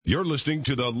You're listening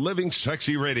to the Living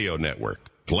Sexy Radio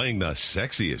Network, playing the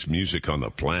sexiest music on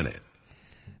the planet.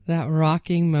 That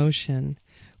rocking motion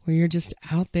where you're just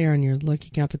out there and you're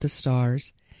looking up at the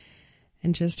stars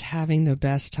and just having the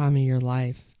best time of your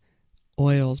life.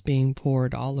 Oils being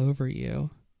poured all over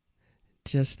you.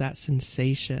 Just that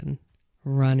sensation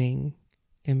running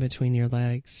in between your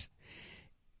legs.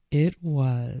 It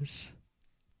was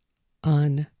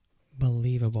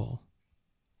unbelievable.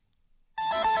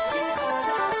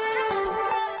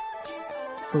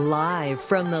 Live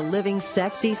from the Living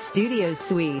Sexy Studio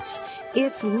Suites,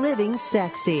 it's Living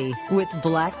Sexy with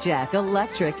Blackjack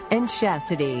Electric and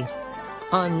Chastity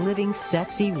on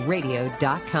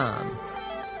livingsexyradio.com.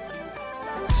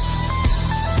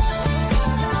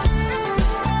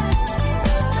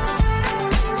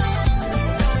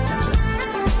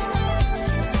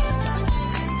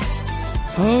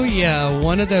 Oh yeah,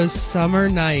 one of those summer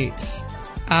nights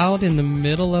out in the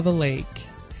middle of a lake.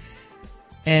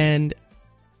 And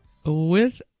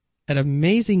with an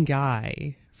amazing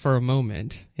guy for a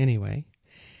moment, anyway,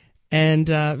 and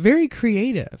very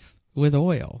creative with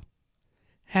oil.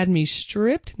 Had me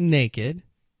stripped naked,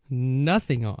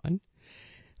 nothing on,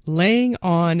 laying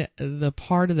on the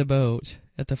part of the boat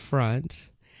at the front,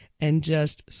 and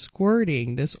just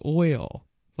squirting this oil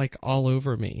like all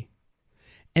over me.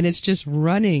 And it's just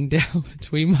running down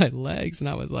between my legs, and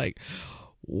I was like,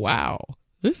 wow.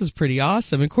 This is pretty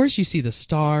awesome. Of course, you see the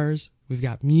stars. We've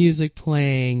got music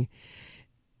playing.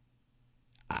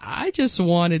 I just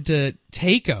wanted to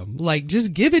take them. Like,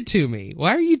 just give it to me.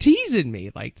 Why are you teasing me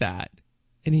like that?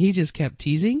 And he just kept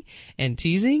teasing and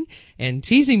teasing and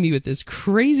teasing me with this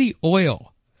crazy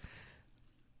oil.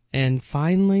 And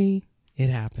finally,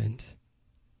 it happened.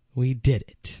 We did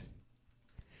it.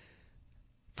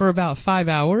 For about 5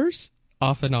 hours,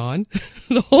 off and on,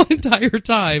 the whole entire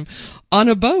time, on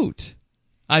a boat.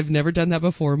 I've never done that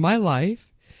before in my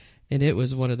life, and it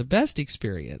was one of the best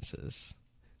experiences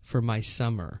for my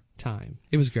summer time.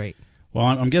 It was great. Well,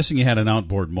 I'm guessing you had an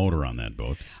outboard motor on that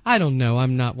boat. I don't know.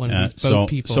 I'm not one of these boat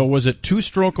people. So was it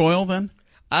two-stroke oil then?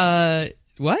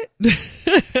 What?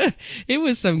 It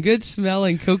was some good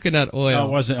smelling coconut oil.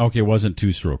 No, it wasn't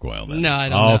two-stroke oil then. No, I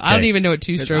don't know. I don't even know what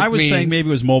two-stroke means. I was saying maybe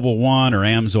it was Mobil 1 or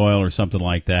AMS oil or something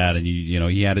like that, and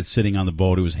he had it sitting on the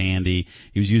boat. It was handy.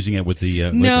 He was using it with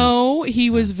the... he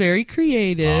was very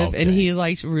creative, and he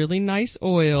liked really nice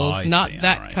oils, not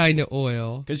that kind of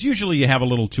oil. Because usually you have a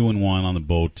little 2-in-1 on the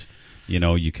boat. You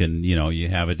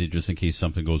have it just in case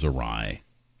something goes awry.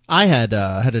 I had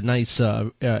a nice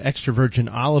extra virgin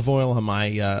olive oil on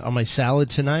my salad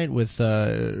tonight with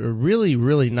a really,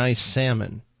 really nice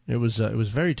salmon. It was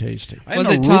very tasty. Was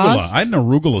it tossed? I had an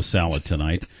arugula salad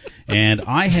tonight, and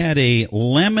I had a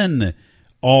lemon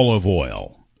olive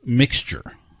oil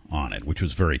mixture on it, which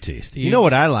was very tasty. You know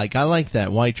what I like? I like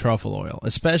that white truffle oil,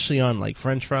 especially on like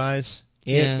French fries.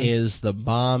 It is the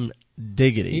bomb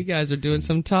diggity. You guys are doing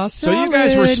some tossed So salad. you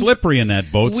guys were slippery in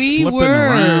that boat, slipping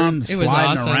around, it was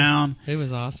sliding awesome. around. It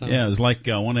was awesome. Yeah, it was like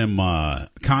one of them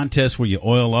contests where you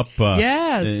oil up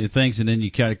things, and then you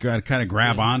kind of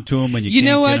grab onto them, and you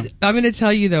know can't what? I'm going to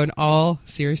tell you though, in all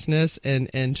seriousness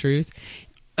and truth.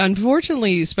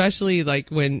 Unfortunately, especially like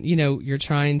when you're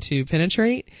trying to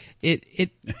penetrate,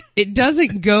 it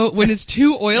doesn't go when it's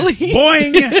too oily.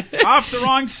 Boing! Off the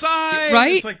wrong side.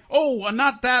 Right? It's like,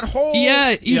 not that hole.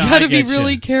 Yeah, you got to be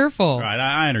really careful. Right,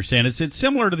 I understand. It's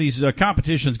similar to these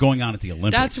competitions going on at the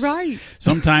Olympics. That's right.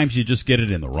 Sometimes you just get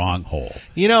it in the wrong hole.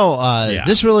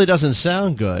 This really doesn't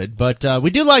sound good, but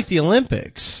we do like the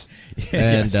Olympics.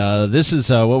 And this is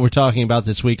what we're talking about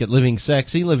this week at Living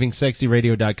Sexy,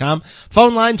 livingsexyradio.com.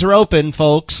 Phone lines are open,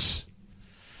 folks.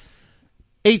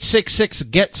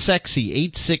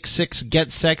 866-GET-SEXY,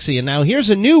 866-GET-SEXY. And now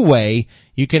here's a new way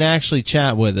you can actually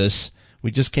chat with us. We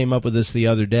just came up with this the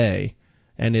other day.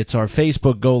 And it's our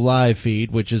Facebook Go Live feed,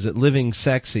 which is at Living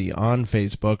Sexy on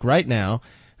Facebook. Right now,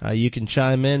 you can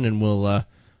chime in and we'll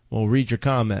read your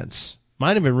comments.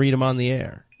 Might even read them on the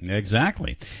air.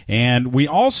 Exactly. And we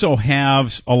also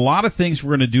have a lot of things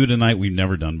we're going to do tonight we've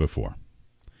never done before.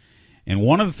 And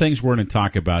one of the things we're going to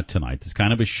talk about tonight, that's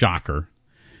kind of a shocker,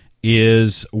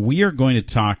 is we are going to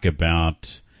talk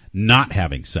about not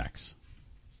having sex.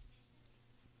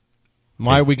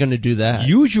 Why are we going to do that?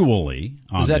 Usually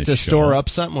on this show. Is that to store up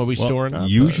something? Are we storing up?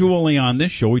 Usually on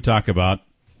this show we talk about,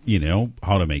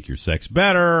 how to make your sex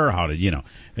better, how to,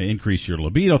 increase your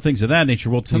libido, things of that nature.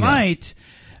 Well, tonight... Yeah.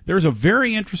 There's a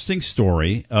very interesting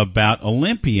story about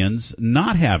Olympians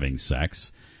not having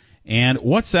sex, and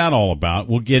what's that all about?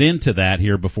 We'll get into that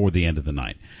here before the end of the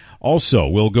night. Also,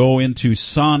 we'll go into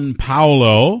Sao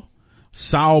Paulo,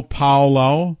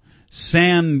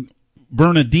 San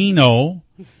Bernardino,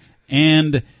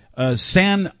 and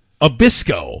San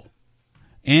Obispo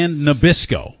and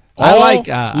Nabisco. I All like,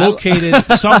 located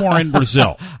somewhere in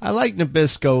Brazil. I like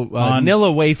Nabisco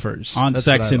Nilla wafers. On That's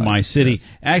Sex what I in like. My City. Yes.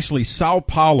 Actually, Sao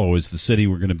Paulo is the city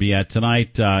we're going to be at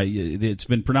tonight. It's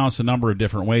been pronounced a number of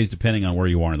different ways depending on where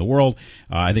you are in the world.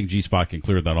 I think G-Spot can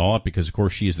clear that all up because, of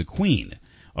course, she is the queen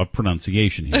of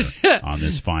pronunciation here on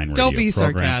this fine radio Don't be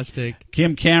program. sarcastic.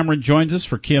 Kim Cameron joins us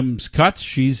for Kim's Cuts.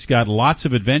 She's got lots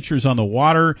of adventures on the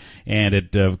water and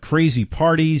at crazy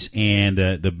parties, and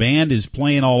the band is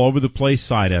playing all over the place,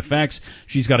 Side FX.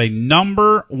 She's got a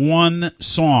 #1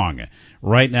 song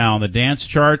right now on the dance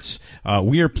charts.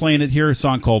 We are playing it here, a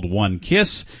song called One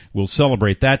Kiss. We'll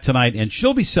celebrate that tonight, and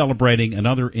she'll be celebrating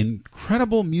another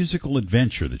incredible musical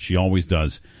adventure that she always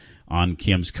does on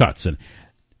Kim's Cuts. And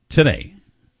today,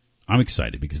 I'm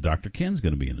excited because Dr. Ken's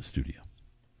going to be in the studio.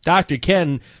 Dr.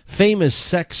 Ken, famous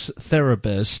sex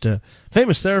therapist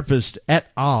et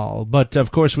al. But,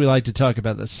 of course, we like to talk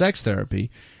about the sex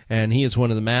therapy, and he is one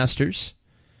of the masters.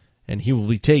 And he will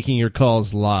be taking your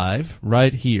calls live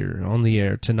right here on the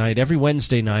air tonight. Every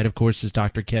Wednesday night, of course, is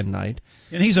Dr. Ken night.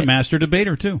 And he's a master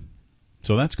debater, too.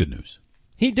 So that's good news.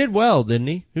 He did well, didn't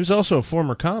he? He was also a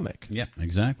former comic. Yeah,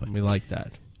 exactly. We like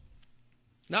that.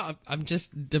 No, I'm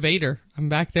just debater. I'm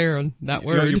back there on that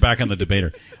word. You're back on the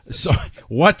debater. So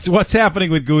what's happening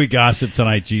with Gooey Gossip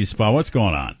tonight, G-Spot? What's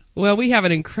going on? Well, we have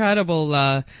an incredible,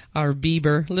 our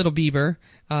Bieber, little Bieber,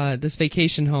 this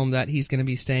vacation home that he's going to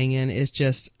be staying in is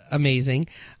just amazing.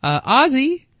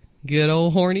 Ozzy, good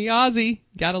old horny Ozzy,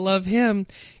 gotta love him.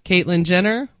 Caitlyn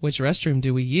Jenner, which restroom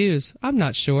do we use? I'm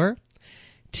not sure.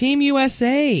 Team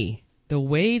USA, the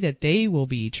way that they will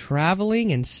be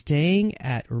traveling and staying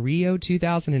at Rio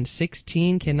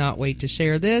 2016. Cannot wait to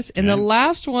share this. And the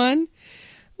last one,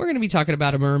 we're going to be talking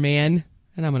about a merman,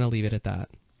 and I'm going to leave it at that.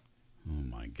 Oh,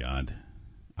 my God.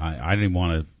 I didn't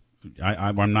want to...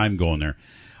 I'm not even going there.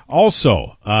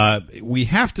 Also, we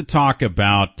have to talk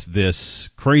about this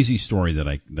crazy story that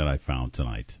I found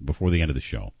tonight before the end of the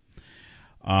show.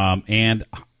 And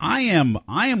I am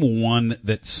one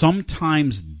that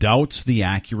sometimes doubts the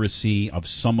accuracy of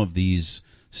some of these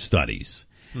studies.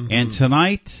 Mm-hmm. And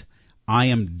tonight, I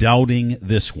am doubting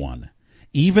this one.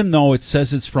 Even though it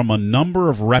says it's from a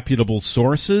number of reputable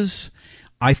sources,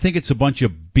 I think it's a bunch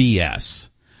of BS.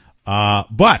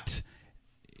 But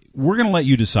we're going to let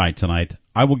you decide tonight.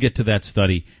 I will get to that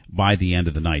study by the end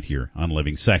of the night here on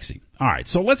Living Sexy. All right,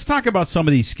 so let's talk about some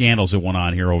of these scandals that went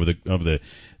on here over the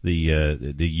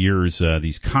years,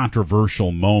 these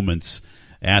controversial moments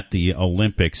at the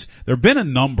Olympics. There have been a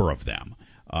number of them.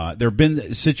 There have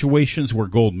been situations where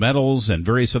gold medals and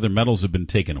various other medals have been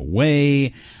taken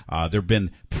away. There have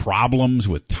been problems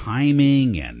with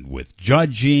timing and with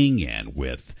judging and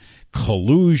with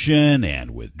collusion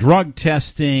and with drug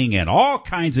testing and all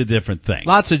kinds of different things.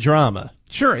 Lots of drama.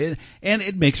 Sure, and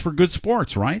it makes for good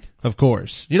sports, right? Of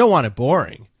course. You don't want it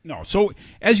boring. No. So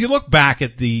as you look back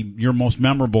at your most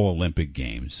memorable Olympic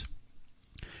Games,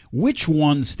 which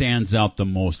one stands out the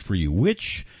most for you?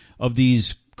 Which of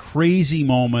these crazy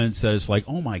moments that is like,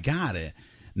 oh my God,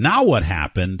 now what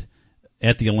happened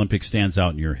at the Olympics stands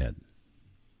out in your head?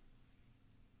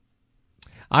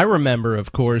 I remember,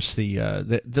 of course,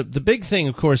 the big thing,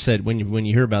 of course, that when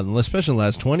you hear about them, especially the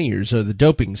last 20 years, are the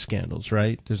doping scandals,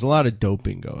 right? There's a lot of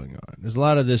doping going on. There's a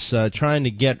lot of this trying to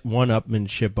get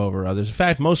one-upmanship over others. In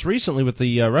fact, most recently with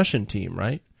the Russian team,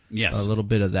 right? Yes. A little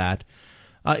bit of that.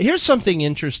 Here's something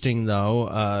interesting, though,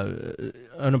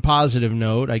 on a positive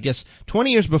note. I guess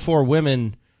 20 years before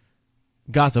women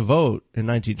got the vote in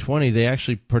 1920, they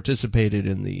actually participated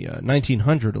in the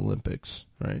 1900 Olympics,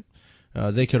 right?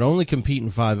 They could only compete in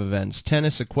 5 events: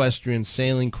 tennis, equestrian,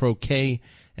 sailing, croquet,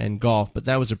 and golf. But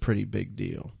that was a pretty big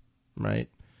deal, right?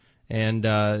 And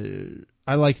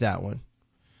I like that one.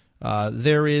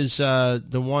 There is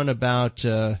the one about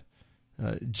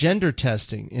gender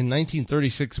testing in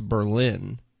 1936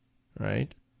 Berlin,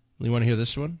 right? You want to hear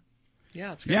this one?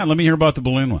 Yeah, it's great. Yeah, let me hear about the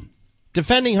balloon one.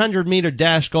 Defending 100-meter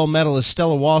dash gold medalist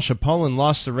Stella Walsh of Poland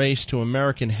lost the race to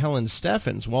American Helen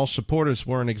Steffens. Walsh supporters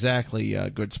weren't exactly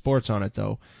good sports on it,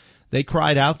 though. They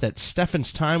cried out that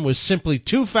Steffens' time was simply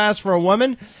too fast for a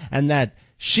woman and that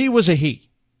she was a he.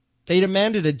 They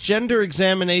demanded a gender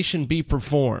examination be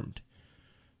performed.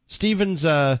 Steffens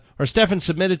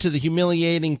submitted to the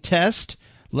humiliating test,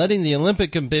 letting the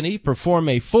Olympic Committee perform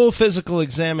a full physical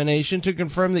examination to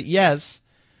confirm that, yes,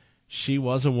 she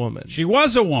was a woman. She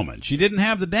was a woman. She didn't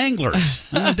have the danglers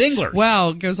and the dinglers. Wow,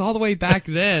 it goes all the way back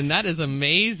then. That is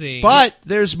amazing. But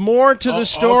there's more to the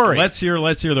story. Okay.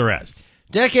 Let's hear the rest.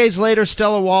 Decades later,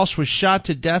 Stella Walsh was shot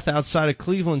to death outside a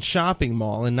Cleveland shopping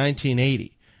mall in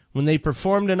 1980. When they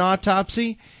performed an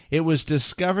autopsy, it was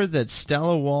discovered that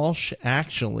Stella Walsh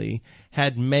actually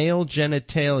had male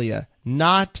genitalia,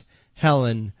 not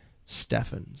Helen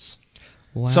Steffens.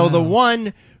 Wow. So the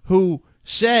one who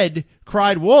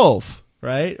cried wolf,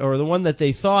 right? Or the one that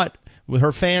they thought,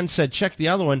 her fans said, check the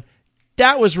other one,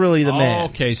 that was really the man.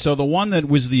 Okay, so the one that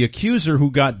was the accuser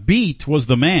who got beat was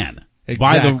the man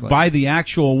Exactly. by the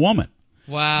actual woman.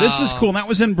 Wow. This is cool. And that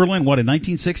was in Berlin, what, in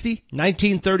 1960?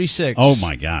 1936. Oh,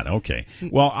 my God. Okay.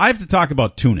 Well, I have to talk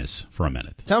about Tunis for a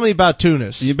minute. Tell me about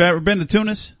Tunis. You ever been to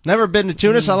Tunis? Never been to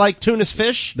Tunis. I like Tunis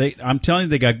fish. I'm telling you,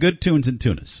 they got good tunes in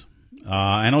Tunis.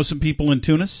 I know some people in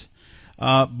Tunis,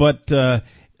 but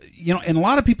you know, and a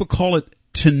lot of people call it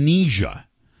Tunisia,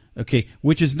 okay,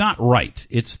 which is not right.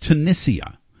 It's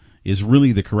Tunisia is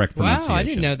really the correct pronunciation. Wow, I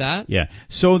didn't know that. Yeah.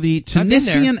 So the I've been there.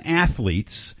 Tunisian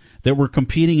athletes that were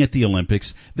competing at the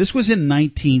Olympics, this was in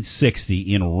 1960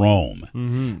 in Rome.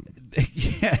 Mm-hmm.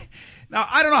 Yeah. Now,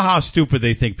 I don't know how stupid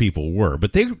they think people were,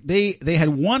 but they had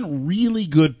one really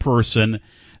good person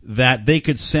that they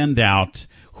could send out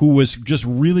who was just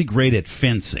really great at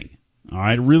fencing. All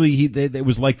right, really, it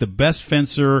was like the best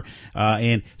fencer.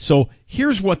 And so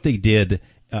here's what they did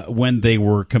when they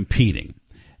were competing.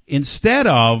 Instead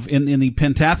of, in the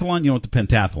pentathlon, you know what the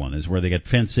pentathlon is, where they got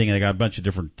fencing and they got a bunch of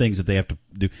different things that they have to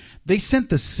do. They sent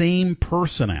the same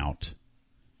person out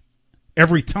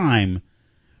every time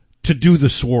to do the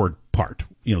sword part,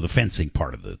 you know, the fencing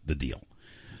part of the deal.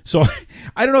 So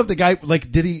I don't know if the guy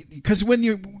did he, because when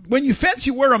you fence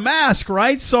you wear a mask,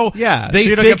 right? So Yeah, they so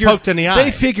you don't get poked in the eye.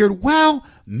 They figured, well,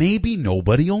 maybe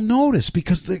nobody'll notice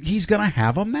because he's going to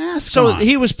have a mask So on.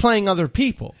 he was playing other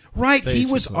people. Right, he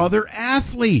was basically. other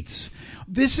athletes.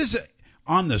 This is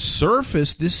on the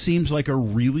surface. This seems like a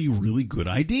really, really good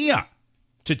idea,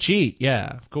 To cheat,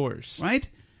 yeah, of course. right?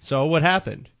 So what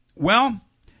happened? Well,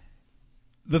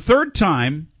 the third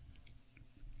time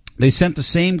they sent the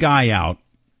same guy out.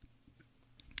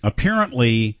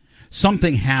 Apparently,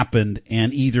 something happened,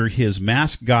 and either his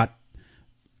mask got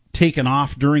taken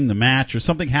off during the match, or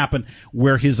something happened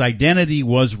where his identity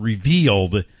was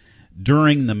revealed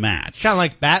during the match. Kind of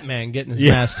like Batman getting his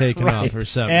mask taken off or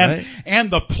something, right?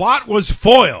 And the plot was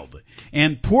foiled.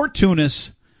 And poor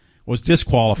Tunis was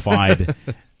disqualified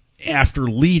after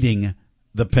leading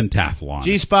the pentathlon.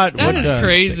 G-Spot. That is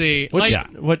crazy.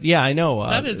 Yeah, I know.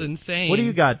 That is insane. What do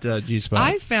you got, G-Spot?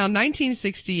 I found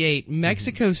 1968,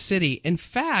 Mexico City. In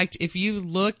fact, if you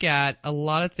look at a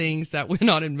lot of things that went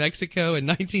on in Mexico in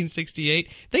 1968,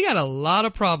 they got a lot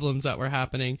of problems that were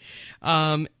happening.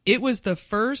 It was the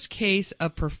first case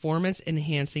of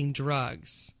performance-enhancing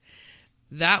drugs.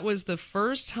 That was the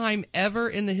first time ever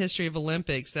in the history of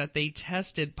Olympics that they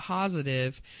tested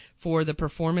positive for the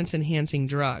performance-enhancing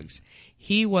drugs.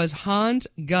 He was Hans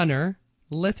Gunnar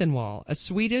Lithenwall, a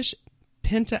Swedish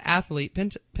pentathlete.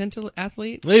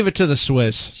 Leave it to the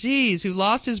Swiss. Jeez, who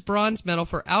lost his bronze medal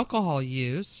for alcohol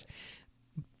use,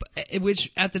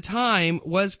 which at the time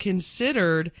was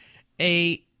considered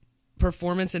a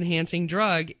performance-enhancing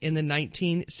drug in the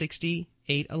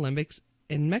 1968 Olympics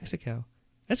in Mexico.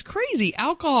 That's crazy.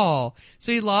 Alcohol.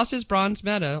 So he lost his bronze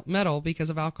medal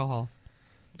because of alcohol.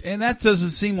 And that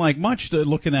doesn't seem like much to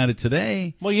looking at it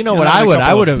today. Well, you know what I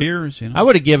would have. Beers, you know? I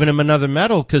would have given him another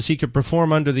medal because he could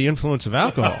perform under the influence of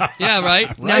alcohol. Yeah,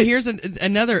 right? Now here's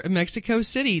another Mexico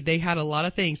City. They had a lot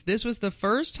of things. This was the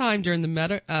first time during the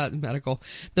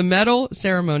medal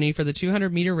ceremony for the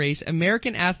 200-meter race,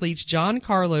 American athletes John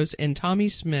Carlos and Tommy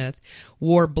Smith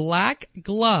wore black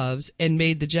gloves and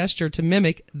made the gesture to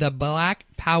mimic the Black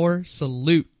Power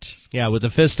salute. Yeah, with the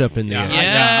fist up in the air.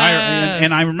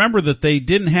 Yes. I remember that they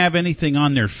didn't have anything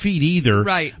on their feet either,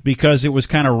 Right. Because it was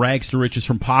kind of rags to riches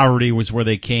from poverty was where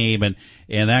they came and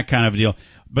that kind of deal.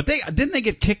 But didn't they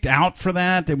get kicked out for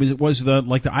that? It was the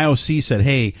IOC said,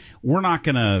 hey, we're not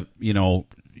gonna,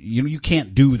 you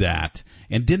can't do that.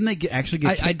 And didn't they actually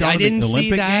get kicked out of the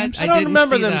Olympic Games? I don't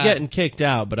remember them getting kicked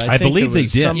out, but I think believe there they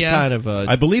was did. some Yeah. kind of a...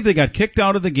 I believe they got kicked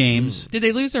out of the games. Did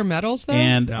they lose their medals, though?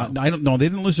 And I don't know. They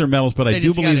didn't lose their medals, but I do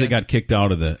just believe got they in. got kicked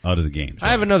out of the games.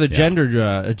 I have another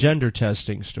gender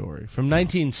testing story from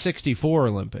 1964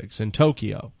 Olympics in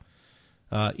Tokyo.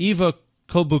 Eva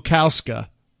Kobukowska,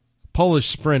 Polish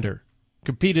sprinter,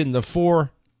 competed in the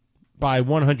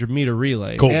 4x100 meter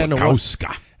relay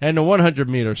Kobukowska. and the 100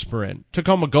 meter sprint. Took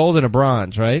home a gold and a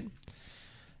bronze, right?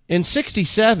 In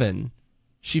 67,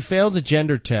 she failed the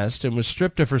gender test and was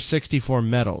stripped of her 64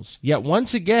 medals. Yet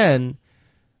once again,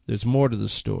 there's more to the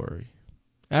story.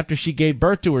 After she gave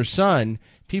birth to her son,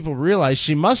 people realized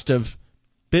she must have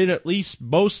been at least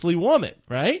mostly woman,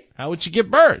 right? How would she give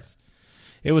birth?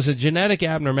 It was a genetic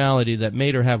abnormality that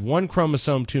made her have one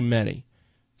chromosome too many.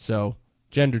 So,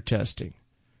 gender testing.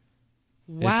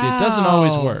 Wow. It doesn't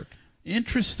always work.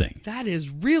 Interesting. That is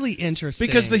really interesting.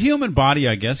 Because the human body,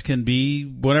 I guess, can be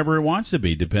whatever it wants to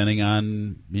be, depending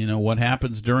on what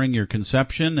happens during your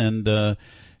conception and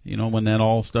when that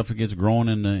all stuff gets grown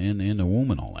in the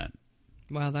womb and all that.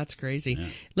 Wow, that's crazy. Yeah.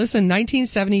 Listen,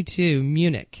 1972,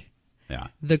 Munich. Yeah.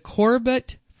 The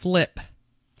Corbett flip.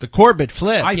 The Corbett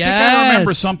flip. I think I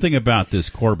remember something about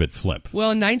this Corbett flip. Well,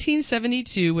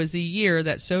 1972 was the year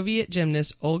that Soviet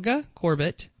gymnast Olga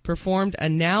Korbut performed a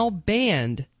now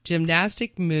banned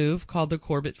gymnastic move called the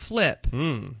Corbett flip.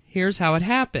 Here's how it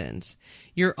happens.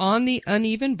 You're on the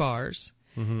uneven bars.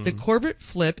 The Corbett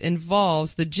flip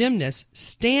involves the gymnast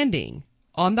standing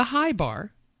on the high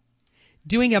bar,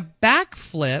 doing a back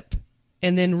flip,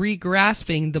 and then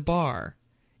re-grasping the bar.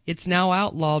 It's now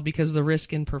outlawed because of the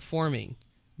risk in performing.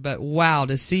 But wow,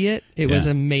 to see it, it was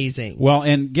amazing. Well,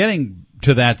 and getting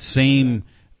to that same,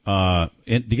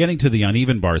 getting to the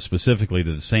uneven bar specifically,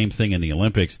 to the same thing in the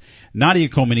Olympics, Nadia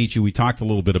Comaneci, we talked a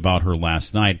little bit about her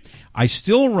last night. I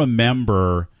still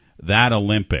remember that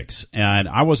Olympics, and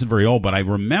I wasn't very old, but I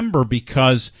remember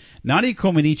because Nadia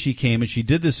Comaneci came and she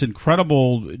did this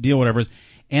incredible deal, whatever,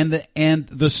 and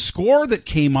the score that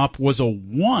came up was a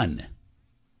 1,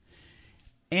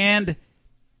 and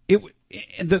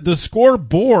the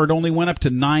scoreboard only went up to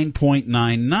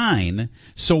 9.99.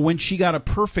 So when she got a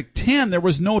perfect 10, there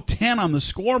was no 10 on the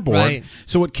scoreboard. Right.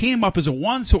 So it came up as a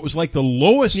 1. So it was like the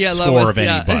lowest score of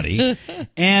anybody.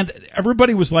 And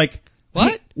everybody was like,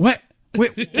 What?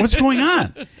 Hey, what's going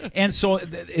on? And so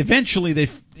eventually they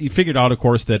figured out, of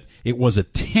course, that it was a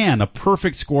 10, a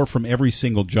perfect score from every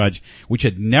single judge, which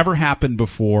had never happened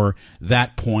before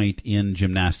that point in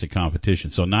gymnastic competition.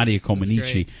 So Nadia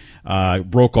Comaneci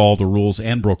broke all the rules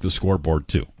and broke the scoreboard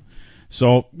too.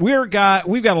 So we've got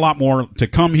a lot more to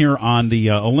come here on the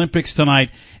Olympics tonight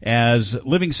as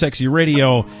Living Sexy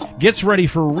Radio gets ready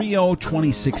for Rio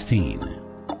 2016.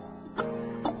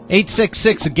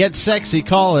 866 Get Sexy.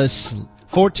 Call us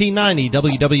 1490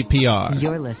 WWPR.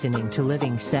 You're listening to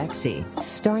Living Sexy,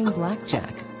 starring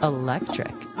Blackjack,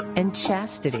 Electric, and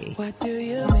Chastity. What do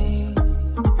you mean?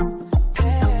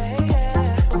 Hey,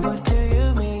 what do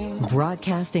you mean?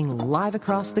 Broadcasting live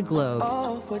across the globe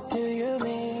Oh, what do you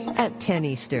mean? at 10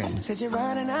 Eastern. Said you're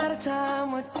running out of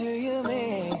time. What do you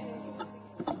mean?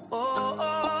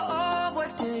 Oh,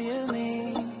 what do you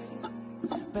mean?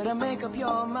 Better make up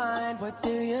your mind. What do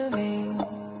you mean?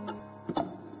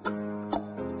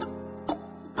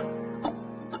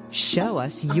 Show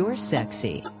us you're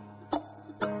sexy.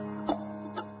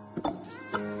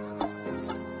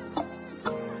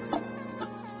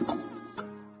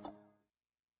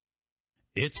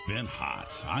 It's been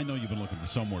hot. I know you've been looking for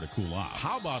somewhere to cool off.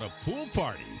 How about a pool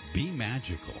party? Be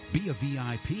magical. Be a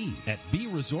VIP at B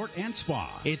Resort and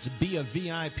Spa. It's Be a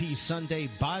VIP Sunday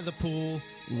by the pool.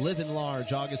 Live in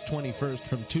large August 21st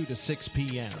from 2 to 6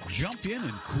 p.m. Jump in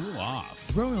and cool off.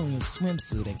 Throw on your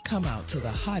swimsuit and come out to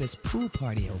the hottest pool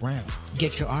party around.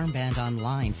 Get your armband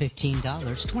online, $15,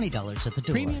 $20 at the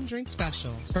door. Premium drink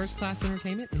specials, first-class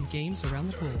entertainment, and games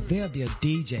around the pool. There'll be a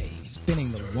DJ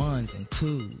spinning the ones and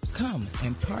twos. Come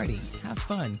and party, have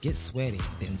fun, get sweaty,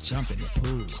 then jump in the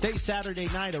pool. Stay Saturday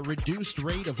night, a reduced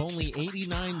rate of only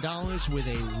 $89 with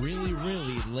a really,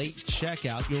 really late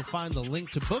checkout. You'll find the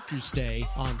link to book your stay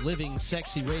on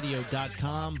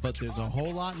livingsexyradio.com, but there's a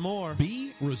whole lot more.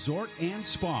 B Resort and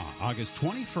Spa, August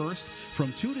 21st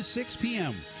from 2 to 6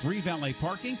 p.m. Free valet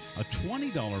parking, a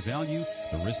 $20 value.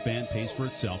 The wristband pays for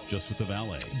itself just with the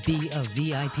valet. Be a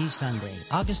VIP Sunday,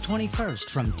 August 21st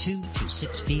from 2 to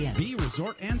 6 p.m. B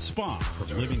Resort and Spa from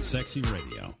Living Sexy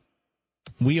Radio.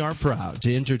 We are proud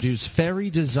to introduce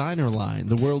Fairy Designer Line,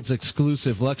 the world's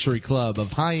exclusive luxury club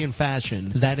of high-end fashion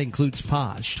that includes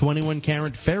Posh,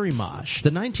 21-karat Fairy Mosh, the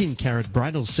 19-karat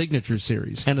Bridal Signature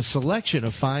Series, and a selection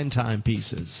of fine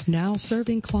timepieces. Now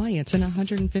serving clients in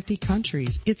 150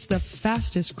 countries. It's the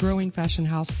fastest growing fashion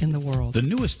house in the world. The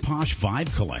newest Posh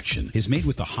Vibe collection is made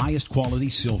with the highest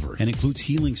quality silver and includes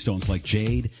healing stones like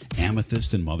jade,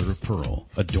 amethyst, and mother of pearl.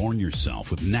 Adorn yourself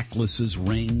with necklaces,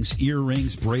 rings,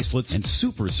 earrings, bracelets, and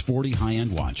super sporty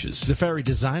high-end watches. The Fairy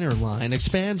Designer Line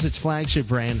expands its flagship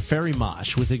brand Fairy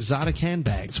Mosh with exotic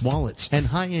handbags, wallets, and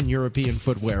high-end European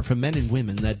footwear for men and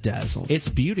women that dazzle. It's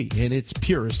beauty in its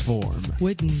purest form.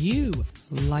 Wouldn't you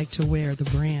like to wear the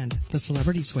brand the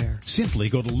celebrities wear? Simply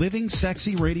go to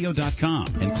livingsexyradio.com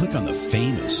and click on the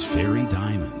famous Fairy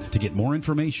Diamond to get more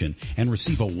information and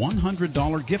receive a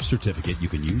 $100 gift certificate you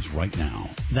can use right now.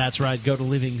 That's right. Go to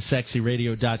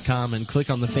livingsexyradio.com and click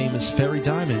on the famous Fairy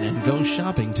Diamond and go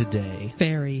shopping today.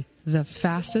 Fairy, the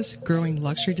fastest growing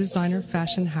luxury designer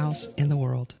fashion house in the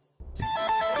world.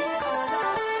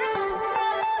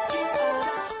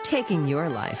 taking your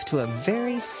life to a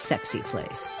very sexy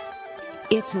place.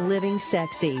 It's Living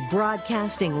Sexy,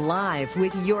 broadcasting live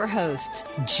with your hosts,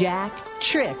 Jack,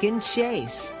 Trick, and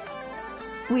Chase.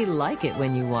 We like it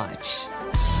when you watch.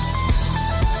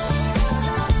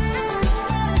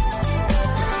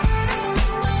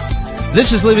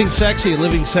 This is Living Sexy at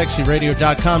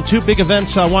LivingSexyRadio.com. Two big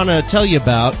events I want to tell you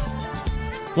about.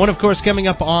 One, of course, coming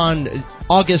up on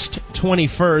August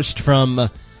 21st from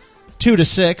 2 to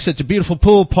 6. It's a beautiful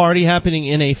pool party happening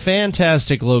in a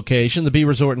fantastic location, the Bee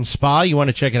Resort and Spa. You want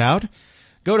to check it out?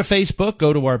 Go to Facebook.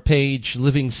 Go to our page,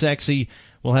 Living Sexy.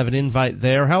 We'll have an invite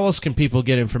there. How else can people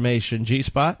get information,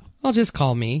 G-Spot? Well, just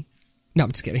call me. No,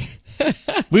 I'm just kidding.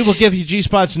 We will give you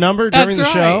G-Spot's number during the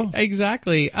show.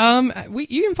 Exactly. You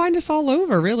can find us all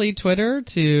over, really. Twitter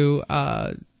to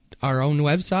our own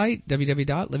website,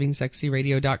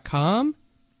 www.livingsexyradio.com.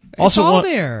 It's all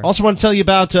there. Also want to tell you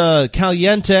about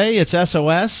Caliente. It's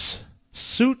SOS.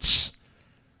 Suits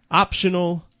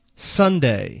Optional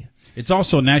Sunday. It's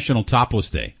also National Topless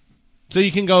Day. So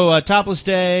you can go topless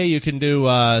day. You can do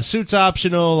suits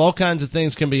optional. All kinds of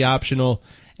things can be optional.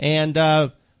 And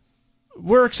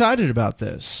we're excited about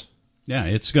this. Yeah,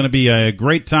 it's going to be a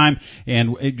great time.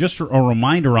 And just a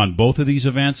reminder on both of these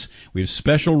events, we have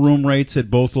special room rates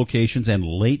at both locations and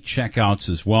late checkouts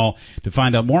as well. To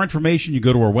find out more information, you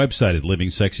go to our website at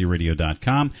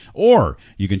LivingSexyRadio.com, or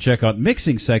you can check out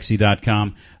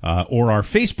MixingSexy.com or our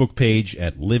Facebook page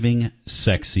at Living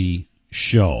Sexy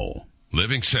Show.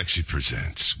 Living Sexy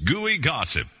presents Gooey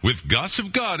Gossip with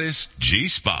Gossip Goddess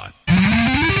G-Spot.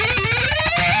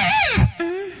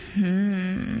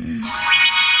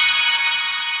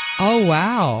 Oh,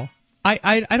 wow.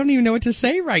 I don't even know what to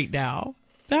say right now.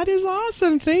 That is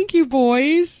awesome. Thank you,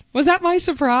 boys. Was that my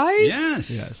surprise?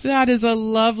 Yes. That is a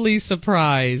lovely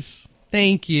surprise.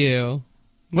 Thank you.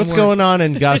 What's going on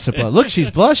in Gossip? Look,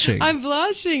 she's blushing. I'm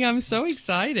blushing. I'm so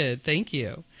excited. Thank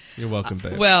you. You're welcome,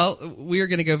 babe. Well, we're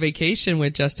going to go vacation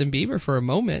with Justin Bieber for a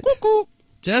moment.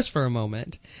 Just for a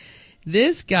moment.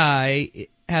 This guy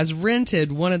has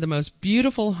rented one of the most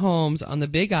beautiful homes on the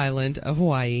Big Island of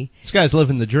Hawaii. This guy's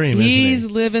living the dream, isn't he? He's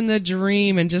living the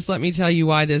dream, and just let me tell you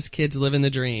why this kid's living the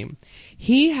dream.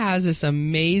 He has this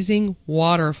amazing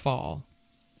waterfall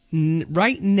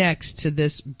right next to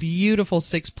this beautiful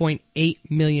 $6.8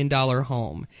 million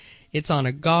home. It's on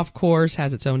a golf course,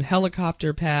 has its own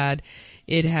helicopter pad.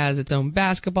 It has its own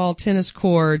basketball, tennis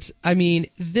courts. I mean,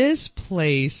 this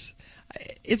place,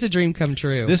 it's a dream come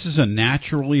true. This is a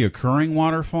naturally occurring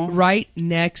waterfall? Right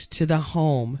next to the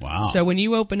home. Wow. So when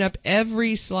you open up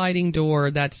every sliding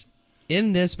door that's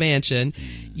in this mansion,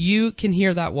 you can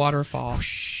hear that waterfall.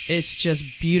 It's just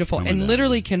beautiful. And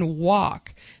literally can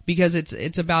walk, because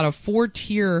it's about a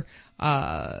 4-tier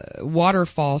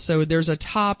waterfall. So there's a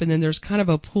top, and then there's kind of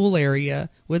a pool area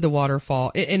with the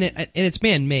waterfall, and it's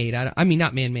man-made. I mean,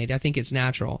 not man-made. I think it's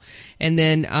natural. And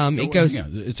then it goes. Yeah,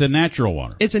 it's a natural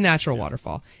water. It's a natural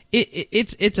waterfall.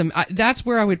 That's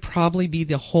where I would probably be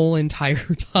the whole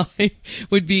entire time,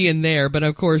 would be in there. But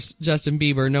of course, Justin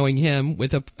Bieber, knowing him,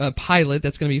 with a pilot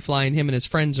that's going to be flying him and his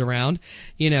friends around,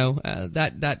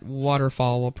 that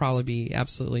waterfall will probably be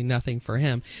absolutely nothing for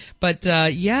him. But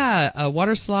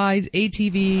water slides,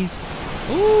 ATVs.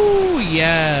 Ooh,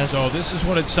 yes. So this is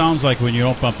what it sounds like when you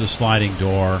open up the sliding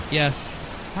door. Yes.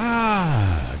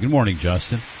 Good morning,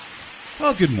 Justin.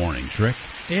 Well, good morning, Trick.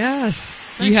 Yes.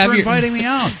 Thanks for inviting me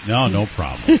out. No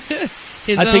problem.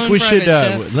 I think we should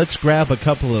let's grab a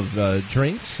couple of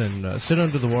drinks and sit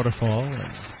under the waterfall.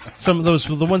 And some of those,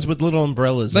 the ones with little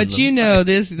umbrellas. But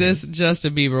this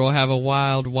Justin Bieber will have a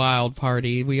wild, wild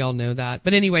party. We all know that.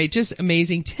 But anyway, just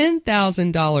amazing.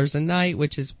 $10,000 a night,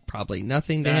 which is probably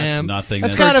nothing to him. Nothing.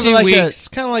 That's kind of like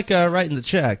writing the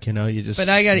check. You just.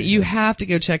 But you have to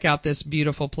go check out this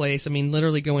beautiful place. I mean,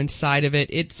 literally go inside of it.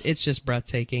 It's just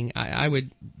breathtaking. I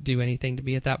would do anything to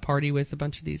be at that party with a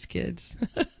bunch of these kids.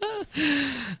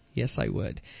 Yes, I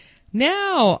would.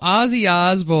 Now, Ozzy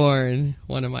Osbourne,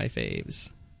 one of my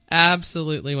faves.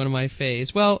 Absolutely one of my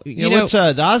faves. Well, the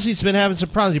Ozzy's been having some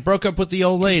problems. He broke up with the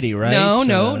old lady, right? No.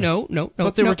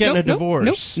 Thought they were getting a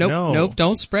divorce. Nope.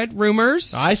 Don't spread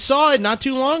rumors. I saw it not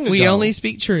too long ago. We only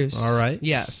speak truths. All right.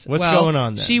 Yes. What's going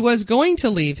on then? She was going to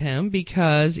leave him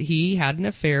because he had an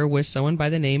affair with someone by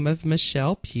the name of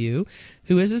Michelle Pugh,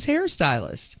 who is his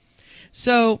hairstylist.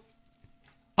 So,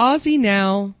 Ozzy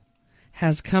now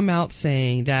has come out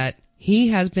saying that he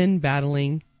has been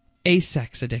battling a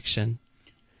sex addiction.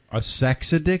 A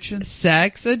sex addiction?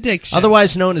 Sex addiction.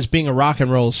 Otherwise known as being a rock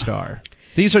and roll star.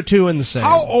 These are two in the same.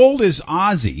 How old is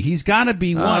Ozzy? He's got to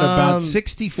be, about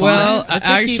 65? Well, I think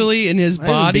actually, in his might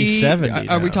even be body, 70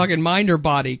 are we now. talking mind or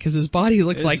body? Because his body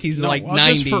looks like he's like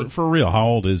 90. Just for real, how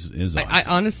old is Ozzy? I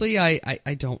honestly,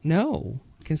 I don't know.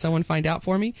 Can someone find out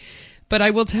for me? But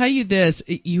I will tell you this.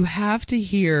 You have to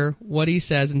hear what he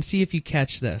says and see if you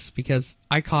catch this, because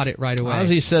I caught it right away.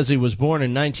 Ozzy says he was born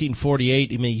in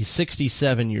 1948. I mean, he's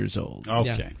 67 years old.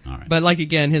 Okay, Yeah. all right. But like,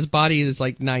 again, his body is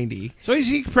like 90. So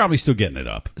he's probably still getting it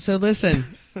up. So listen,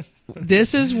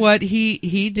 this is what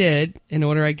he did in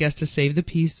order, I guess, to save the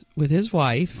peace with his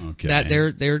wife. Okay. That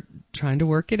they're trying to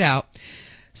work it out.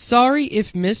 Sorry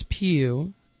if Miss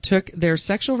Pugh took their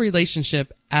sexual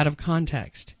relationship out of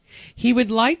context. He would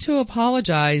like to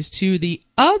apologize to the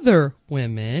other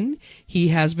women he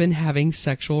has been having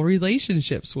sexual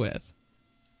relationships with.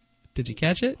 Did you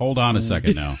catch it? Hold on a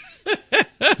second now.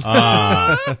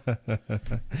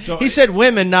 He said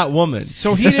women, not woman.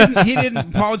 So he didn't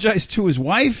apologize to his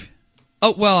wife?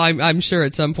 Oh, well, I'm sure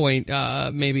at some point,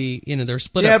 maybe, they're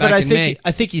split Yeah, up but back in May.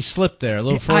 I think he slipped there. A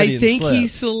little Freudian I think slip. he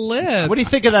slipped. What do you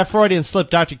think of that Freudian slip,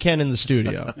 Dr. Ken, in the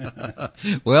studio?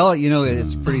 Well,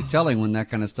 it's pretty telling when that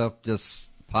kind of stuff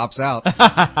just pops out.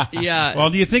 Yeah.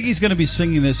 Well, do you think he's going to be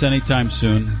singing this anytime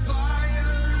soon?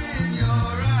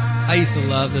 I used to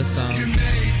love this song.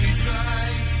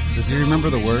 Does he remember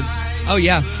the words? Oh,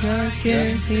 yeah.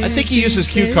 I think he uses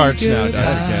cue cards now,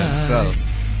 Dr. Ken. So,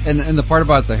 and the part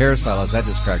about the hairstylist, that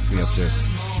just cracks me up too.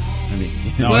 I mean,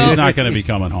 No, Well- he's not going to be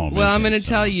coming home. Well, is I'm he? going to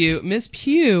tell you, Miss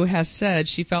Pugh has said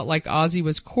she felt like Ozzy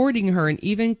was courting her and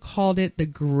even called it the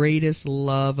greatest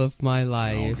love of my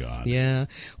life. Oh, God. Yeah.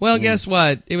 Well, guess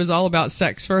what? It was all about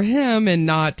sex for him and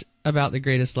not about the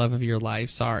greatest love of your life.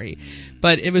 Sorry.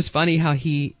 But it was funny how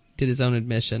he did his own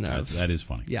admission of. That is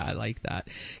funny. Yeah, I like that.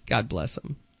 God bless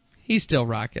him. He's still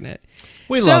rocking it.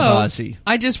 We So, love Ozzy.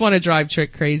 I just want to drive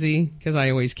Trick crazy because I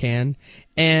always can.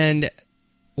 And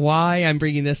why I'm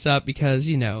bringing this up because,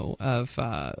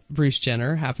 Bruce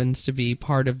Jenner happens to be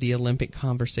part of the Olympic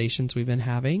conversations we've been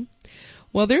having.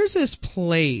 Well, there's this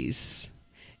place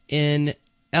in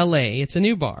L.A. It's a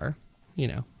new bar.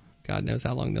 God knows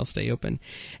how long they'll stay open.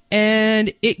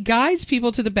 And it guides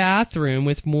people to the bathroom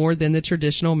with more than the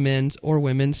traditional men's or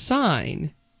women's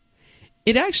sign.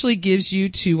 It actually gives you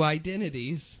two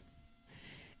identities.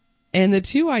 And the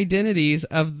two identities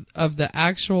of the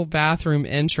actual bathroom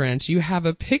entrance, you have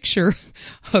a picture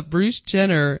of Bruce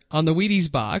Jenner on the Wheaties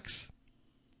box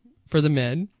for the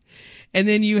men. And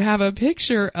then you have a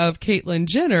picture of Caitlyn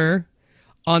Jenner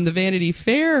on the Vanity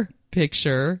Fair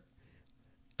picture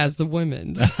as the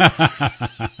women's.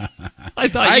 I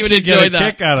thought you would enjoy get a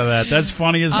kick out of that. That's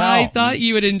funny as hell. I thought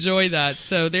you would enjoy that.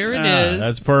 So there it is.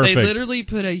 That's perfect. They literally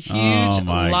put a huge Oh,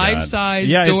 my God. life-size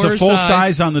Yeah, door it's a full size.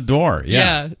 size on the door.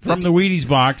 Yeah. From the Wheaties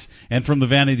box and from the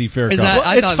Vanity Fair Is cover. that- I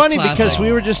thought it It's was funny classic. because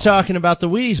we were just talking about the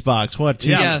Wheaties box, what, two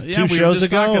we shows were just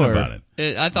ago? talking or- about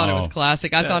it. I thought it was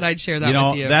classic. I thought I'd share that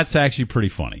with you. That's actually pretty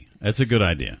funny. That's a good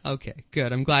idea. Okay,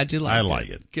 good. I'm glad you liked it. I like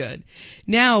it. Good.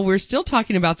 Now, we're still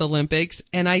talking about the Olympics,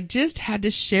 and I just had to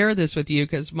share this with you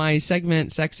because my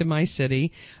segment, Sex in My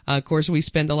City, of course, we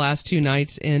spent the last 2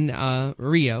 nights in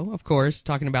Rio, of course,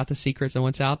 talking about the secrets and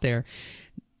what's out there.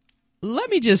 Let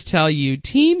me just tell you,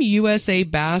 Team USA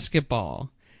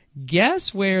Basketball,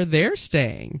 guess where they're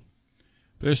staying?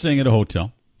 They're staying at a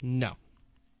hotel. No.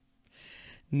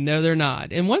 No, they're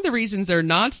not. And one of the reasons they're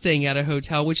not staying at a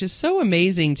hotel, which is so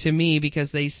amazing to me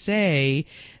because they say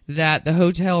that the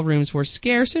hotel rooms were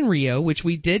scarce in Rio, which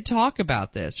we did talk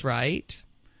about this, right?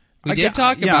 We did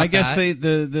talk about that. Yeah, I guess they're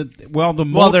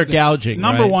gouging.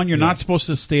 Number right? one, you're not supposed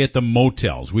to stay at the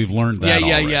motels. We've learned that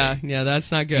already. Yeah,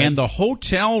 that's not good. And the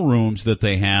hotel rooms that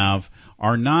they have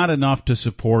are not enough to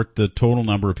support the total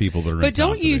number of people that are in But town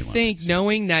don't for you the think, Olympics.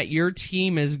 knowing that your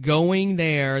team is going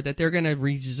there, that they're going to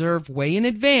reserve way in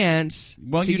advance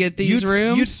to get these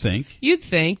rooms? You'd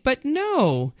think, but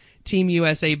no. Team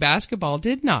USA Basketball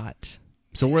did not.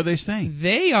 So where are they staying?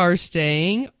 They are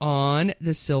staying on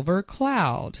the Silver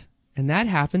Cloud, and that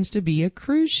happens to be a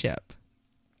cruise ship.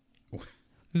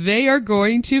 They are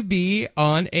going to be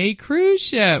on a cruise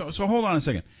ship. So hold on a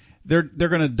second. They're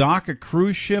going to dock a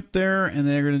cruise ship there, and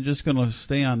they're just going to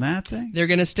stay on that thing? They're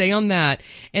going to stay on that.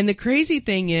 And the crazy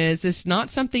thing is, this is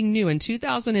not something new. In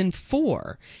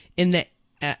 2004, in the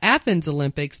Athens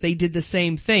Olympics, they did the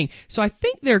same thing. So I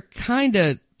think they're kind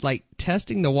of like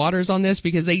testing the waters on this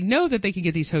because they know that they can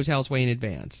get these hotels way in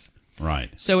advance.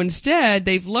 Right. So instead,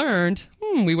 they've learned,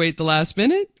 we wait the last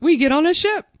minute, we get on a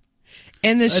ship.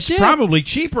 And the It's ship, probably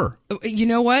cheaper. you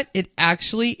know what? It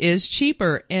actually is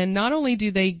cheaper. And not only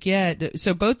do they get,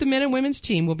 so both the men and women's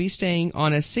team will be staying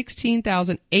on a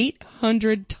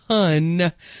 16,800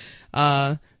 ton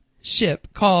ship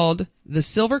called the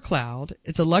Silver Cloud.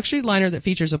 It's a luxury liner that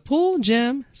features a pool,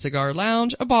 gym, cigar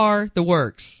lounge, a bar, the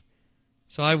works.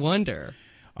 So I wonder.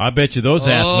 I bet you those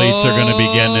athletes are going to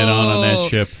be getting it on that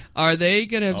ship. Are they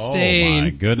going to abstain? Oh, my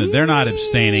goodness. They're not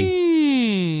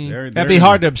abstaining. That'd be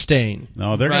hard to abstain.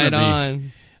 No, they're going to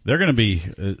be. They're going to be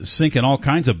sinking all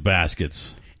kinds of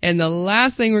baskets. And the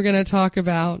last thing we're going to talk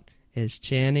about is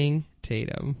Channing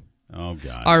Tatum. Oh,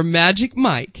 God. Our Magic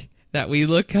Mike that we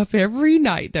look up every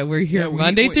night, that we're here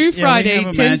Monday through Friday,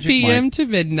 10 p.m. to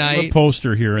midnight. We have a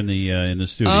poster here in the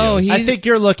studio. Oh, I think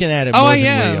you're looking at it more than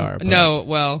we are. But. No,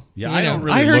 well, yeah, I don't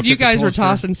really I heard look you at the guys were poster.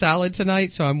 tossing salad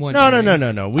tonight, so I'm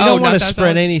wondering. No. We don't want to spread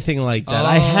salad? anything like that.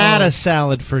 I had a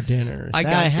salad for dinner.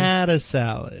 I had a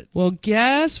salad. Well,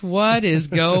 guess what is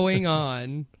going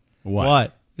on?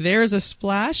 What? There's a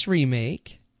Splash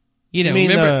remake. You mean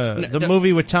remember the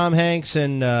movie with Tom Hanks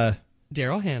and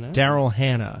Daryl Hannah. Daryl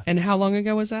Hannah. And how long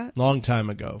ago was that? Long time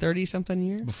ago. 30-something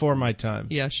years? Before my time.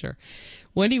 Yeah, sure.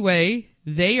 Well, anyway,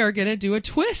 they are going to do a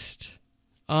twist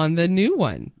on the new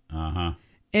one. Uh-huh.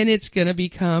 And it's going to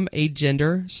become a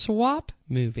gender swap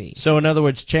movie. So, in other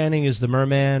words, Channing is the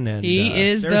merman, and he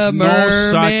is the There's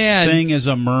merman. no such thing as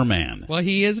a merman. Well,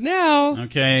 he is now.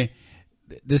 Okay?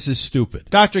 This is stupid.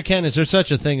 Dr. Ken, is there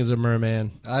such a thing as a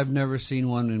merman? I've never seen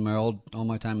one in all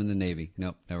my time in the Navy.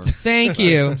 Nope, never. Thank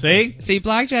you. See,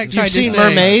 Blackjack tried You've to seen say.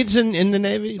 mermaids in the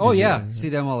Navy? Oh yeah, see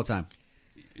them all the time.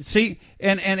 See,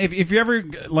 and if you ever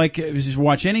if you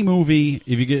watch any movie,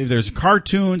 if there's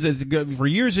cartoons, for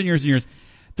years and years and years,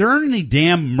 there aren't any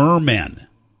damn mermen.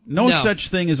 No such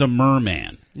thing as a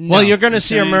merman. No. Well, you're going to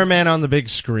see a merman on the big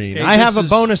screen. Okay, I have a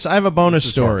bonus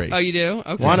story. Oh, you do?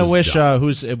 Okay. Want to wish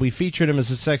we featured him as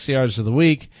the Sexy Artist of the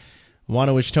Week. Want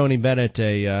to wish Tony Bennett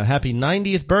a happy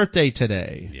 90th birthday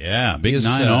today. Yeah, big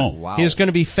 9-0. Wow. He is going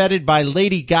to be feted by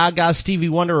Lady Gaga, Stevie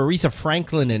Wonder, Aretha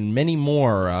Franklin, and many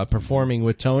more performing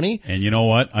with Tony. And you know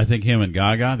what? I think him and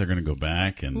Gaga, they're going to go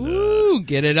back and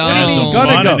get it have on. some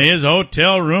Gonna fun go. in his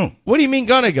hotel room. What do you mean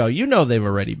gonna go? You know they've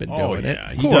already been doing it.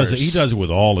 Of He does course. it. He does it with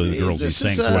all the girls he This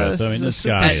sings is, with. I mean, this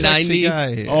guy At is. 90?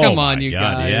 guy here. Oh, Come my on, you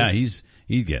God, guys. Yeah, he's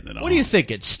getting it on. What do you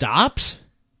think? It stops?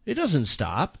 It doesn't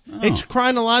stop. It's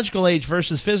chronological age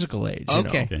versus physical age. You know?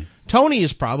 Okay. Tony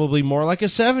is probably more like a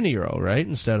 70-year-old, right?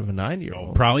 Instead of a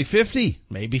 90-year-old. Probably 50.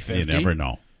 Maybe 50. You never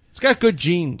know. He's got good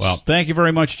genes. Well, thank you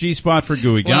very much, G-Spot, for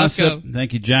Gooey Gossip. Welcome.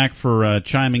 Thank you, Jack, for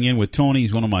chiming in with Tony.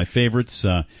 He's one of my favorites.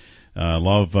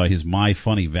 Love his My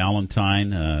Funny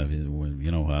Valentine. I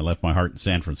Left My Heart in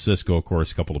San Francisco. Of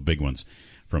course, a couple of big ones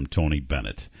from Tony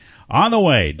Bennett. On the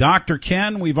way, Dr.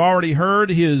 Ken, we've already heard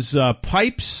his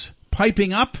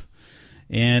piping up,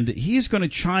 and he's going to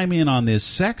chime in on this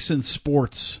sex and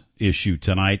sports issue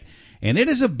tonight, and it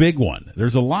is a big one.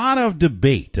 There's a lot of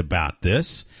debate about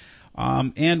this,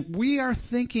 and we are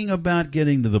thinking about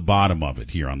getting to the bottom of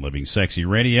it here on Living Sexy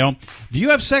Radio. Do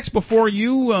you have sex before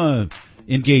you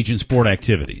engage in sport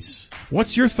activities?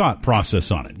 What's your thought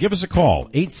process on it? Give us a call,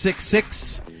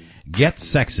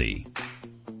 866-GET-SEXY.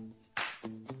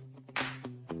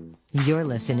 You're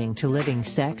listening to Living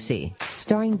Sexy,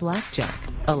 starring Blackjack,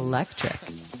 Electric,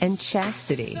 and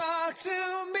Chastity. Talk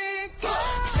to me,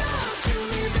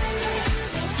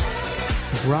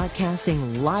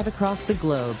 Broadcasting live across the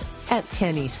globe at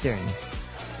 10 Eastern.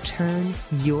 Turn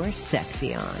your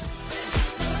sexy on.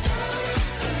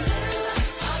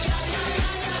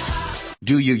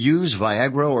 Do you use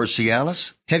Viagra or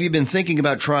Cialis? Have you been thinking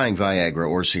about trying Viagra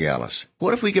or Cialis?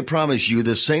 What if we could promise you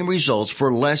the same results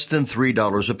for less than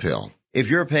 $3 a pill?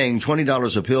 If you're paying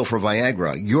 $20 a pill for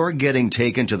Viagra, you're getting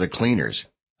taken to the cleaners.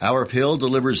 Our pill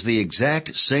delivers the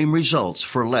exact same results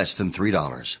for less than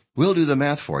 $3. We'll do the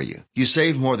math for you. You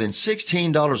save more than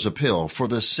 $16 a pill for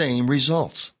the same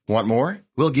results. Want more?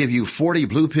 We'll give you 40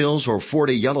 blue pills or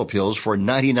 40 yellow pills for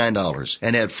 $99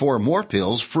 and add 4 more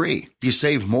pills free. You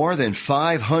save more than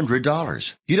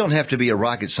 $500. You don't have to be a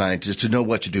rocket scientist to know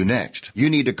what to do next. You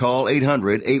need to call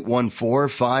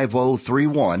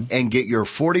 800-814-5031 and get your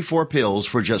 44 pills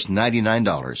for just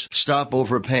 $99. Stop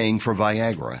overpaying for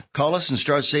Viagra. Call us and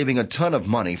start saving a ton of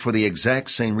money for the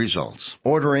exact same results.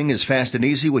 Ordering is fast and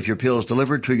easy with your pills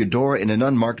delivered to your door in an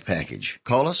unmarked package.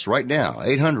 Call us right now,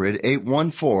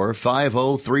 800-814-5031.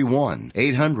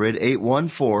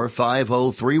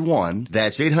 800-814-5031.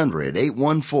 That's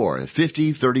 800-814-5031.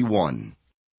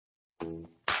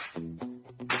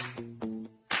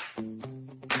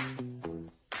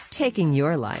 Taking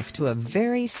your life to a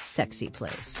very sexy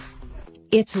place.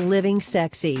 It's Living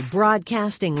Sexy,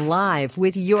 broadcasting live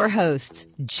with your hosts,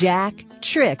 Jack,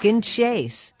 Trick, and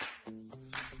Chase.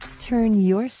 Turn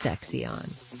your sexy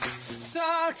on.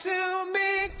 talk to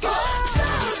me,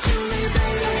 talk to me,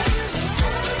 baby.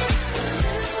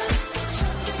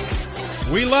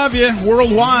 We love you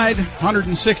worldwide,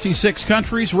 166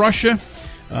 countries. Russia,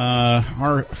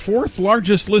 our fourth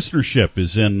largest listenership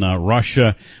is in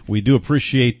Russia. We do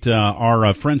appreciate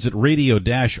our friends at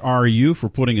Radio-RU for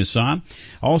putting us on.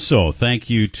 Also, thank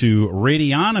you to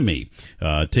Radionomy,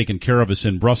 taking care of us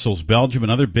in Brussels, Belgium,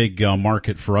 another big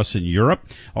market for us in Europe.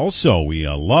 Also, we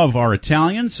love our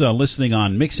Italians listening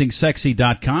on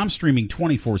MixingSexy.com, streaming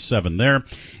 24/7 there.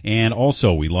 And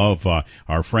also, we love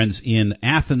our friends in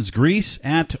Athens, Greece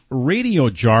at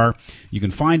Radio Jar. You can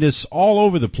find us all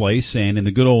over the place, and in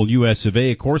the good old U.S. of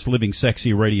A., of course,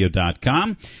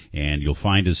 LivingSexyRadio.com. And you'll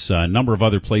find us a number of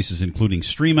other places, including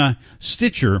Streama,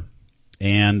 Stitcher,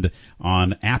 and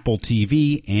on Apple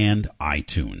TV and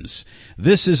iTunes.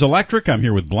 This is Electric. I'm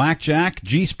here with Blackjack.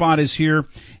 G-Spot is here,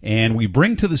 and we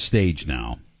bring to the stage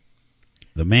now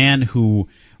the man who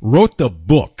wrote the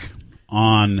book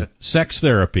on sex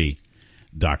therapy,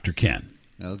 Dr. Ken.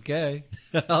 Okay.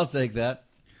 I'll take that.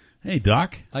 Hey,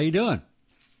 Doc. How you doing?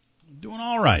 Doing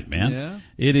all right, man. Yeah.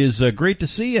 It is great to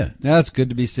see you. That's good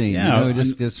to be seen. Yeah, we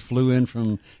just flew in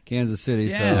from Kansas City.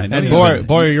 Yeah, so. I know And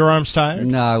boy, are your arms tired?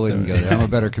 No, I wouldn't go there. I'm a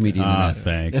better comedian than that.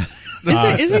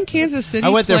 Thanks. Isn't Kansas City I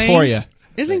went there playing- for you.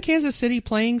 Isn't Kansas City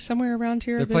playing somewhere around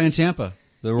here? They're playing Tampa.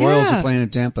 The Royals are playing in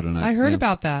Tampa tonight. I heard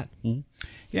about that.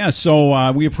 Yeah,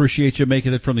 so we appreciate you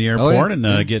making it from the airport and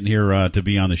getting here to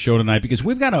be on the show tonight, because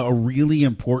we've got a really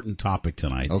important topic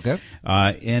tonight. Okay.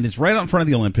 And it's right out in front of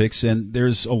the Olympics, and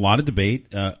there's a lot of debate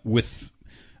with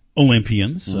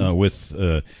Olympians, with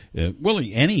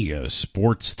any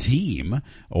sports team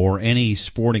or any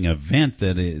sporting event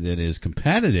that is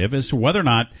competitive as to whether or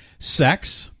not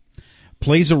sex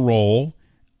plays a role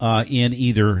in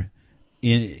either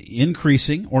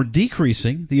increasing or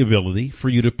decreasing the ability for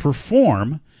you to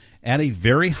perform at a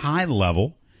very high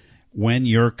level when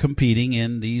you're competing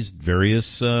in these various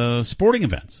sporting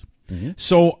events.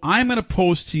 So I'm going to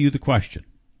pose to you the question.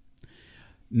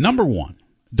 Number one,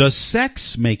 does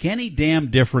sex make any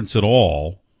damn difference at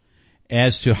all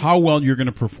as to how well you're going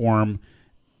to perform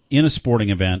in a sporting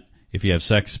event if you have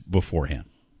sex beforehand?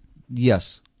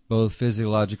 Yes, both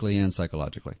physiologically and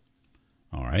psychologically.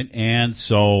 All right. And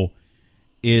so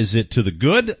is it to the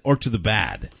good or to the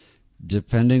bad?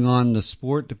 Depending on the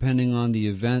sport, depending on the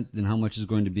event, and how much is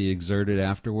going to be exerted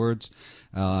afterwards,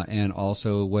 and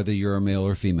also whether you're a male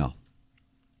or female.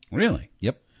 Really?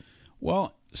 Yep.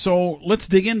 Well, so let's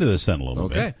dig into this then a little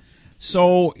bit. Okay.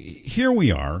 So here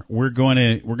we are. We're going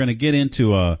to get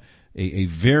into a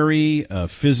very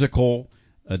physical,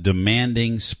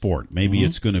 demanding sport. Maybe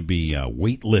it's going to be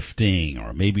weightlifting,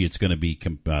 or maybe it's going to be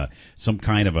some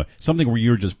kind of something where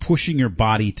you're just pushing your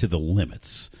body to the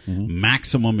limits,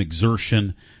 maximum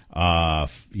exertion.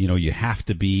 You have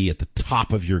to be at the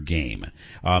top of your game.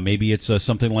 Maybe it's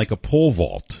something like a pole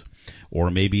vault. Or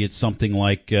maybe it's something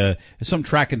like some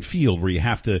track and field where you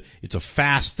have to. It's a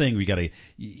fast thing.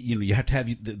 You have to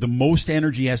have the most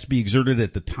energy has to be exerted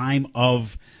at the time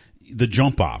of the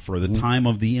jump off or the time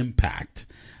of the impact.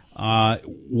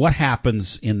 What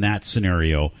happens in that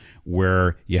scenario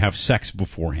where you have sex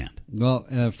beforehand? Well,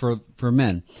 for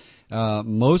men,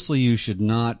 mostly you should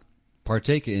not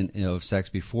partake of sex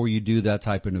before you do that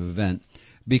type of event,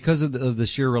 because of the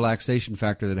sheer relaxation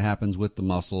factor that happens with the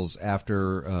muscles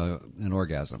after an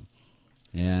orgasm.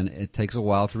 And it takes a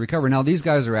while to recover. Now, these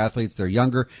guys are athletes. They're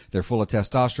younger. They're full of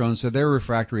testosterone, so their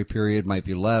refractory period might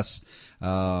be less.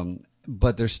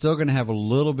 But they're still going to have a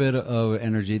little bit of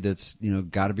energy that's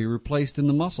got to be replaced in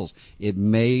the muscles. It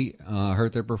may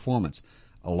hurt their performance.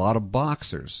 A lot of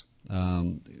boxers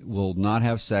will not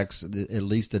have sex at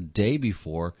least a day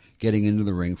before getting into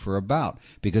the ring for a bout,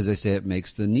 because they say it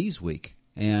makes the knees weak.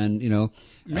 And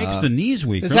makes the knees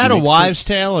weak. Is that a wives'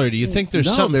 tale, or do you think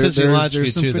there's something physiological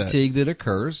there's some to fatigue that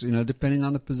occurs, depending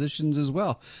on the positions as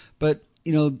well. But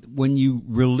when you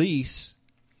release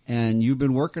and you've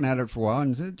been working at it for a while,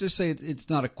 and just say it's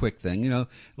not a quick thing,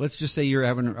 let's just say you're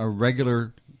having a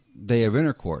regular day of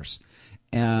intercourse,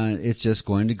 and it's just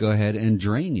going to go ahead and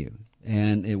drain you.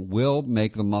 And it will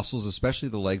make the muscles, especially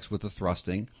the legs with the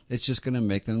thrusting, it's just going to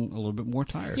make them a little bit more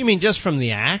tired. You mean just from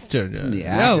the act? Or From the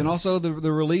act, and also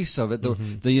the release of it.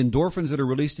 The endorphins that are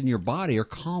released in your body are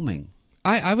calming.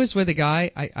 I was with a guy,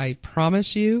 I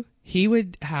promise you, he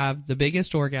would have the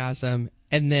biggest orgasm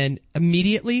and then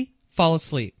immediately fall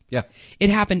asleep. Yeah.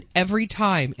 It happened every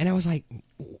time, and I was like,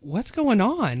 what's going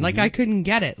on? Like, I couldn't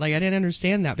get it. Like, I didn't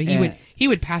understand that, but he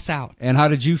would pass out. And how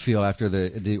did you feel after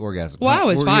the orgasm? Well, I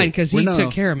was fine because he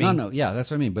took care of me. No, yeah,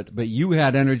 that's what I mean. But you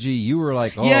had energy. You were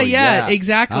like, oh yeah,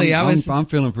 exactly. I'm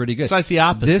feeling pretty good. It's like the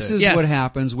opposite. This is what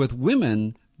happens with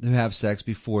women who have sex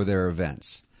before their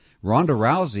events. Ronda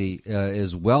Rousey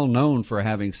is well known for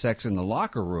having sex in the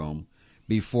locker room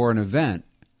before an event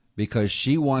because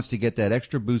she wants to get that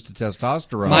extra boost of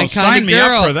testosterone. My kind Sign of me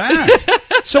girl. up for that.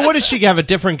 So what does she have? A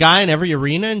different guy in every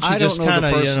arena, and she I just don't know kind the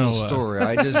of personal story.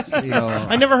 I just,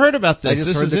 I never heard about this. I just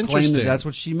This heard is the claim interesting. that that's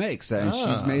what she makes, and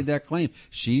she's made that claim.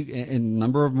 She, in a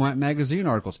number of magazine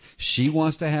articles, she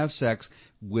wants to have sex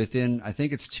within, I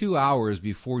think it's 2 hours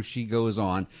before she goes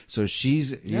on. So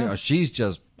she's, you know, she's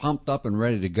just pumped up and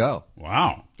ready to go.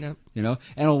 Wow. Yep. You know,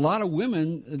 and a lot of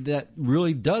women that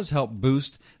really does help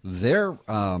boost their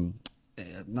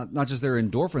not just their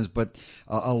endorphins, but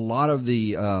a lot of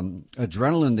the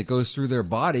adrenaline that goes through their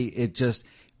body. It just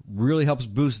really helps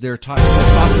boost their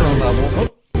testosterone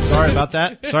level. Oh, sorry about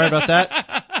that.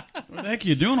 What the heck are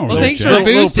you doing over Well, there, thanks Jack? for A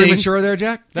little boosting. premature there,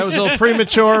 Jack. That was a little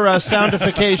premature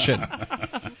soundification.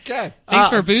 Okay. Thanks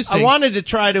for boosting. I wanted to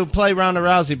try to play Ronda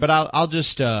Rousey, but I'll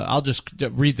just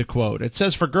read the quote. It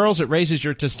says, "For girls, it raises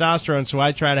your testosterone, so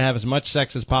I try to have as much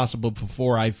sex as possible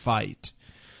before I fight."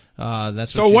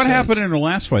 That's So she what says. happened in her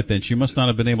last fight then? She must not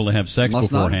have been able to have sex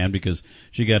Must not. beforehand because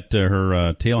she got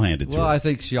her tail handed to Well, her. I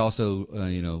think she also,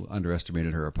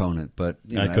 underestimated her opponent, but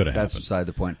That could have that's happened. beside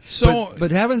the point. So-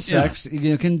 but having sex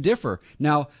can differ.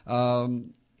 Now,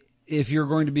 if you're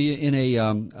going to be in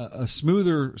a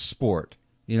smoother sport,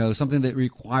 something that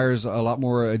requires a lot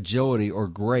more agility or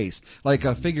grace, like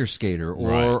a figure skater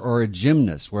or a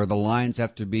gymnast, where the lines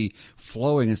have to be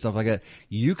flowing and stuff like that,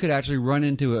 you could actually run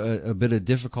into a bit of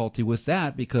difficulty with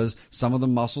that because some of the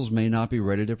muscles may not be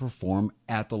ready to perform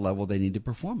at the level they need to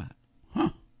perform at. Huh.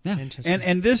 Yeah. Interesting.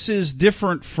 And this is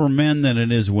different for men than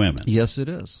it is women. Yes, it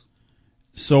is.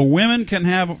 So women can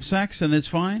have sex and it's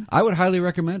fine? I would highly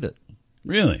recommend it.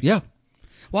 Really? Yeah.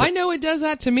 Well, I know it does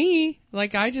that to me.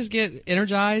 Like, I just get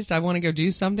energized. I want to go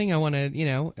do something. I want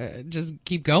to, just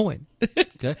keep going.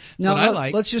 Okay. Now what I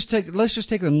like. let's just take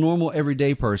the normal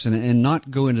everyday person and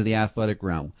not go into the athletic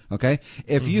realm. Okay.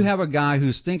 If you have a guy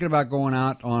who's thinking about going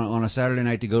out on a Saturday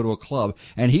night to go to a club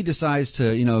and he decides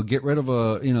to get rid of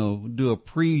do a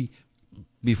pre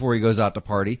before he goes out to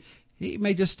party, he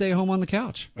may just stay home on the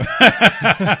couch. He like,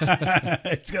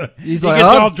 gets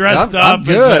 "Oh, all dressed I'm up.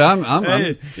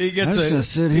 good. He gets I'm just gonna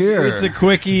sit here." It's a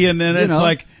quickie, and then You it's know.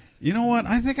 like, you know what?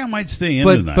 I think I might stay in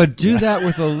tonight. But do that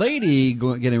with a lady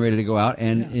getting ready to go out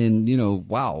and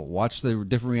watch the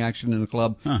different reaction in the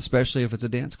club, especially if it's a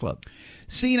dance club.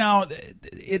 See, now,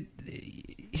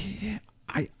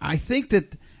 I think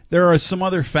that there are some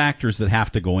other factors that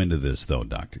have to go into this, though,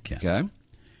 Dr. Ken. Okay.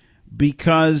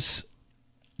 Because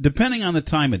depending on the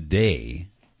time of day,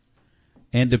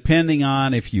 and depending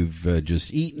on if you've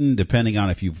just eaten, depending on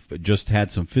if you've just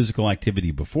had some physical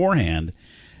activity beforehand,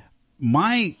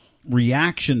 my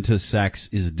reaction to sex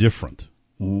is different.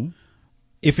 Mm-hmm.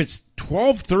 If it's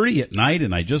 12:30 at night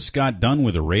and I just got done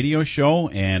with a radio show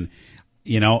and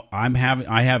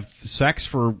I have sex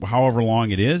for however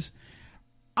long it is,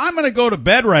 I'm going to go to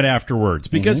bed right afterwards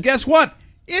because guess what?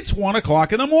 It's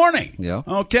 1:00 in the morning. Yeah.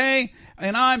 Okay,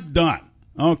 and I'm done.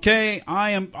 Okay,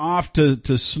 I am off to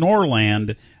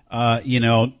Snoreland.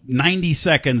 90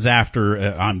 seconds after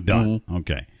I'm done.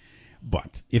 Okay,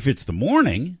 but if it's the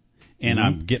morning and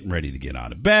I'm getting ready to get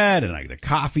out of bed and the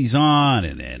coffee's on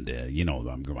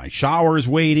and my shower's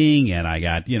waiting and I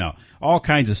got all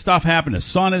kinds of stuff happening. The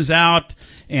sun is out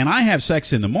and I have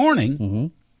sex in the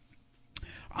morning.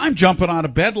 I'm jumping out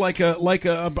of bed like a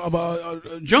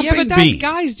jumping Yeah, but bean.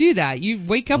 guys do that. You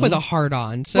wake up with a heart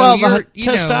on. So Well, you're, the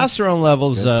testosterone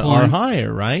levels are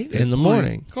higher, right, in the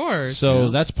morning. Of course. So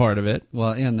that's part of it.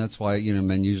 Well, and that's why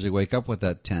men usually wake up with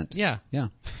that tent. Yeah. Yeah.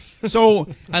 So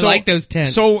I like those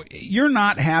tents. So you're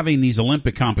not having these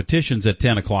Olympic competitions at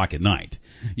 10 o'clock at night.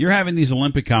 You're having these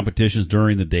Olympic competitions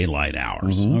during the daylight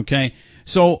hours. Okay.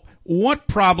 So what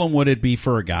problem would it be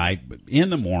for a guy in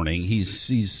the morning?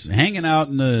 He's hanging out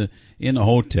in the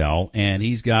hotel and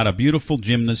he's got a beautiful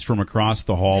gymnast from across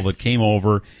the hall that came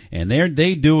over and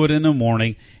they do it in the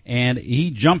morning and he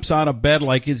jumps out of bed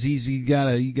like he got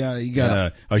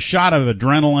a shot of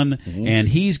adrenaline and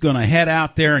he's going to head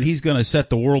out there and he's going to set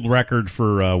the world record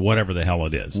for whatever the hell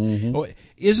it is.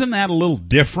 Isn't that a little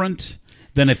different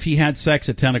than if he had sex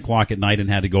at 10 o'clock at night and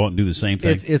had to go out and do the same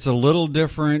thing? It's a little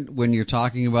different when you're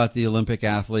talking about the Olympic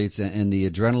athletes and the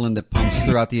adrenaline that pumps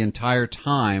throughout the entire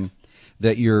time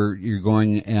that you're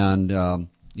going and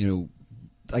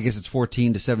I guess it's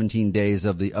 14 to 17 days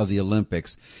of the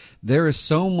Olympics. There is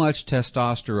so much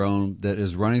testosterone that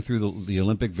is running through the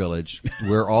Olympic Village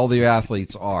where all the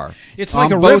athletes are. It's like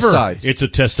on a both river. sides. It's a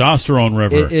testosterone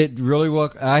river. It really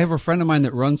will. I have a friend of mine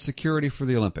that runs security for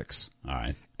the Olympics. All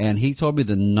right. And he told me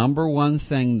the number one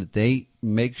thing that they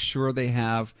make sure they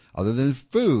have, other than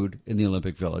food in the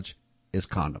Olympic Village, is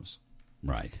condoms.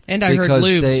 Right. And I heard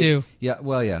lube, too. Yeah,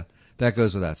 well, yeah. That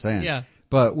goes without saying. Yeah.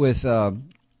 But with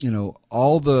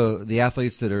all the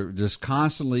athletes that are just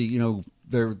constantly,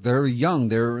 they're young,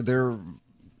 they're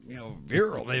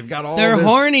virile. They've got all. They're this.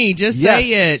 horny. Just Yes.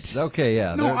 say it. Okay,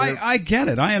 yeah. No, I get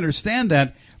it. I understand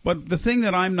that. But the thing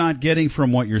that I'm not getting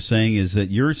from what you're saying is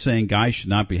that you're saying guys should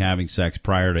not be having sex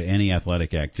prior to any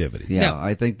athletic activity. Yeah, No,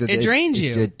 I think that it drains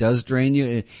you. It does drain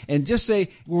you. And just say,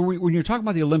 when you're talking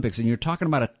about the Olympics and you're talking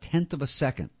about a tenth of a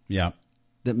second Yeah.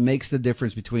 that makes the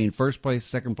difference between first place,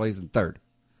 second place, and third.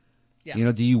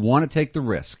 Yeah. Do you want to take the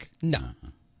risk? No.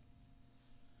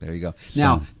 There you go.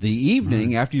 Now, the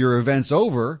evening after your event's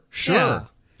over, sure. Yeah.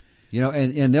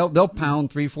 And they'll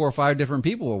pound 3, 4, 5 different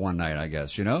people one night, I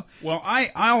guess, Well,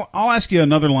 I'll ask you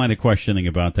another line of questioning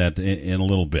about that in a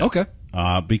little bit. Okay.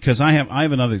 Because I have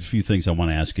another few things I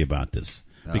want to ask you about this.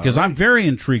 Because I'm very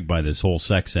intrigued by this whole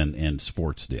sex and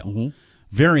sports deal. Mm-hmm.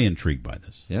 Very intrigued by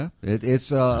this. Yeah.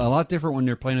 It's a lot different when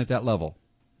you're playing at that level.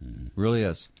 Really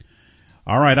is.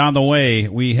 All right, on the way,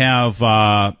 we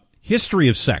have history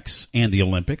of sex and the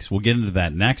Olympics. We'll get into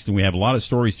that next, and we have a lot of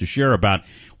stories to share about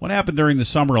what happened during the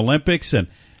Summer Olympics and,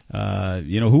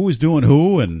 who was doing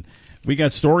who, and we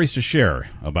got stories to share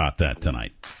about that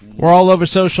tonight. We're all over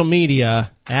social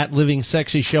media, at Living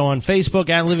Sexy Show on Facebook,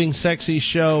 at Living Sexy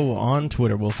Show on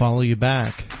Twitter. We'll follow you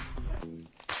back.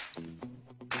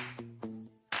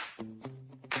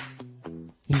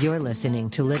 You're listening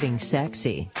to Living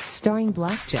Sexy, starring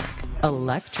Blackjack,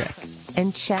 Electric,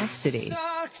 and Chastity.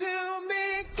 Talk to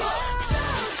me,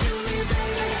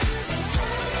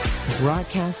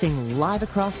 Broadcasting live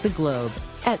across the globe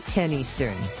at 10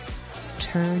 Eastern.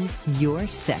 Turn your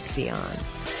sexy on.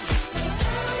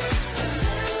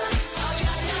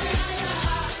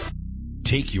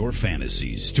 Take your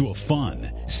fantasies to a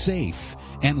fun, safe,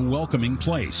 and welcoming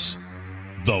place.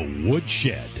 The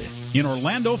Woodshed in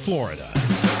Orlando, Florida.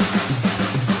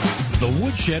 The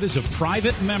Woodshed is a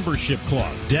private membership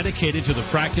club dedicated to the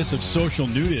practice of social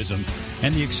nudism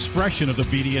and the expression of the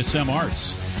BDSM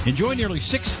arts. Enjoy nearly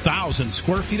 6,000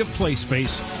 square feet of play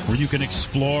space where you can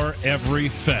explore every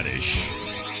fetish.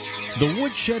 The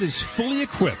Woodshed is fully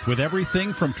equipped with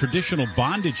everything from traditional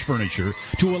bondage furniture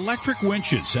to electric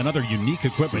winches and other unique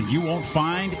equipment you won't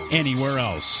find anywhere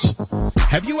else.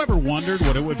 Have you ever wondered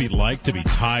what it would be like to be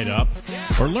tied up?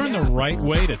 Or learn the right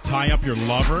way to tie up your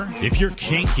lover? If you're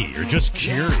kinky or just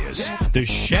curious, the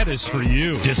Shed is for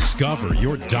you. Discover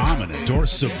your dominant or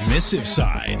submissive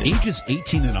side. Ages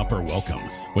 18 and up are welcome.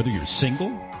 Whether you're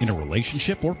single, in a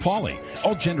relationship, or poly,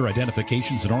 all gender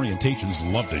identifications and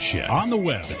orientations love the Shed. On the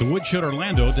web at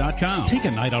thewoodshedorlando.com. Take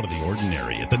a night out of the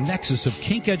ordinary at the nexus of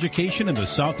kink education in the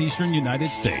southeastern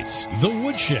United States. The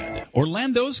Woodshed,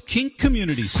 Orlando's Kink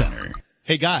Community Center.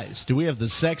 Hey guys, do we have the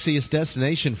sexiest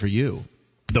destination for you?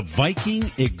 The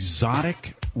Viking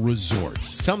Exotic Resort.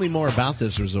 Tell me more about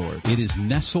this resort. It is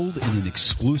nestled in an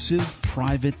exclusive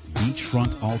private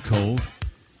beachfront alcove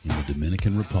in the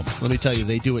Dominican Republic. Let me tell you,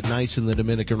 they do it nice in the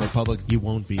Dominican Republic. You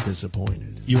won't be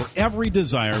disappointed. Your every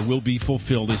desire will be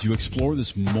fulfilled as you explore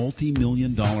this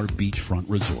multi-million-dollar beachfront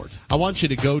resort. I want you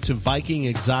to go to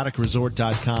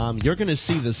VikingExoticResort.com. You're going to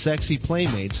see the sexy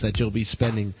playmates that you'll be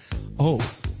spending,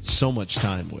 so much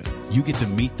time with. You get to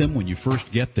meet them when you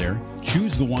first get there,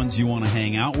 choose the ones you want to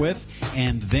hang out with,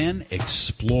 and then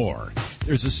explore.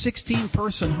 There's a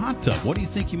 16-person hot tub. What do you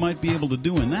think you might be able to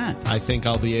do in that? I think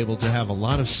I'll be able to have a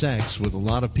lot of sex with a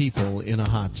lot of people in a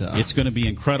hot tub. It's going to be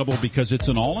incredible because it's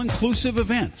an all-inclusive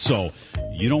event. So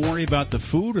you don't worry about the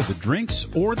food or the drinks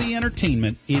or the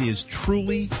entertainment. It is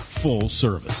truly full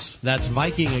service. That's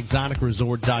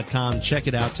VikingExoticResort.com. Check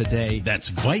it out today. That's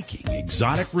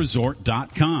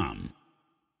VikingExoticResort.com.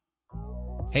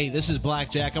 Hey, this is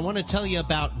Blackjack. I want to tell you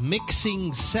about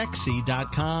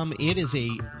MixingSexy.com. It is a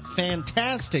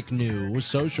fantastic new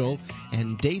social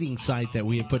and dating site that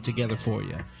we have put together for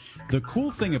you. The cool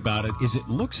thing about it is it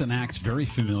looks and acts very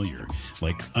familiar,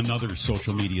 like another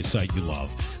social media site you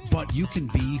love. But you can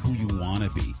be who you want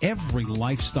to be. Every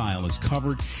lifestyle is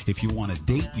covered. If you want to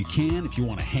date, you can. If you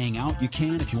want to hang out, you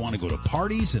can. If you want to go to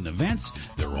parties and events,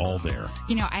 they're all there.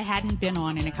 You know, I hadn't been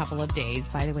on in a couple of days.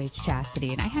 By the way, it's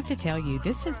Chastity. And I have to tell you,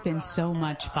 this has been so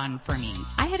much fun for me.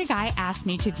 I had a guy ask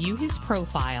me to view his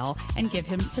profile and give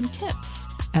him some tips.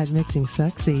 At Mixing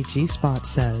Sexy, G-Spot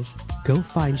says, go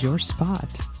find your spot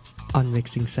on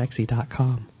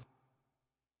MixingSexy.com.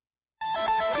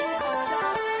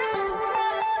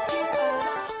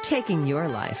 Taking your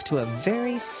life to a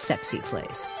very sexy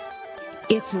place.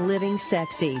 It's Living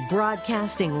Sexy,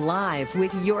 broadcasting live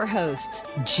with your hosts,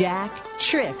 Jack,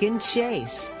 Trick, and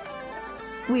Chase.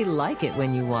 We like it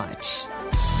when you watch.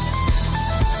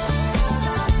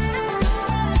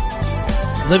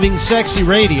 Living Sexy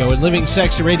Radio at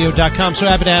livingsexyradio.com. So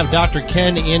happy to have Dr.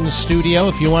 Ken in the studio.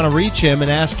 If you want to reach him and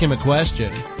ask him a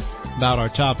question about our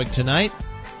topic tonight,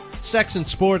 sex and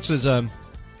sports is an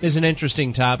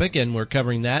interesting topic, and we're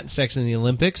covering that, sex in the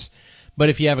Olympics. But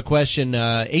if you have a question,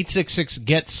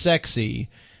 866-GET-SEXY,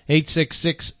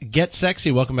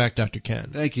 866-GET-SEXY. Welcome back, Dr. Ken.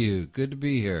 Thank you. Good to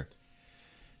be here.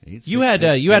 You had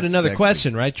another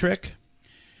question, right, Trick?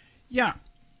 Yeah.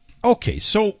 Okay,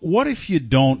 so what if you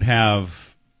don't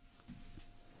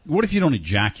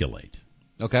ejaculate?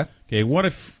 Okay. Okay, what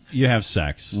if you have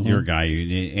sex, you're a guy,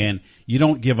 and you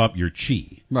don't give up your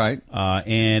chi? Right.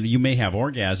 And you may have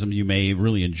orgasms, you may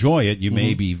really enjoy it, you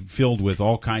may be filled with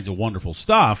all kinds of wonderful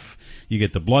stuff. You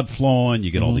get the blood flowing, you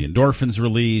get all the endorphins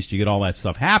released, you get all that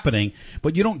stuff happening,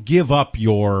 but you don't give up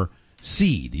your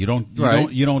seed. You don't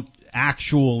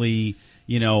actually,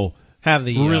 have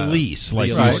the release, like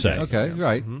you say. Okay,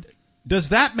 right. Does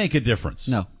that make a difference?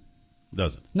 No.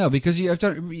 Doesn't. No, because you have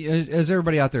to, as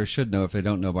everybody out there should know if they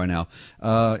don't know by now,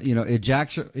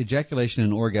 ejaculation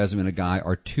and orgasm in a guy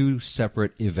are two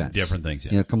separate events. Different things,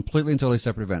 yeah. Completely and totally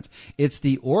separate events. It's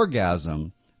the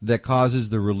orgasm that causes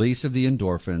the release of the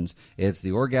endorphins. It's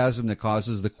the orgasm that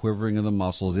causes the quivering of the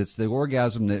muscles. It's the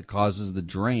orgasm that causes the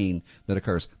drain that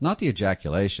occurs, not the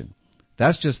ejaculation.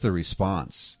 That's just the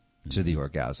response to the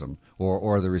orgasm,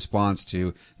 or the response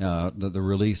to the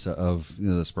release of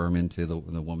the sperm into the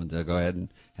woman to go ahead and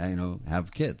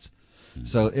have kids.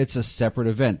 So it's a separate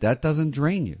event that doesn't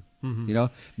drain you.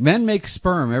 Men make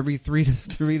sperm every 3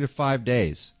 to 5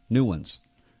 days, new ones.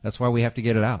 That's why we have to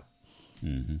get it out.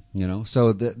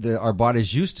 So our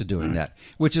body's used to doing that,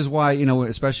 which is why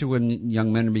especially when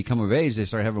young men become of age, they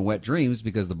start having wet dreams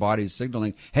because the body's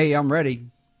signaling, "Hey, I'm ready."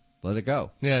 Let it go.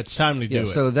 Yeah, it's time to do it.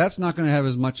 So that's not going to have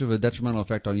as much of a detrimental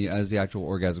effect on you as the actual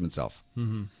orgasm itself.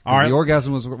 All right. The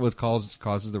orgasm was what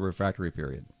causes the refractory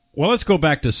period. Well, let's go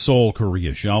back to Seoul,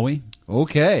 Korea, shall we?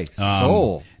 Okay,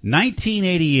 Seoul.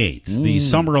 1988, the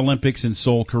Summer Olympics in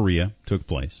Seoul, Korea took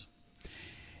place.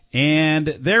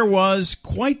 And there was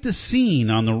quite the scene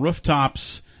on the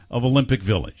rooftops of Olympic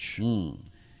Village.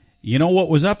 You know what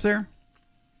was up there?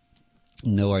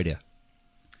 No idea.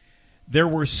 There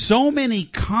were so many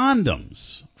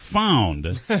condoms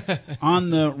found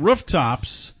on the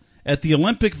rooftops at the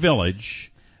Olympic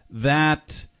Village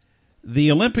that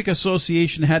the Olympic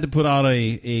Association had to put out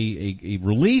a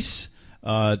release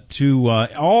to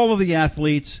all of the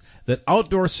athletes that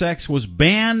outdoor sex was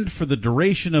banned for the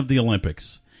duration of the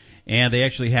Olympics. And they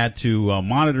actually had to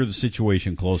monitor the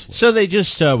situation closely. So they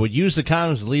just would use the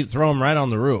condoms, throw them right on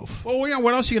the roof. Well, yeah,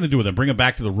 what else are you going to do with them? Bring them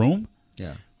back to the room?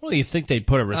 Yeah. Well, you think they'd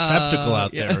put a receptacle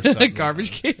out there or something.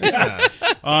 Garbage can. Yeah.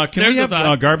 Can we have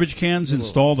garbage cans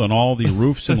installed on all the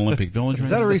roofs in Olympic Village? Is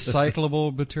that a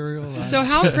recyclable material? So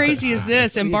how crazy is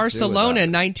this? In Barcelona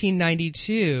in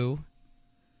 1992,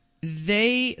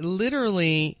 they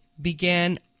literally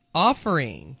began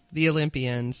offering the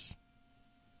Olympians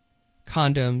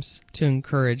condoms to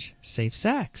encourage safe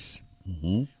sex.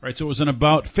 Right, so it was an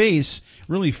about face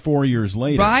really 4 years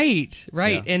later. Right.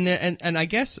 Yeah. And I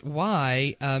guess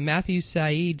why Matthew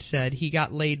Said said he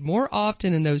got laid more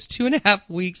often in those 2.5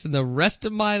 weeks than the rest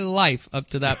of my life up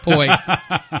to that point.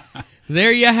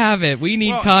 There you have it. We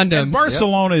need condoms. And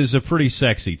Barcelona is a pretty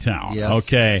sexy town. Yes.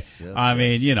 Okay. Yes, I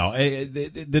mean,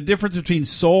 the difference between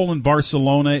Seoul and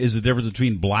Barcelona is the difference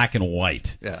between black and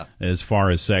white. Yeah. As far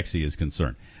as sexy is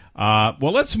concerned.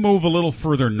 Well, let's move a little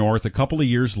further north, a couple of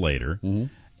years later,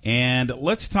 and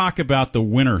let's talk about the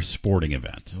winter sporting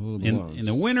event. In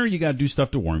the winter, you got to do stuff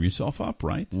to warm yourself up,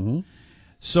 right?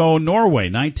 So,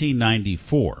 Norway,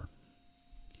 1994.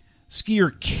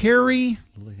 Skier Kari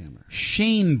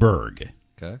Schoenberg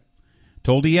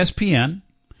told ESPN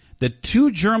that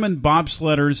 2 German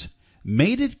bobsledders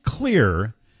made it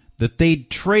clear that they'd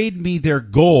trade me their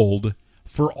gold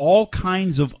for all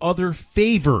kinds of other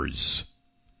favors.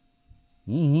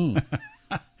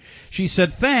 She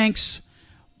said, "Thanks,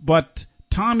 but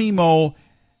Tommy Moe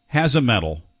has a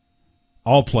medal.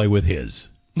 I'll play with his."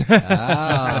 Okay,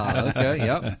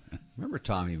 yep. Remember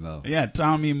Tommy Moe? Yeah,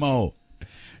 Tommy Moe.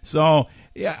 So,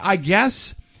 yeah, I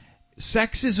guess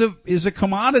sex is a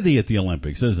commodity at the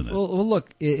Olympics, isn't it? Well,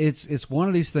 look, it's one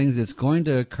of these things that's going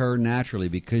to occur naturally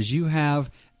because you have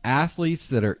athletes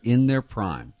that are in their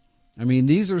prime. I mean,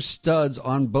 these are studs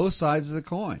on both sides of the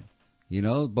coin.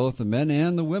 Both the men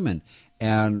and the women.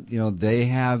 And, they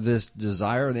have this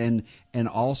desire and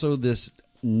also this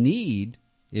need,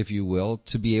 if you will,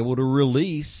 to be able to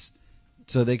release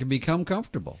so they can become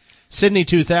comfortable. Sydney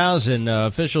 2000,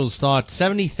 officials thought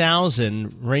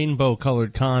 70,000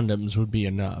 rainbow-colored condoms would be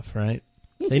enough, right?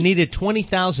 They needed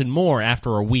 20,000 more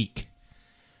after a week.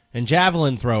 And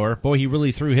javelin thrower, boy, he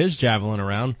really threw his javelin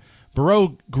around,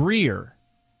 Beau Greer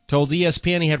told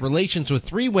ESPN he had relations with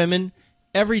 3 women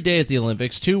every day at the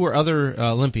Olympics. 2 were other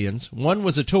Olympians. 1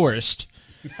 was a tourist.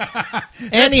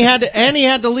 and he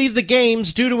had to leave the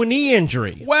games due to a knee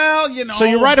injury. Well, you know. So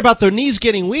you're right about their knees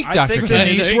getting weak, Dr. I think the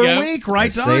knees were weak,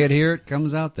 right, Doc? Say it here, it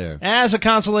comes out there. As a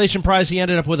consolation prize, he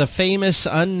ended up with a famous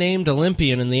unnamed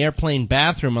Olympian in the airplane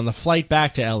bathroom on the flight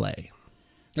back to L.A.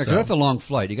 Yeah, 'cause that's a long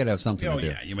flight. You got to have something to do.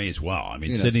 Yeah, you may as well. I mean,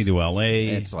 You know, Sydney to L.A.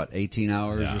 It's what, 18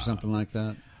 hours or something like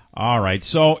that. All right.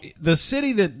 So the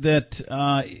city that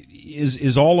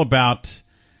is all about,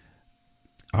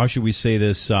 how should we say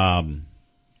this?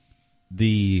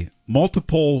 The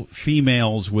multiple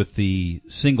females with the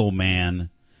single man,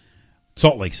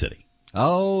 Salt Lake City.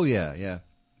 Oh yeah, yeah.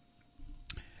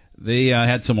 They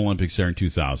had some Olympics there in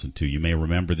 2002. You may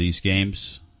remember these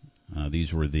games.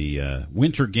 These were the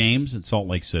Winter Games in Salt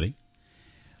Lake City.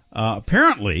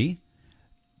 Apparently,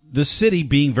 the city,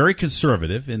 being very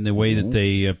conservative in the way that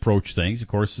they approach things, of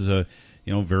course, is a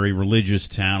very religious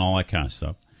town, all that kind of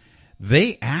stuff.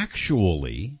 They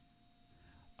actually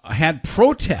had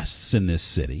protests in this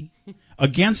city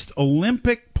against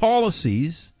Olympic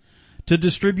policies to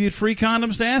distribute free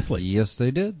condoms to athletes. Yes, they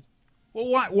did.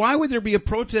 Well, why would there be a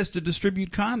protest to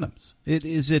distribute condoms?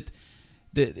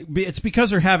 It's because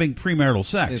they're having premarital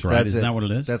sex, right? Isn't that what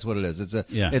it is? That's what it is.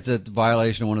 It's a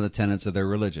violation of one of the tenets of their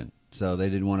religion, so they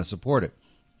didn't want to support it,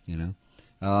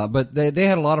 But they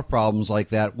had a lot of problems like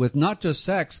that with not just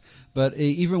sex, but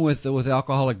even with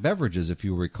alcoholic beverages, if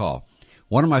you recall.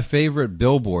 One of my favorite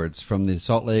billboards from the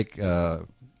Salt Lake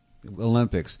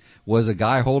Olympics was a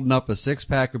guy holding up a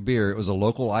 6-pack of beer. It was a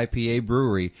local IPA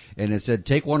brewery, and it said,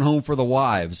 "Take one home for the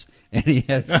wives." And he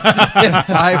had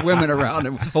 5 women around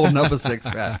him holding up a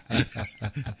 6-pack.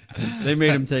 They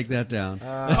made him take that down.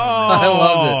 I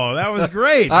loved it. That was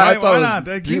great. I thought why not?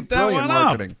 Keep that one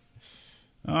marketing.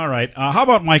 Up. All right. How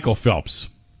about Michael Phelps?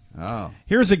 Oh,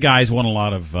 here's a guy who's won a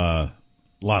lot of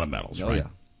medals. Oh, right? yeah.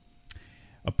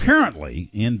 Apparently,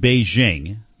 in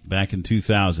Beijing back in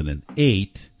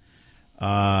 2008.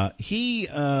 He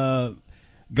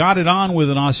got it on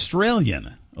with an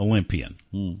Australian Olympian.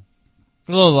 A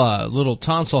little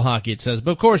tonsil hockey, it says, but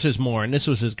of course there's more, and this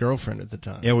was his girlfriend at the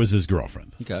time. It was his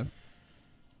girlfriend. Okay.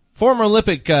 Former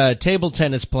Olympic table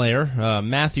tennis player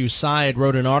Matthew Syed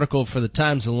wrote an article for the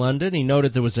Times of London. He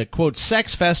noted there was a, quote,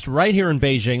 sex fest right here in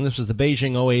Beijing. This was the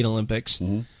Beijing 08 Olympics.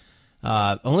 Mm-hmm.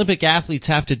 Olympic athletes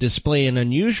have to display an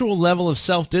unusual level of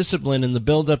self-discipline in the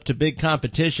build-up to big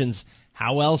competitions.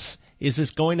 How else is this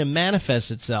going to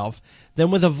manifest itself than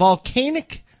with a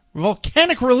volcanic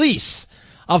release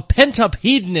of pent-up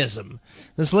hedonism?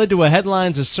 This led to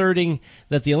headlines asserting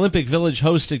that the Olympic Village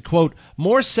hosted, quote,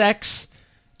 more sex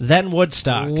than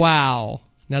Woodstock. Wow.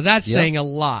 Now that's saying a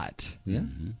lot. Yeah.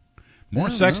 Mm-hmm.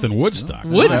 More sex than Woodstock.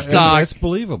 Woodstock. It's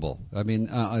believable. I mean,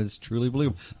 it's truly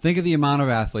believable. Think of the amount of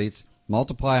athletes.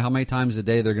 Multiply how many times a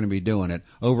day they're going to be doing it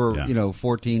over,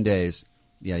 14 days.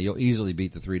 Yeah, you'll easily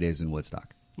beat the 3 days in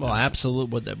Woodstock. Well,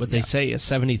 absolutely. What they say is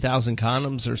 70,000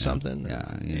 condoms or something.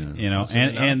 Yeah,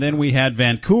 and then we had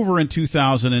Vancouver in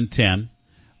 2010.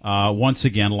 Once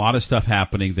again, a lot of stuff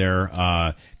happening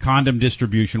there. Condom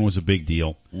distribution was a big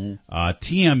deal.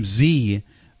 TMZ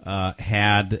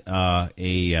had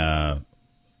a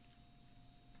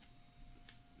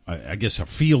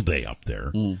field day up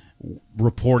there,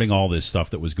 reporting all this stuff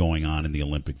that was going on in the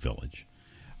Olympic Village.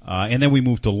 And then we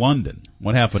moved to London.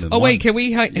 What happened in London? Wait, can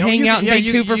we hang out in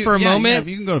Vancouver for a moment?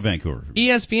 Yeah, you can go to Vancouver.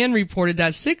 ESPN reported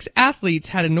that 6 athletes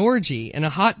had an orgy in a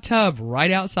hot tub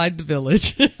right outside the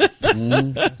village.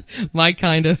 My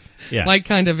kind of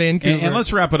Vancouver. And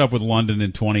let's wrap it up with London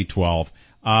in 2012.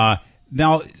 Now,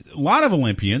 a lot of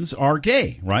Olympians are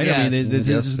gay, right? Yes. I mean, this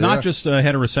is not just a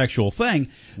heterosexual thing.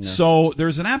 No. So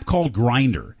there's an app called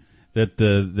Grindr that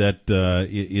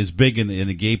is big in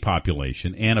the gay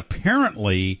population, and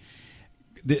apparently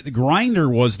the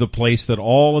Grindr was the place that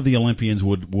all of the Olympians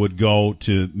would go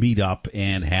to meet up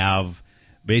and have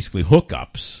basically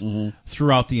hookups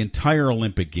throughout the entire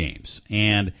Olympic Games.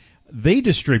 And they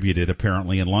distributed,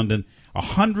 apparently in London,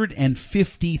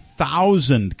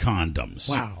 150,000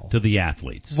 condoms to the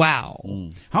athletes. Wow.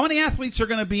 How many athletes are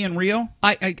going to be in Rio?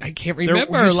 I can't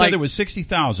remember. You said it was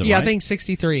 60,000, yeah, right? I think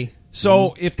 63.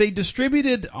 So if they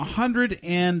distributed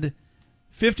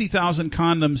 150,000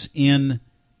 condoms in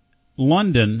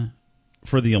London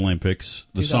for the Olympics,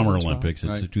 the Summer Olympics,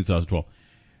 it's 2012,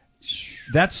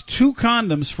 that's 2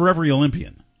 condoms for every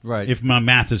Olympian. Right. If my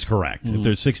math is correct, if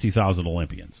there's 60,000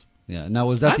 Olympians. Yeah. Now,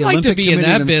 was that I'd the like Olympic to be in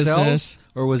Committee that themselves, business.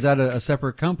 or was that a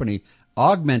separate company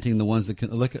augmenting the ones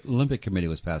the Olympic Committee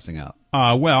was passing out?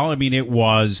 Well, I mean, it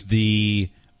was the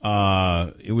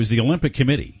It was the Olympic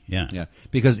Committee. Yeah. Yeah,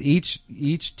 because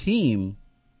each team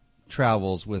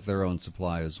travels with their own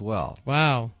supply as well.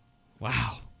 Wow.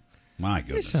 My There's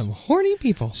goodness. some horny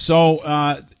people.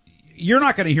 So you're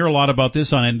not going to hear a lot about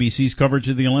this on NBC's coverage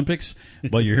of the Olympics,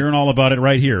 but you're hearing all about it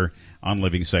right here on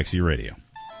Living Sexy Radio.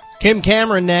 Kim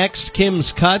Cameron next.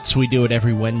 Kim's Cuts. We do it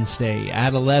every Wednesday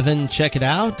at 11. Check it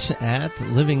out at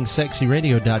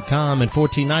livingsexyradio.com and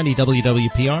 1490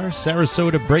 WWPR,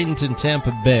 Sarasota, Bradenton,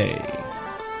 Tampa Bay.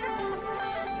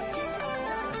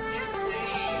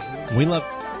 We love...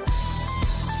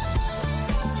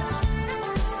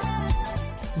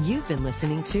 You've been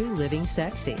listening to Living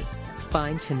Sexy.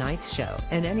 Find tonight's show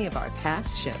and any of our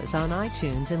past shows on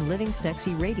iTunes and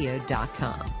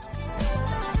livingsexyradio.com.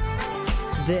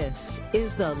 This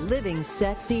is the Living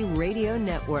Sexy Radio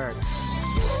Network.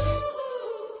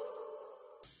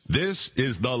 This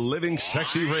is the Living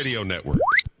Sexy Radio Network,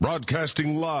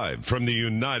 broadcasting live from the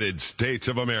United States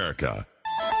of America.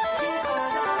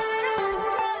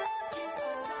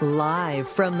 Live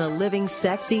from the Living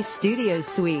Sexy Studio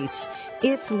Suites,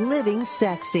 it's Living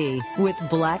Sexy with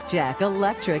Blackjack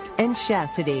Electric and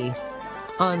Chastity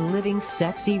on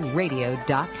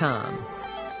livingsexyradio.com.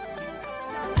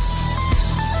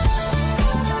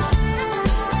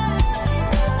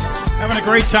 Having a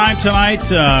great time tonight.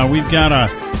 We've got a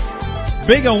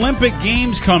big Olympic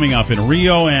Games coming up in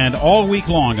Rio, and all week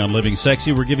long on Living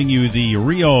Sexy, we're giving you the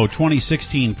Rio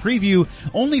 2016 preview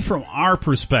only from our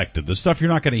perspective. The stuff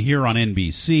you're not going to hear on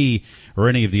NBC or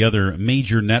any of the other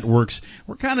major networks.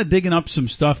 We're kind of digging up some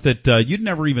stuff that you'd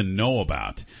never even know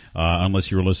about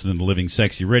unless you were listening to Living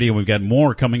Sexy Radio. We've got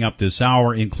more coming up this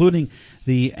hour, including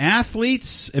the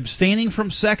athletes abstaining from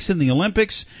sex in the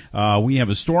Olympics. We have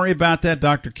a story about that.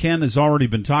 Dr. Ken has already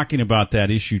been talking about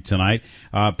that issue tonight.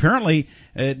 Apparently,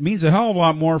 it means a hell of a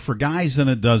lot more for guys than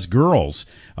it does girls.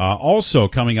 Also,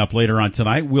 coming up later on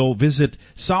tonight, we'll visit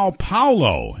Sao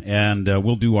Paulo, and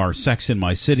we'll do our Sex in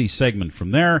My City segment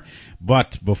from there.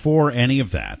 But before any of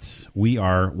that, we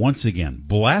are once again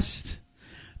blessed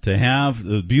to have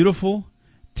the beautiful,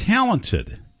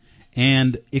 talented,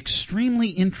 and extremely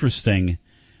interesting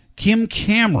Kim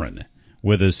Cameron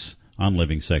with us on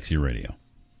Living Sexy Radio.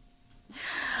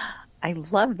 I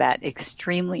love that.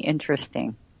 Extremely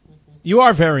interesting. You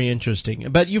are very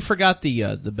interesting, but you forgot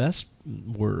the best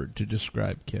word to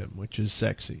describe Kim, which is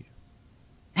sexy.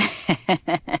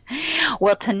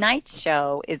 Well, tonight's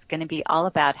show is going to be all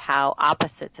about how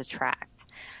opposites attract.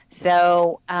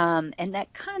 So, and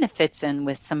that kind of fits in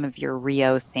with some of your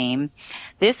Rio theme.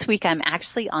 This week I'm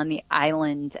actually on the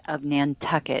island of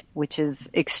Nantucket, which is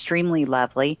extremely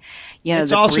lovely. You know,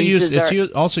 it's also used.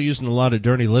 It's also used in a lot of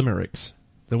dirty limericks.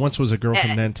 There once was a girl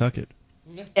from Nantucket.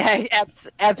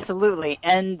 Absolutely,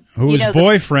 and whose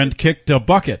boyfriend kicked a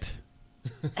bucket.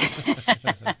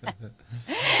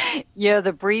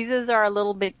 The breezes are a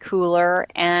little bit cooler,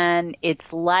 and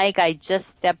it's like I just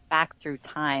stepped back through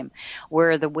time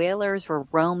where the whalers were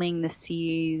roaming the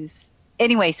seas.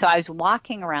 Anyway, so I was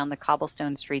walking around the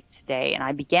cobblestone streets today, and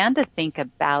I began to think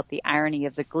about the irony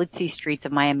of the glitzy streets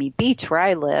of Miami Beach, where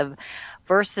I live,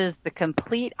 versus the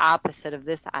complete opposite of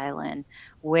this island,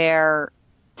 where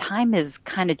time has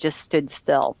kind of just stood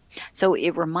still. So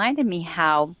it reminded me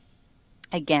how,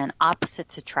 again,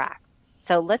 opposites attract.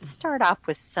 So let's start off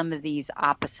with some of these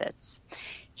opposites.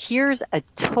 Here's a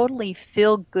totally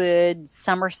feel-good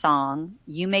summer song,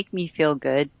 You Make Me Feel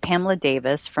Good, Pamela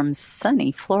Davis from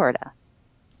sunny Florida.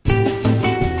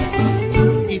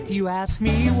 If you ask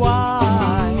me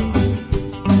why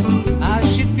I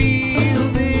should feel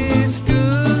this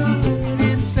good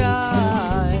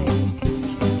inside,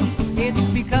 it's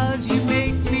because you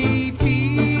make me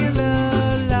feel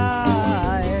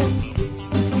alive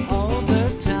all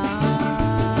the time.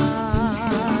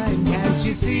 Can't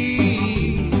you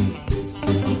see?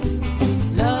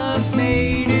 Love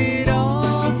made it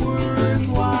all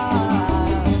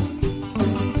worthwhile,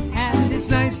 and it's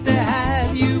nice to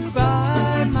have you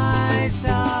by my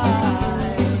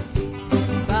side,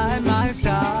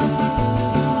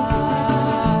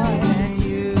 and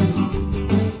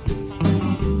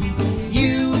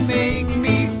you make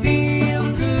me feel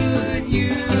good,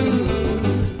 you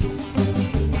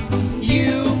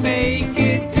make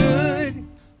it good.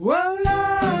 Whoa,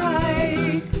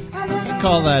 I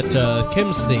call that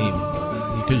Kim's theme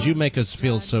because you make us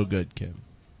feel so good, Kim.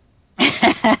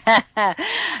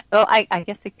 Well, I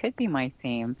guess it could be my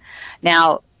theme.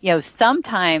 Now,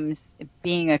 sometimes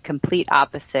being a complete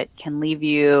opposite can leave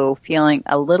you feeling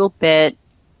a little bit,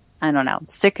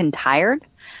 sick and tired.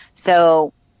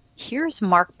 So here's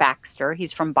Mark Baxter.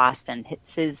 He's from Boston.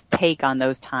 It's his take on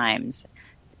those times.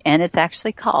 And it's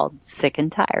actually called Sick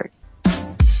and Tired.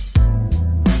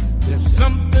 There's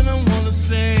something I wanna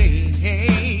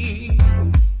say.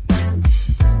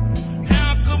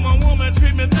 How could my woman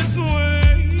treat me this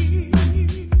way?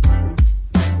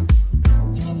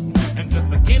 At the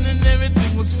beginning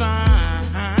everything was fine.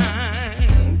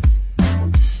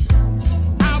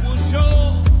 I was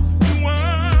sure you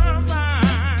were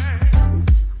mine.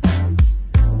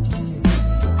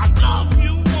 I love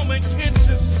you, woman, can't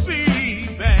you see,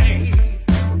 babe?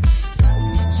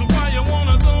 So why you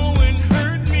wanna go and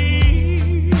hurt me?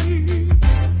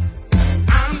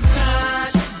 I'm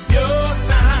tired, you're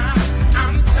tired.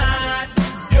 I'm tired,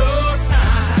 you're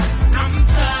tired. I'm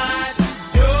tired,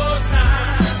 you're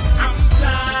tired. I'm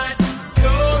tired,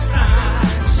 you're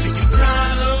tired. Sick and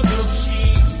tired of your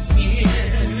shit.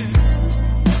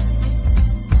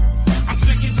 I'm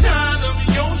sick and tired of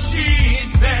your shit,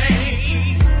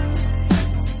 babe.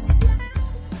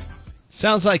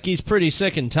 Sounds like he's pretty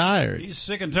sick and tired. He's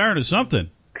sick and tired of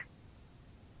something.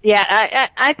 Yeah,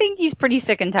 I think he's pretty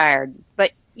sick and tired.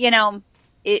 But, you know,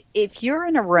 if you're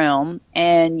in a room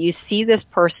and you see this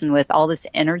person with all this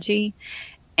energy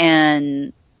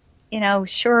and, you know,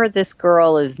 sure, this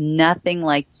girl is nothing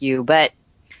like you, but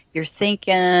you're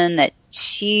thinking that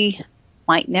she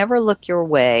might never look your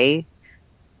way,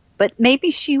 but maybe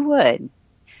she would.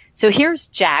 So here's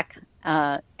Jack,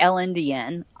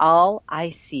 LNDN. All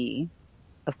I see,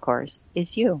 of course,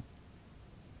 is you.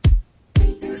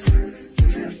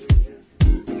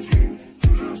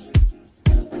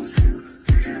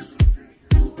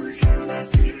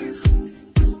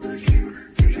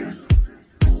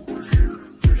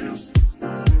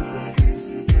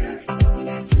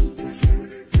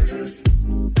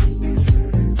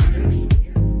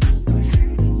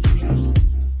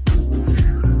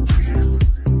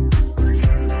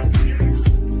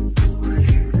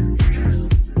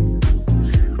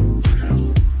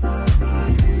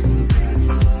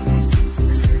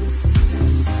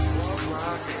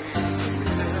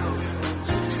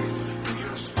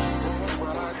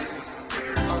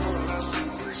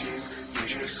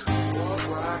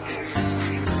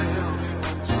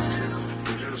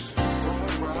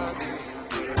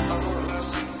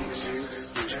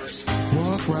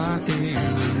 Walk right in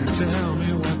and tell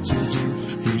me what to do.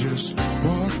 You just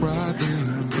walk right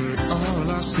in, but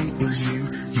all I see is you.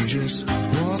 You just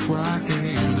walk right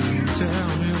in and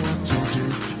tell me what to do.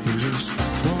 You just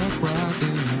walk right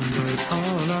in, but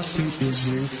all I see is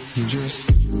you. You just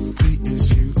be is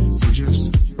you. You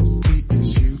just be is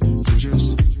you. You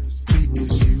just be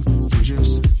is you. You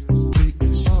just be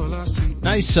is all I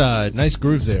see. Nice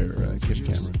groove there, Kim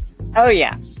Cameron. Oh,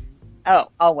 yeah. Oh,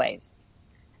 always.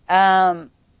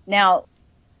 Now,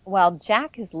 while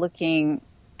Jack is looking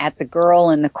at the girl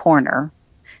in the corner,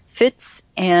 Fitz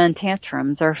and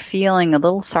Tantrums are feeling a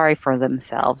little sorry for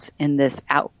themselves in this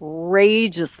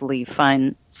outrageously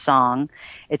fun song.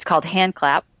 It's called Hand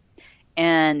Clap,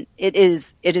 and it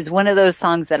is one of those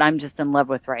songs that I'm just in love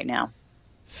with right now.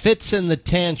 Fitz and the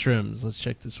Tantrums. Let's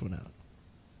check this one out.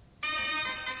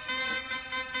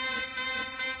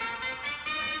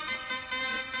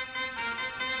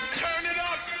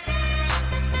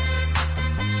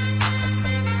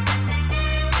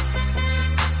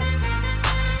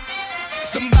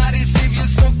 Somebody save your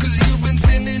soul, 'cause you've been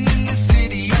sinning in the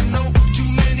city. I know too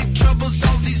many troubles,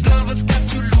 all these lovers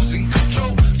got you losing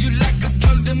control. You like a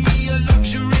drug to me, a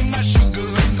luxury, my sugar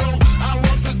and gold. I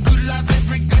want the good life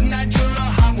every good night, you're a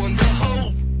hot one to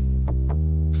hold.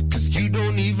 'Cause you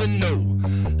don't even know.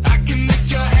 I can make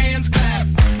your hands clap.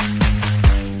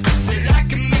 Said I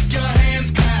can make your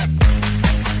hands clap.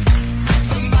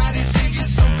 Somebody save your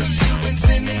soul, 'cause you've been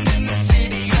sinning in the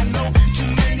city. I know too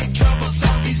many troubles,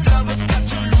 all these lovers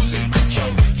got you losing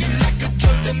control. You like a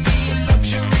drug to me, a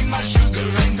luxury, my sugar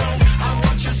and gold. I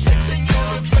want your sex and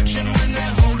your affection when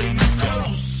they're holding you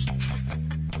close.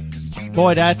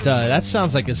 Boy, that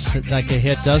sounds like a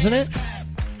hit, doesn't it?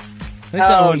 I think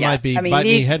that one might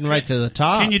be heading right to the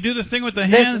top. Can you do the thing with the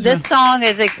hands? This song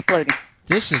is exploding.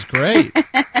 This is great.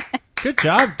 Good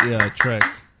job, Trick.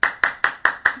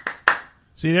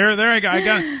 See, there, I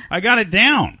got it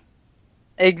down.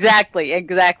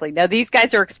 Exactly. Now these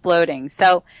guys are exploding.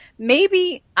 So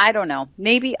maybe, I don't know,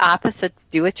 maybe opposites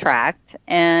do attract,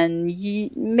 and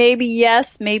maybe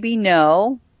yes, maybe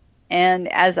no.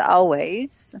 And as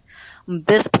always,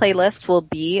 this playlist will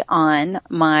be on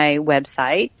my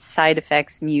website,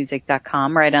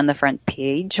 sideeffectsmusic.com, right on the front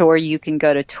page, or you can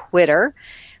go to Twitter.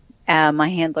 My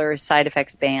handler is Side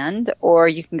Effects Band, or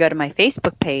you can go to my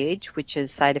Facebook page, which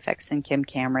is Side Effects and Kim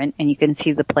Cameron, and you can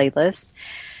see the playlist.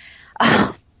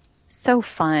 Oh, so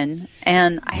fun.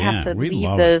 And I have to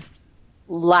leave this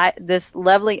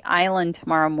lovely island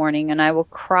tomorrow morning, and I will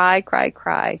cry.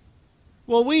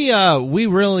 Well, we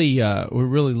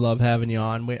really love having you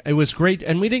on. It was great,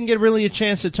 and we didn't get really a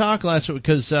chance to talk last week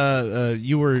because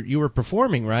you were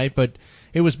performing, right? But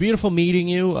it was beautiful meeting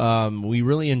you. We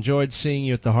really enjoyed seeing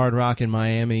you at the Hard Rock in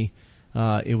Miami.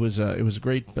 It was a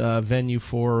great venue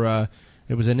for.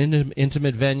 It was an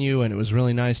intimate venue, and it was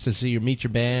really nice to see you meet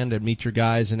your band and meet your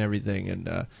guys and everything.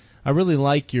 And I really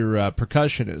like your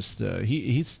percussionist.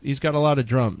 He's got a lot of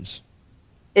drums.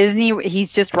 Isn't he?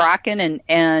 He's just rocking,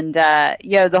 and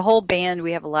the whole band.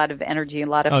 We have a lot of energy, a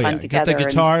lot of fun together. Got the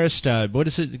guitarist. What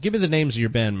is it? Give me the names of your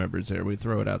band members there. We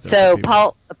throw it out there. So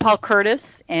Paul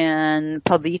Curtis and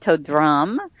Paulito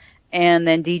Drum, and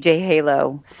then DJ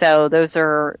Halo. So those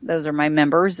are my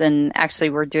members, and actually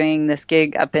we're doing this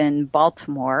gig up in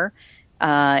Baltimore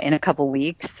in a couple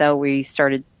weeks. So we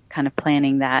started kind of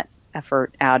planning that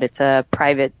effort out. It's a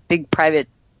big private,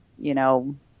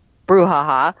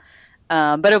 brouhaha.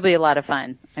 But it'll be a lot of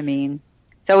fun. I mean,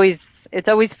 it's always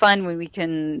fun when we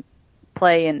can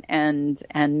play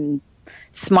and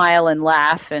smile and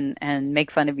laugh and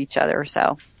make fun of each other.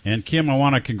 So. And Kim, I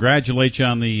want to congratulate you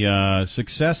on the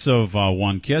success of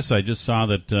One Kiss. I just saw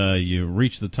that you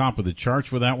reached the top of the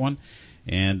charts with that one,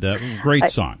 and great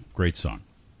song.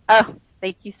 Oh,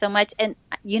 thank you so much. And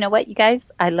you know what, you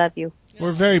guys, I love you.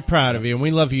 We're very proud of you, and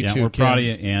we love you too, we're Kim. proud of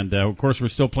you, and of course we're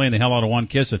still playing the hell out of One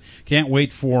Kiss. And can't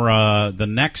wait for the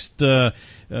next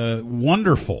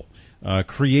wonderful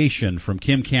creation from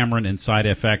Kim Cameron and Side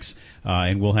FX,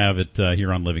 and we'll have it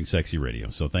here on Living Sexy Radio.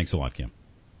 So thanks a lot, Kim.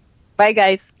 Bye,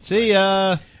 guys. See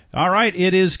ya. All right,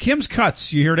 it is Kim's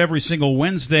Cuts. You hear it every single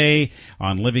Wednesday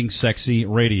on Living Sexy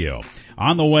Radio.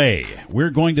 On the way, we're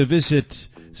going to visit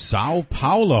Sao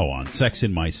Paulo on Sex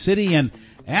in My City, and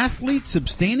athletes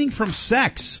abstaining from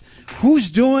sex. Who's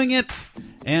doing it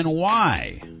and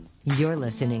why? You're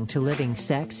listening to Living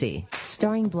Sexy,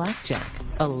 starring Blackjack,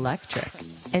 Electric,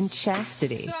 and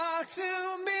Chastity.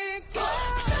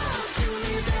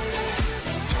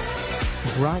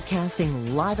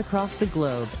 Broadcasting live across the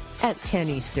globe at 10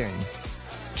 Eastern.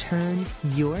 Turn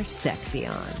your sexy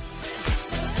on.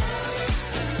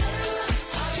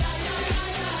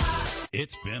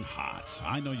 It's been hot.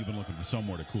 I know you've been looking for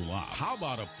somewhere to cool off. How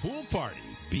about a pool party?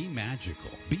 Be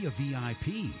magical. Be a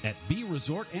VIP at B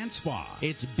Resort and Spa.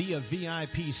 It's Be a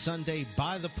VIP Sunday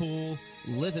by the pool.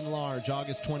 Live in large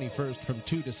August 21st from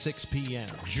 2 to 6 p.m.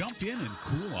 Jump in and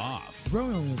cool off. Throw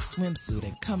on your swimsuit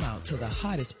and come out to the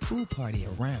hottest pool party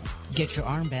around. Get your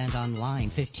armband online,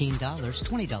 $15,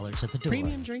 $20 at the door.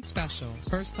 Premium drink specials,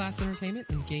 first class entertainment,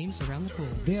 and games around the pool.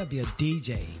 There'll be a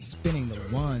DJ spinning the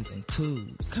ones and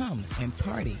twos. Come and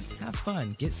party, have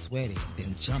fun, get sweaty,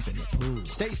 then jump in the pool.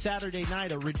 Stay Saturday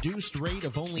night, a reduced rate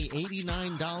of only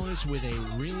 $89 with a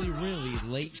really, really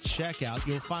late checkout.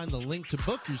 You'll find the link to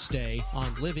book your stay on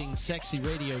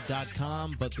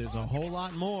livingsexyradio.com, but there's a whole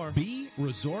lot more. B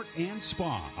Resort and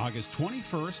Spa, August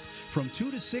 21st from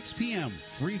 2 to 6 p.m.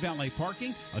 Free valet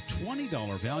parking, a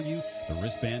 $20 value. The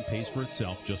wristband pays for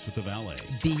itself just with the valet.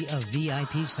 Be a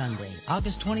VIP Sunday,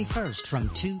 August 21st from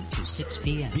 2 to 6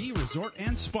 p.m. B Resort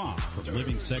and Spa from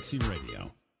Living Sexy Radio.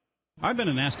 I've been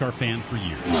a NASCAR fan for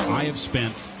years. I have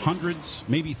spent hundreds,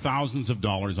 maybe thousands of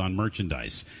dollars on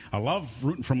merchandise. I love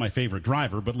rooting for my favorite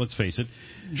driver, but let's face it,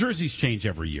 jerseys change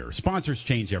every year. Sponsors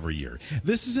change every year.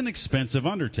 This is an expensive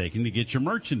undertaking to get your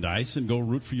merchandise and go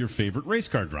root for your favorite race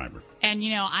car driver. And,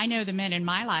 I know the men in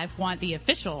my life want the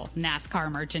official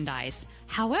NASCAR merchandise.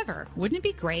 However, wouldn't it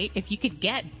be great if you could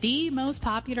get the most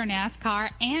popular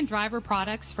NASCAR and driver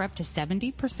products for up to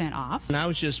 70% off? And I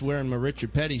was just wearing my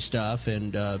Richard Petty stuff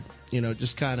and,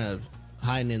 just kind of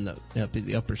hiding in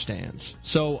the upper stands.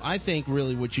 So I think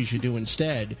really what you should do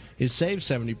instead is save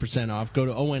 70% off. Go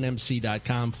to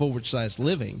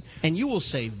onmc.com/living, and you will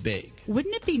save big.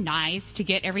 Wouldn't it be nice to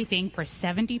get everything for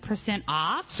 70%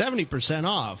 off? 70%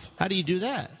 off? How do you do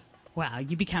that? Well,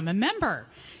 you become a member.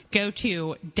 Go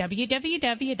to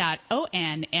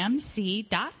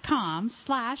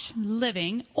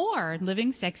www.onmc.com/living or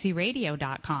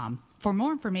livingsexyradio.com for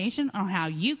more information on how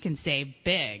you can save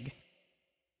big.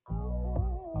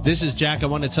 This is Jack. I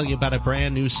want to tell you about a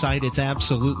brand new site. It's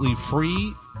absolutely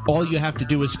free. All you have to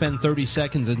do is spend 30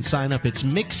 seconds and sign up. It's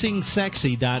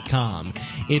mixingsexy.com.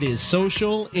 It is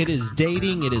social, it is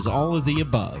dating, it is all of the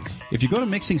above. If you go to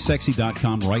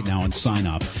mixingsexy.com right now and sign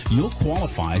up, you'll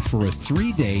qualify for a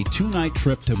 3-day, 2-night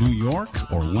trip to New York,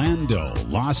 Orlando,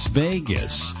 Las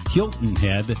Vegas, Hilton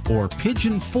Head, or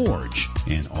Pigeon Forge.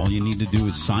 And all you need to do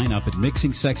is sign up at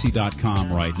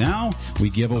mixingsexy.com right now. We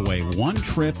give away one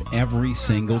trip every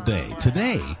single day.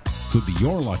 Today could be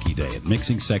your lucky day at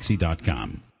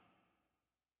mixingsexy.com.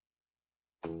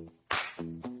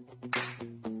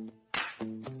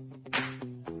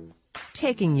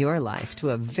 taking your life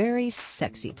to a very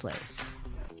sexy place.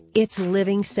 It's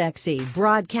Living Sexy,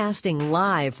 broadcasting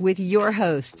live with your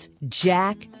hosts,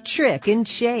 Jack, Trick, and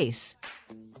Chase.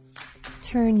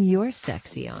 Turn your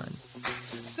sexy on.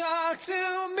 Talk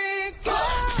to me,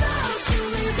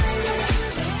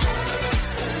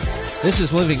 This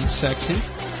is Living Sexy.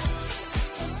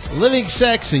 Living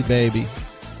Sexy, baby.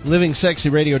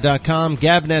 LivingSexyRadio.com,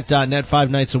 Gabnet.net, 5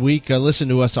 nights a week. Listen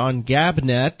to us on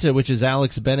Gabnet, which is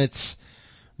Alex Bennett's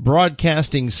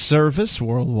broadcasting service,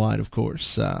 worldwide, of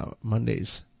course.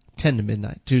 Mondays, 10 to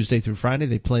midnight, Tuesday through Friday.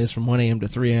 They play us from 1 a.m. to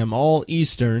 3 a.m., all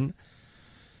Eastern.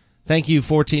 Thank you,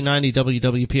 1490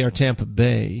 WWPR Tampa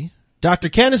Bay. Dr.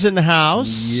 Ken is in the house.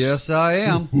 Yes, I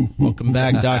am. Welcome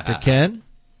back, Dr. Ken.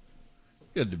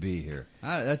 Good to be here.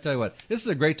 I tell you what, this is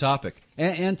a great topic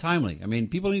and timely. I mean,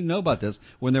 people need to know about this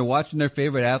when they're watching their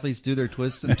favorite athletes do their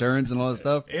twists and turns and all that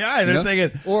stuff. Yeah, they're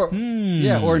thinking, or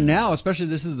now, especially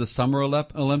this is the Summer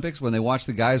Olympics, when they watch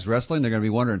the guys wrestling, they're going to be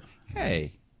wondering,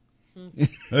 hey.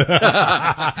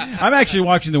 I'm actually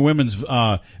watching the women's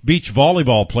beach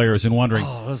volleyball players and wondering,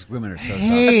 oh, those women are so tough.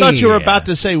 I thought you were about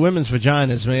to say women's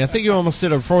vaginas, man. I think you almost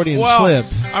did a Freudian slip.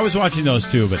 I was watching those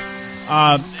too, but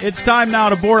it's time now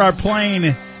to board our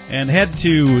plane and head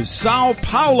to Sao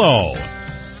Paulo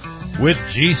with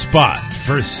G-Spot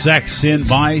for Sex in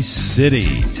My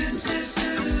City.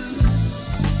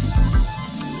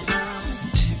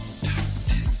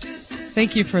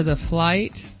 Thank you for the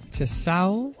flight to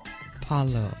Sao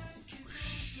Paulo.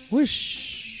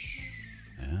 Whoosh.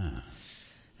 Yeah.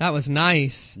 That was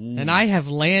nice. And I have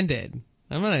landed.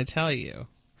 I'm going to tell you.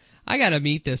 I got to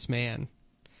meet this man.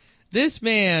 This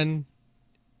man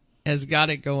has got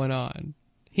it going on.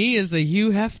 He is the Hugh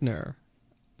Hefner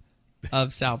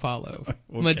of Sao Paulo.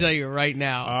 I'm going to tell you right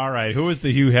now. All right. Who is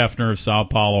the Hugh Hefner of Sao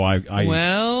Paulo?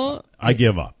 I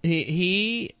give up.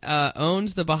 He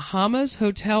owns the Bahamas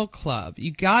Hotel Club.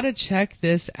 You got to check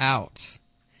this out.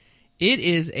 It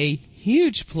is a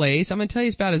huge place. I'm going to tell you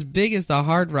it's about as big as the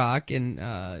Hard Rock in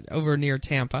over near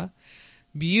Tampa.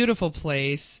 Beautiful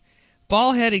place.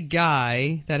 Bald-headed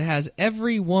guy that has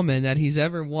every woman that he's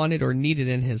ever wanted or needed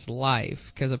in his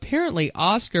life. Because apparently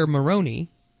Oscar Maroney,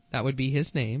 that would be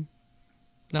his name.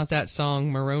 Not that song,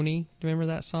 Maroney. Do you remember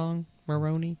that song,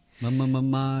 Maroney? My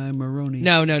Maroney.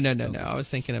 No. I was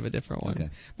thinking of a different one. Okay.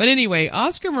 But anyway,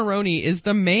 Oscar Maroney is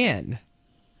the man,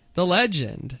 the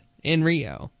legend in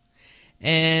Rio.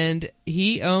 And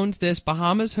he owns this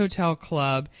Bahamas Hotel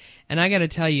Club. And I got to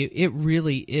tell you, it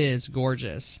really is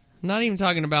gorgeous. I'm not even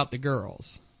talking about the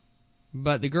girls.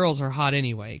 But the girls are hot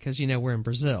anyway, because, we're in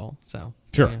Brazil. So,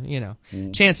 sure.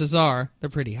 Chances are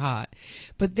they're pretty hot.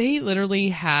 But they literally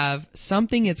have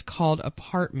something it's called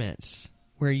apartments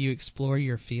where you explore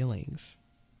your feelings.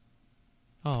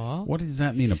 Aw. What does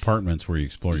that mean, apartments where you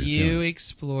explore your feelings? You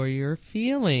explore your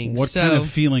feelings. What kind of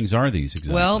feelings are these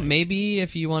exactly? Well, maybe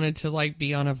if you wanted to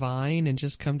be on a vine and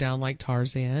just come down like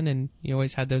Tarzan, and you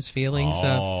always had those feelings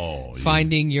of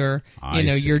finding your,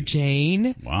 your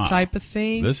Jane type of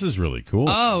thing. This is really cool.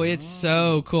 Oh, it's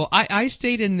so cool. I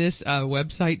stayed in this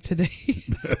website today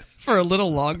for a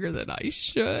little longer than I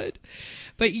should.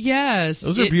 But yes.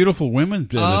 Those are beautiful women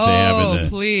that they have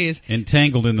please.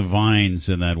 Entangled in the vines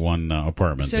in that one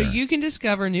apartment. So you can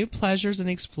discover new pleasures and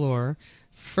explore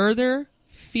further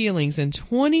feelings in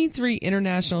 23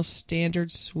 international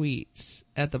standard suites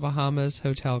at the Bahamas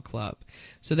Hotel Club.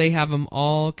 So they have them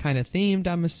all kind of themed,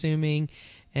 I'm assuming.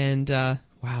 And,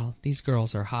 wow, these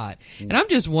girls are hot. And I'm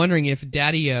just wondering if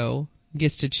Daddy-O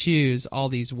gets to choose all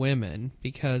these women,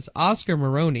 because Oscar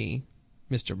Maroney,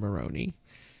 Mr. Maroney,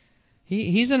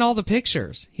 he's in all the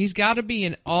pictures. He's got to be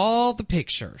in all the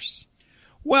pictures.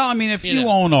 Well, I mean, if you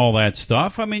own all that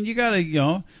stuff, I mean, you got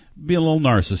to, be a little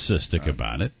narcissistic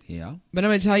about it. Yeah. But I'm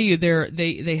going to tell you,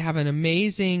 they have an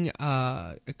amazing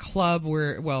club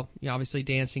where, obviously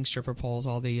dancing, stripper poles,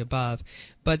 all the above.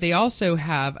 But they also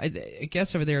have, I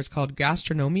guess over there it's called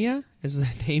Gastronomia, is the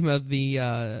name of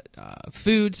the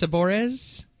food,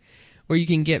 Sabores, where you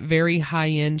can get very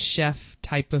high-end chef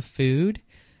type of food.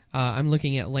 I'm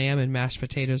looking at lamb and mashed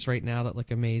potatoes right now that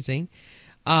look amazing.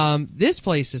 This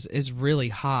place is really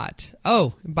hot.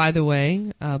 Oh, by the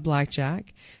way,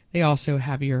 Blackjack, they also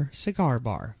have your cigar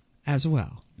bar as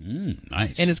well.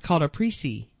 Nice. And it's called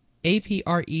Aprecie.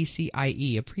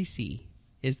 A-P-R-E-C-I-E. Aprecie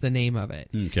is the name of it.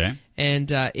 Okay.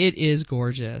 And it is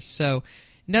gorgeous. So,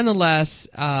 nonetheless,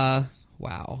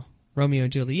 wow. Romeo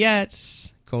and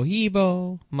Juliet's,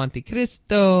 Cohibo, Monte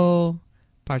Cristo,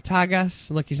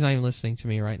 Partagas. Look, he's not even listening to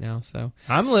me right now. So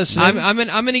I'm listening. I'm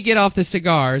going to get off the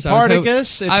cigars.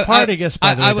 Partagas? It's Partagas,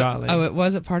 by the way, darling.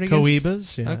 Was it Partagas?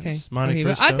 Cohibas, yes. Okay. Monte Cohiba.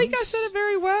 Cristo. I think I said it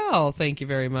very well. Thank you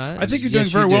very much. I think you're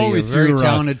Yes, doing very you do. well You're with very your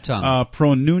talented tongue.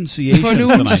 pronunciation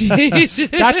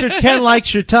tonight. Dr. Ken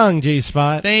likes your tongue,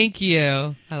 G-Spot. Thank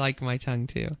you. I like my tongue,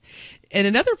 too. And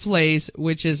another place,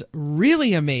 which is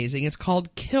really amazing, it's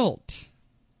called Kilt.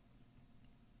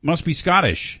 Must be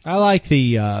Scottish. I like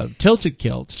the tilted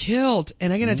kilt. Kilt.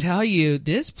 And I'm going to tell you,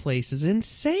 this place is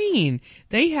insane.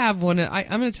 They have I'm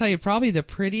going to tell you, probably the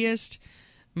prettiest,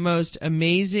 most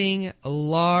amazing,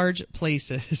 large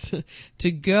places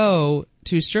to go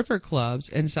to stripper clubs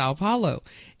in Sao Paulo.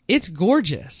 It's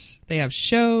gorgeous. They have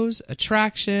shows,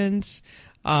 attractions,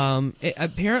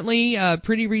 apparently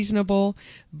pretty reasonable,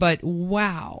 but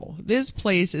wow, this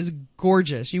place is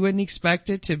gorgeous. You wouldn't expect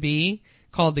it to be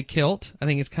called the Kilt. I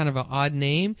think it's kind of an odd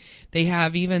name. They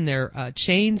have even their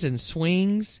chains and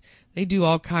swings. They do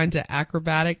all kinds of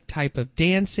acrobatic type of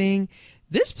dancing.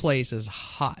 This place is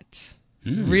hot.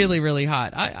 Really, really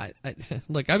hot. I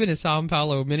look, I've been to Sao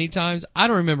Paulo many times. I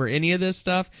don't remember any of this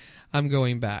stuff. I'm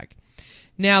going back.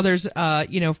 Now there's,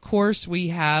 of course we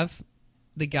have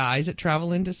the guys that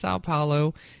travel into Sao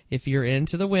Paulo if you're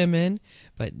into the women,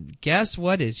 but guess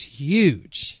what is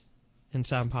huge in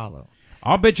Sao Paulo?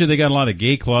 I'll bet you they got a lot of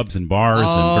gay clubs and bars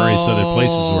and various other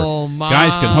places where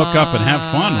guys can hook up and have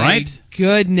fun, right?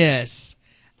 Goodness.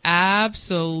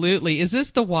 Absolutely. Is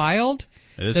this the Wild?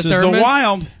 This is the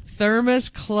Wild. Thermos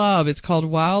Club. It's called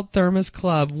Wild Thermos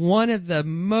Club. One of the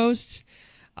most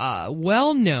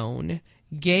well-known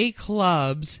gay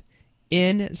clubs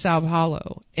in Sao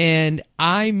Paulo. And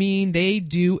I mean, they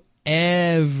do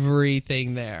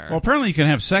everything there. Well, apparently you can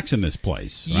have sex in this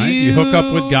place, right? You hook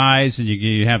up with guys and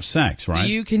you have sex, right?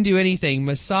 You can do anything.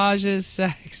 Massages,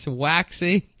 sex,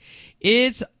 waxing.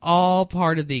 It's all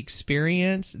part of the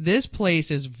experience. This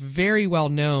place is very well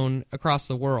known across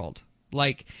the world.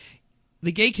 Like,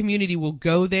 the gay community will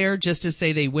go there just to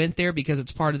say they went there because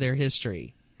it's part of their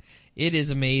history. It is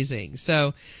amazing.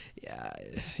 So,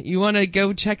 you want to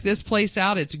go check this place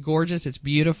out. It's gorgeous. It's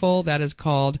beautiful. That is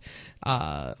called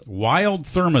Wild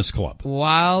Thermos Club.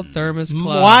 Wild Thermos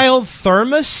Club. Wild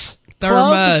Thermos?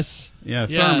 Thermos. Yeah,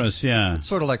 Thermos, yeah. It's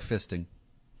sort of like fisting.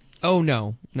 Oh,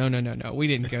 no. No. We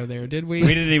didn't go there, did we? We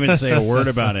didn't even say a word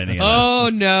about any of that. Oh,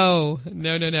 no.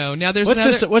 No. Now, there's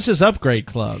what's this Upgrade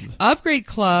Club? Upgrade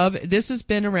Club, this has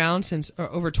been around since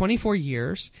over 24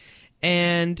 years.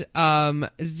 And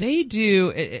they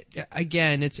do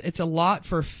again. It's a lot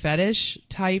for fetish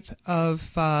type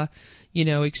of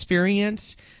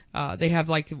experience. They have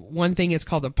like one thing. It's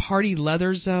called the Party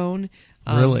Leather Zone.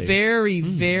 Really,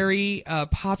 very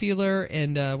popular.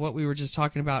 And what we were just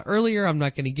talking about earlier. I'm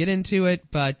not going to get into it,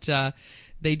 but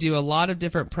they do a lot of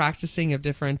different practicing of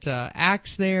different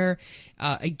acts there.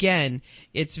 Again,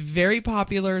 it's very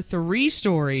popular. 3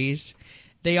 stories.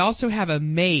 They also have a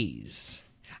maze.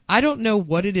 I don't know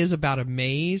what it is about a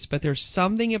maze, but there's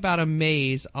something about a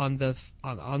maze on the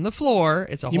floor.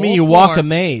 It's a whole You mean you floor. walk a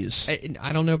maze?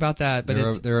 I don't know about that,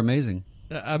 but they're amazing.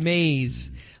 A maze.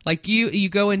 Like you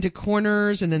go into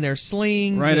corners and then there's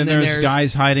slings. Right, and there's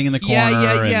guys hiding in the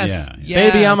corner. Yes.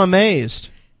 Baby, I'm amazed.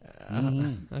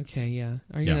 Okay, yeah.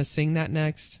 Are you going to sing that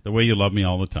next? The Way You Love Me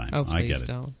All the Time. Oh, please I get it.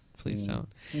 don't. Please don't.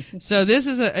 So this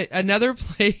is another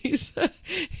place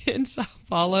in Sao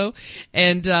Paulo,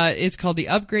 and it's called the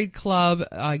Upgrade Club,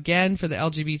 again, for the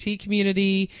LGBT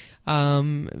community.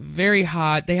 Very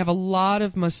hot. They have a lot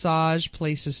of massage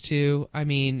places, too. I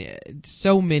mean,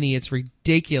 so many. It's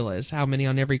ridiculous how many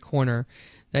on every corner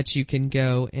that you can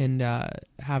go and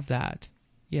have that.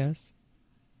 Yes?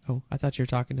 Oh, I thought you were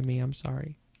talking to me. I'm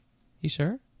sorry. You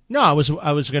sure? No, I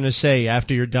was going to say,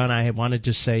 after you're done, I wanted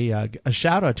to say a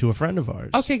shout-out to a friend of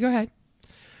ours. Okay, go ahead.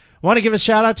 I want to give a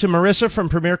shout-out to Marissa from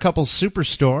Premier Couples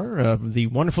Superstore, the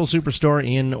wonderful superstore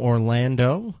in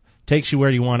Orlando. Takes you where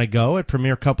you want to go at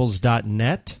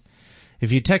premiercouples.net.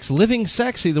 If you text Living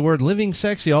Sexy, the word Living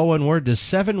Sexy, all one word, to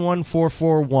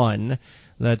 71441,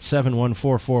 that's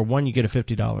 71441, you get a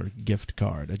 $50 gift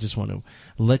card. I just want to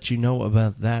let you know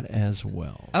about that as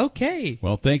well. Okay.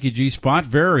 Well, thank you, G-Spot.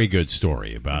 Very good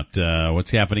story about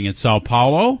what's happening in Sao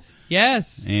Paulo.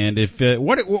 Yes. And if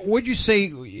what would you say?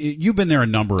 You've been there a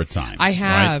number of times. I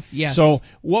have, right? yes. So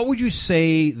what would you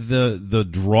say the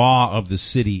draw of the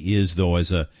city is, though,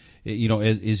 as a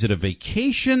is it a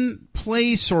vacation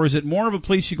place, or is it more of a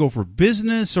place you go for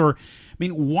business? Or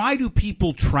mean, why do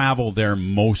people travel there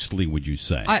mostly, would you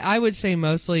say? I would say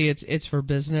mostly it's for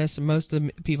business. Most of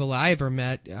the people I ever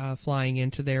met flying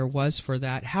into there was for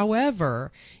that.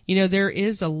 However, there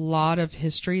is a lot of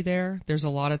history there. There's a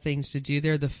lot of things to do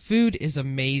there. The food is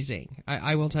amazing.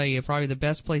 I will tell you, probably the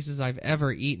best places I've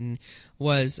ever eaten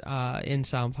was in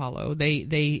Sao Paulo.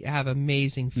 They have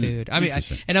amazing food. I mean,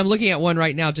 and I'm looking at one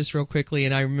right now just real quickly,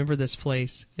 and I remember this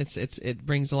place. It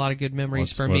brings a lot of good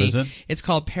memories for me. What is it? It's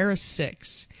called Paris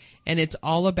 6. And it's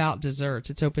all about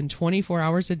desserts. It's open 24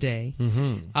 hours a day.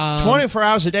 24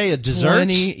 hours a day of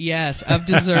desserts? Of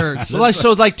desserts.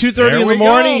 So like 2:30 in the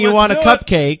morning, you want a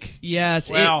cupcake. Yes,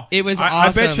 well, it was I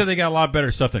awesome. bet you they got a lot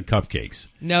better stuff than cupcakes.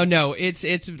 No, it's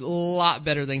a lot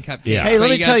better than cupcakes. Yeah. Hey, let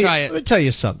me tell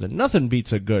you something. Nothing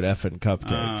beats a good effing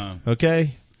cupcake.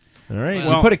 Okay? All right?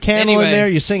 Well, you put a candle in anyway, there,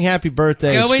 you sing happy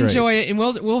birthday. Go it's great. enjoy it, and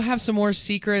we'll have some more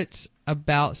secrets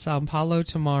about Sao Paulo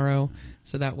tomorrow.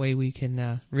 So that way we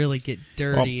can really get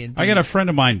dirty. And I got a friend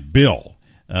of mine, Bill,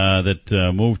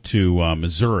 that moved to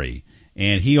Missouri,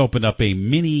 and he opened up a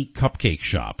mini cupcake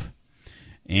shop.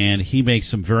 And he makes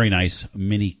some very nice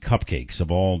mini cupcakes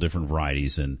of all different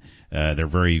varieties, and they're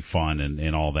very fun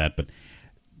and all that. But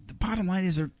the bottom line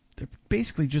is they're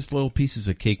basically just little pieces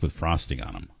of cake with frosting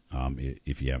on them,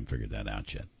 if you haven't figured that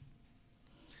out yet.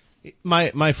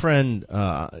 My friend,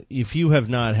 if you have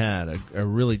not had a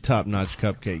really top-notch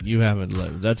cupcake, you haven't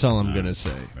lived. That's all I'm going to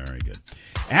say. Very good.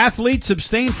 Athletes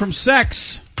abstain from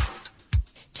sex.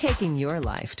 Taking your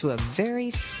life to a very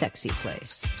sexy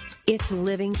place. It's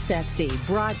Living Sexy,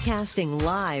 broadcasting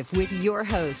live with your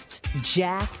hosts,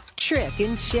 Jack, Trick,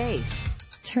 and Chase.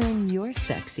 Turn your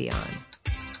sexy on.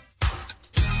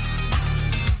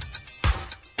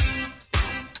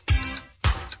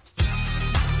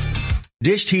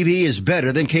 Dish TV is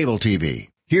better than cable TV.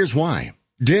 Here's why.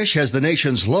 Dish has the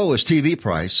nation's lowest TV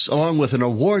price, along with an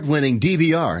award-winning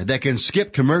DVR that can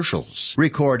skip commercials,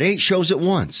 record 8 shows at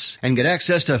once, and get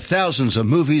access to thousands of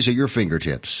movies at your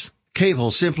fingertips. Cable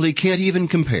simply can't even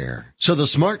compare. So the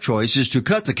smart choice is to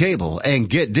cut the cable and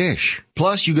get Dish.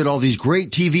 Plus, you get all these great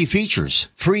TV features,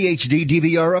 free HD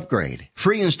DVR upgrade,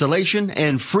 free installation,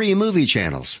 and free movie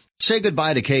channels. Say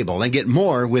goodbye to cable and get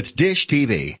more with Dish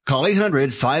TV. Call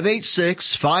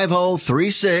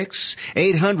 800-586-5036,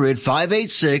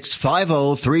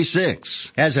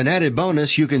 800-586-5036. As an added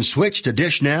bonus, you can switch to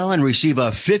Dish now and receive a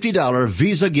 $50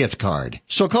 Visa gift card.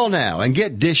 So call now and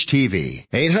get Dish TV.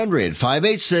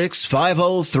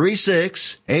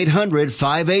 800-586-5036,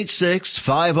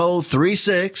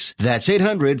 800-586-5036. That's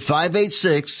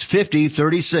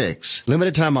 800-586-5036.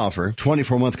 Limited time offer,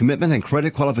 24-month commitment and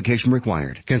credit qualification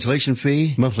required. Cancellation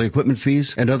fee, monthly equipment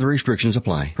fees, and other restrictions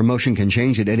apply. Promotion can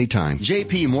change at any time.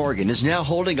 J.P. Morgan is now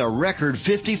holding a record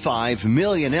 55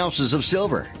 million ounces of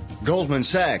silver. Goldman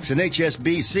Sachs and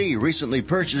HSBC recently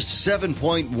purchased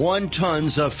 7.1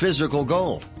 tons of physical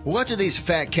gold. What do these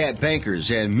fat cat bankers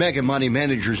and mega money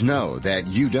managers know that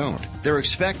you don't? They're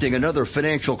expecting another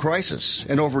financial crisis,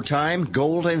 and over time,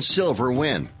 gold and silver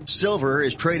win. Silver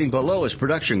is trading below its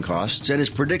production costs and is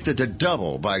predicted to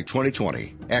double by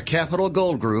 2020. At Capital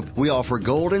Gold Group, we offer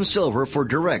gold and silver for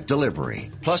direct delivery.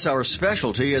 Plus, our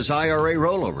specialty is IRA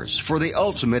rollovers for the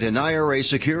ultimate in IRA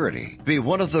security. Be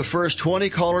one of the first 20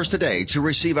 callers today to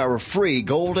receive our free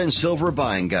gold and silver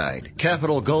buying guide.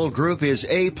 Capital Gold Group is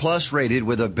A+ rated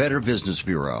with a Better Business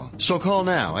Bureau. So call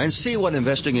now and see what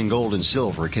investing in gold and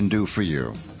silver can do for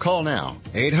you. Call now.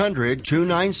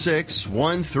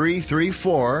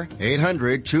 800-296-1334.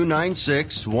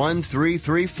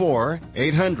 800-296-1334.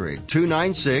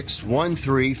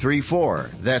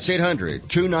 800-296-1334. That's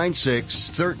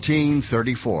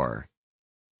 800-296-1334.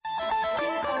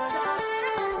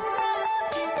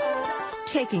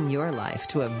 Taking your life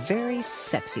to a very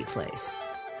sexy place.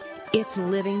 It's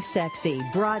Living Sexy,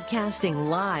 broadcasting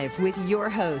live with your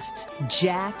hosts,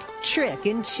 Jack, Trick,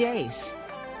 and Chase.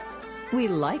 We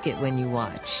like it when you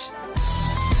watch.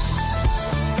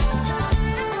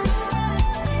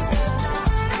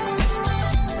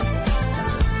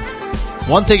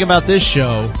 One thing about this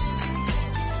show,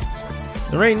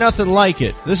 there ain't nothing like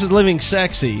it. This is Living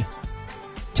Sexy,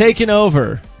 taking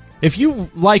over. If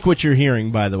you like what you're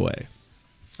hearing, by the way,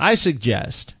 I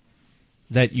suggest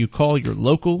that you call your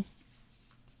local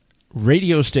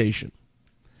radio station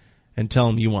and tell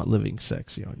them you want Living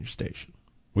Sexy on your station.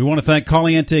 We want to thank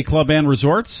Caliente Club and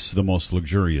Resorts, the most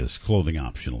luxurious clothing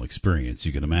optional experience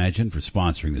you can imagine, for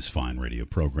sponsoring this fine radio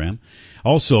program.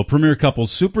 Also, Premier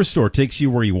Couples Superstore takes you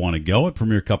where you want to go at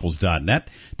premiercouples.net.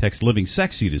 Text Living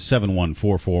Sexy to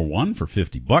 71441 for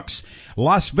 $50.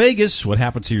 Las Vegas, what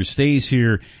happens here stays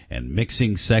here, and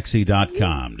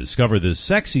mixingsexy.com. Discover the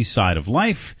sexy side of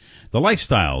life the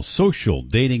lifestyle, social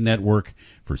dating network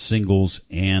for singles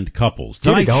and couples. Get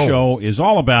it Tonight's on. show is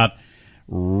all about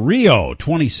Rio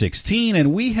 2016,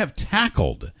 and we have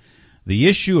tackled the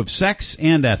issue of sex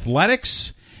and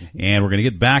athletics. And we're going to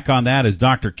get back on that as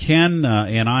Dr. Ken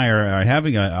and I are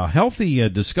having a healthy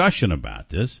discussion about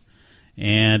this.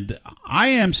 And I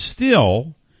am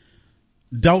still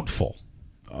doubtful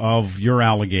of your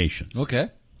allegations. Okay.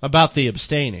 About the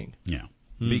abstaining. Yeah.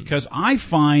 Because I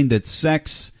find that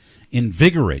sex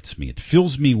invigorates me. It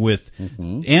fills me with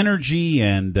energy,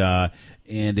 and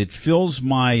it fills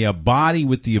my body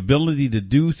with the ability to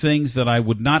do things that I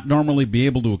would not normally be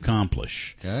able to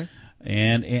accomplish. Okay.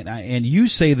 And you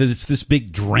say that it's this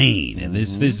big drain, and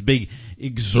it's this big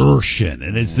exertion,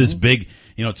 and it's this big,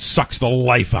 it sucks the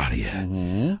life out of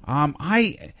you.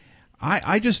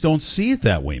 I just don't see it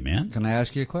that way, man. Can I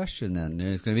ask you a question then?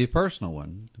 It's going to be a personal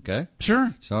one, okay?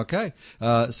 Sure. So, okay.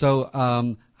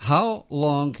 How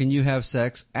long can you have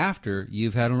sex after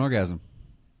you've had an orgasm?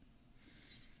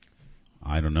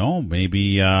 I don't know,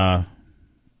 maybe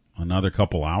another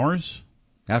couple hours.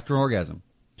 After orgasm?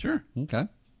 Sure. Okay.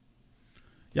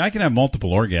 Yeah, I can have multiple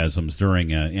orgasms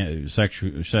during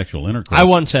sexual intercourse. I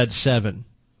once had 7.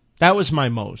 That was my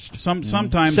most.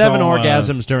 Sometimes 7 I'll,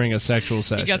 orgasms during a sexual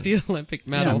session. You got the Olympic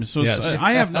medal. Yeah, so Yes.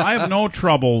 I have no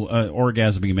trouble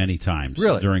orgasming many times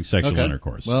during sexual Okay.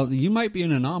 intercourse. Well, you might be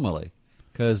an anomaly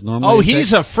because normally. Oh,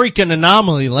 he's a freaking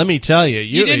anomaly, let me tell you.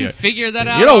 You didn't figure that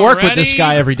out You don't work with already? this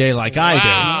guy every day like I do.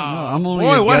 No, I'm only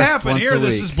Boy, a what guest happened once here? a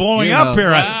This week. is blowing You up know.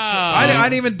 here. Wow. I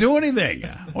didn't even do anything.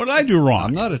 What did I do wrong?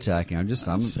 I'm not attacking. I'm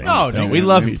No, we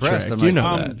love you, impressed. Trick. I'm You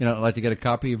like, know that. I'd like to get a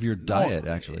copy of your diet,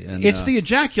 actually. And, It's the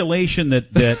ejaculation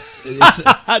that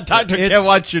Dr. Ken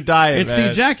wants your diet, It's man.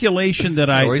 the ejaculation that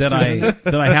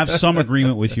I have some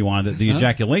agreement with you on. That the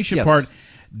ejaculation Yes. part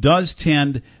does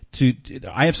tend to.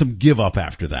 I have some give up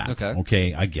after that.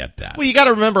 Okay. I get that. Well, you got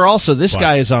to remember also, this But-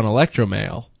 guy is on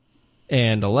Electromail,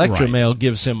 and Electromail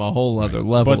gives him a whole other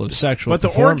level of sexual But the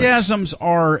performance. orgasms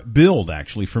are build,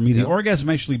 actually, for me. The orgasm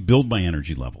actually build my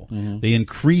energy level. They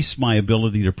increase my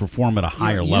ability to perform at a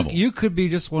higher level. You could be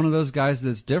just one of those guys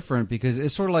that's different because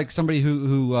it's sort of like somebody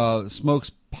who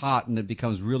smokes pot and it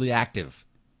becomes really active.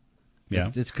 Yeah.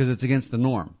 It's because it's against the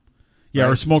norm. Yeah, or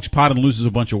right? smokes pot and loses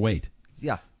a bunch of weight.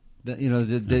 Yeah.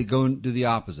 They go and do the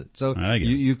opposite. So I get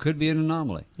it. you could be an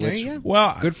anomaly. There which, you go.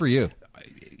 Well, good for you.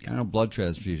 Blood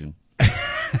transfusion.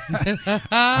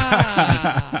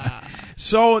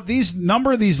 So these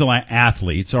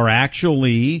athletes are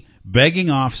actually begging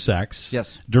off sex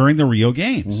during the Rio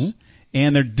Games.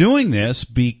 And they're doing this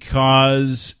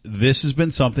because this has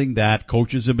been something that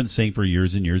coaches have been saying for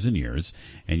years and years and years.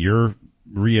 And you're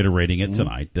reiterating it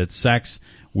tonight, that sex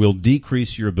will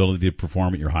decrease your ability to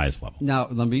perform at your highest level. Now,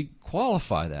 let me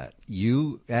qualify that.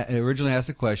 You originally asked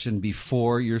the question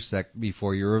before your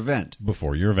event.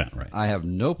 Before your event, right. I have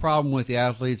no problem with the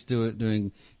athletes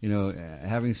doing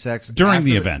having sex During after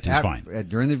the event is fine.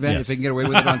 During the event, Yes. if they can get away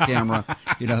with it on camera,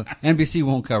 NBC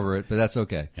won't cover it, but that's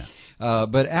okay. Yeah.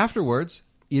 But afterwards,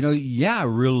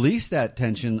 release that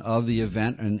tension of the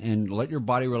event and let your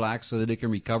body relax so that it can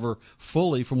recover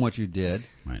fully from what you did,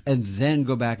 Right. and then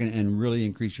go back and really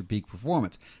increase your peak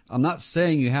performance. I'm not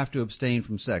saying you have to abstain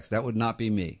from sex. That would not be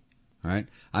me. All right.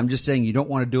 I'm just saying you don't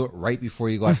want to do it right before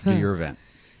you go out to do your event,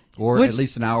 or at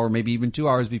least an hour, maybe even 2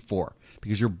 hours before,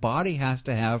 because your body has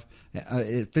to have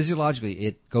physiologically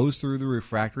it goes through the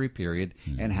refractory period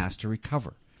and has to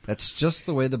recover. That's just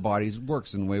the way the body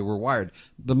works and the way we're wired.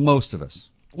 The most of us.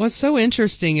 What's so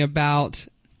interesting about,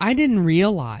 I didn't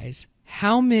realize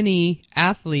how many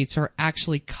athletes are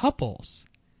actually couples.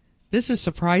 This is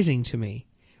surprising to me,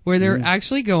 where they're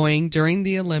actually going during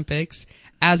the Olympics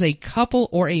as a couple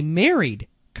or a married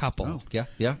couple. Oh,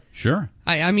 yeah. Sure.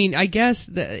 I mean, I guess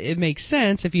that it makes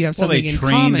sense if you have Well, something they in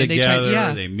train common.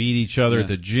 together, they meet each other at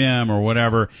the gym or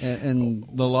whatever. And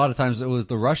a lot of times it was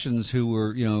the Russians who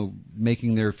were,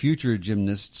 making their future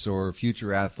gymnasts or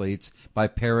future athletes by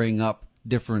pairing up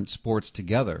different sports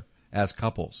together as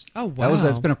couples. Oh, wow.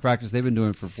 That's been a practice they've been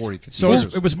doing for 40, 50 So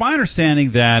years. it was my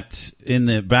understanding that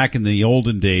back in the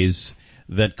olden days,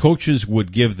 that coaches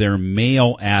would give their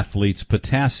male athletes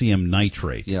potassium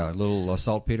nitrate. Yeah, a little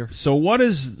saltpeter. So what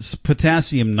does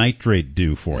potassium nitrate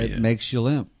do for you? It makes you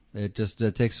limp. It just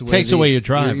takes away away your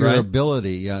drive, your right?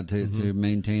 ability to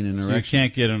maintain an So erection. you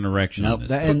can't get an erection. Nope. on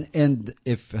this. And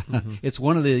if it's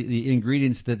one of the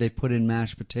ingredients that they put in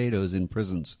mashed potatoes in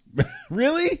prisons.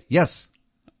 Really? Yes.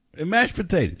 In mashed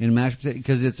potatoes. In mashed potatoes,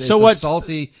 because it's So a what-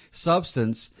 salty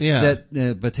substance Yeah.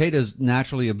 that potatoes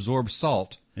naturally absorb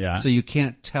salt. Yeah. So you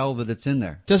can't tell that it's in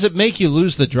there. Does it make you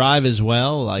lose the drive as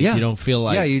well? Like Yeah. you don't feel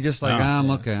like... Yeah, you just like, I'm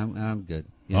okay, I'm good.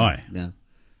 Aye. Yeah.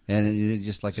 and it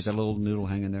just like it's a little noodle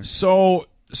hanging there. So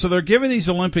they're giving these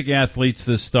Olympic athletes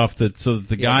this stuff so that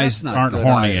the guys that's not aren't good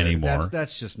horny either. anymore.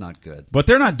 That's just not good. But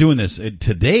they're not doing this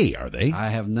today, are they? I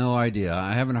have no idea.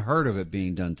 I haven't heard of it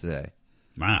being done today.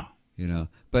 Wow.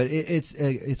 But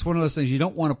it's one of those things you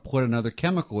don't want to put another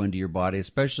chemical into your body,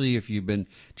 especially if you've been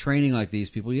training like these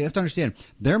people. You have to understand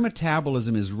their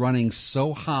metabolism is running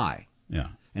so high,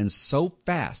 and so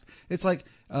fast. It's like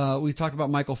we talked about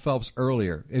Michael Phelps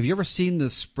earlier. Have you ever seen the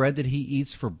spread that he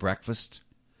eats for breakfast?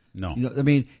 No. I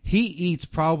mean, he eats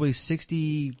probably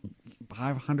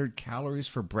 6,500 calories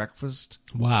for breakfast.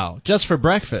 Wow, just for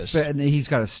breakfast. And he's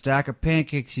got a stack of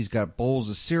pancakes. He's got bowls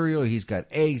of cereal. He's got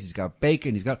eggs. He's got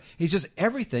bacon. He's just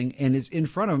everything, and it's in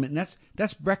front of him, and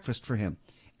that's breakfast for him.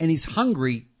 And he's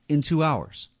hungry in 2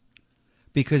 hours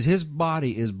because his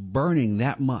body is burning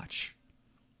that much.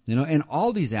 And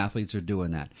all these athletes are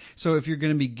doing that. So if you're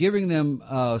going to be giving them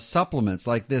supplements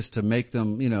like this to make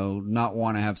them, not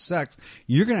want to have sex,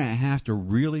 you're going to have to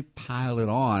really pile it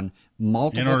on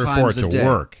multiple times a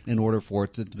day in order for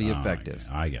it to be effective.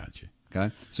 I got you.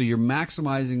 Okay, so you're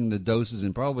maximizing the doses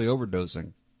and probably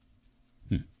overdosing.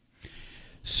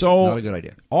 So not a good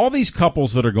idea. All these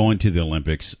couples that are going to the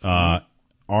Olympics are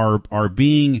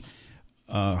being,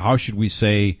 how should we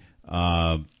say,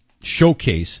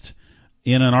 showcased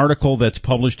in an article that's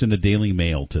published in the Daily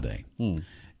Mail today.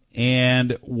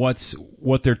 And what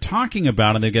they're talking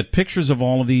about, and they've got pictures of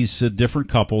all of these different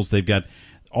couples. They've got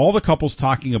all the couples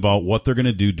talking about what they're going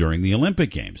to do during the Olympic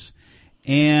Games.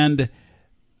 And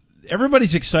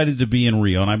everybody's excited to be in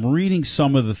Rio, and I'm reading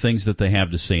some of the things that they have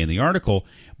to say in the article,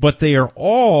 but they are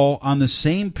all on the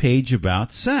same page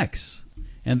about sex.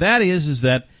 And that is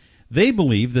that they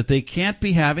believe that they can't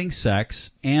be having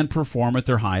sex and perform at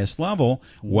their highest level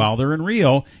while they're in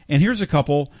Rio. And here's a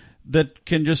couple that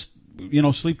can just,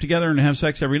 sleep together and have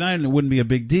sex every night, and it wouldn't be a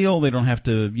big deal. They don't have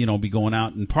to, be going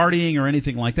out and partying or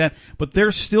anything like that. But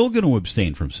they're still going to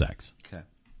abstain from sex. Okay.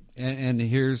 And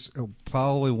here's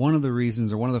probably one of the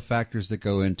reasons or one of the factors that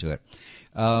go into it.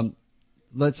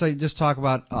 Let's say just talk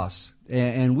about us.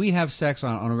 And we have sex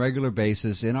on a regular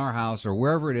basis in our house or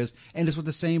wherever it is, and it's with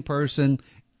the same person.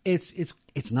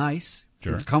 It's nice.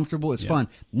 Sure. It's comfortable. It's fun.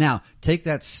 Now, take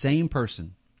that same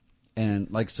person and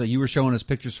so you were showing us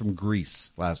pictures from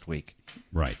Greece last week.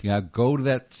 Right. Go to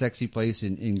that sexy place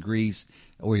in Greece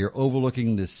where you're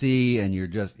overlooking the sea and you're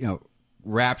just,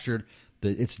 raptured.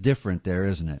 It's different there,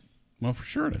 isn't it? Well, for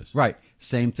sure it is. Right.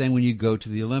 Same thing when you go to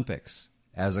the Olympics.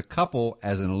 As a couple,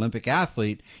 as an Olympic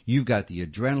athlete, you've got the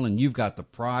adrenaline, you've got the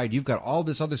pride, you've got all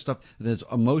this other stuff, there's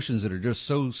emotions that are just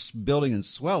so building and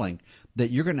swelling that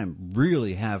you're going to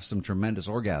really have some tremendous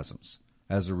orgasms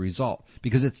as a result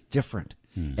because it's different.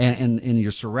 And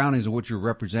your surroundings and what you're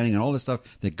representing and all this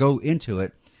stuff that go into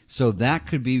it. So that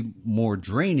could be more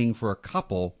draining for a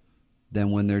couple than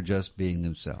when they're just being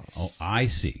themselves. Oh, I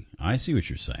see. I see what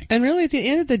you're saying. And really, at the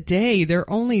end of the day, they're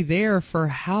only there for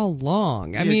how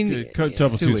long? I mean, 2,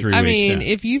 3 weeks. I mean,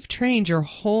 if you've trained your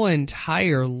whole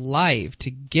entire life to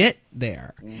get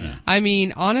there, I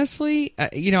mean, honestly,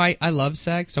 I love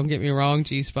sex. Don't get me wrong.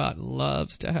 G-Spot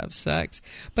loves to have sex.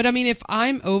 But I mean, if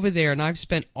I'm over there and I've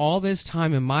spent all this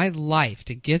time in my life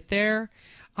to get there,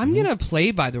 I'm going to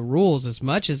play by the rules as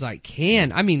much as I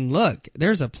can. I mean, look,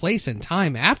 there's a place and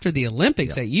time after the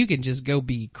Olympics that you can just go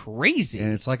be crazy.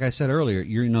 And it's like I said earlier,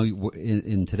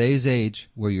 in today's age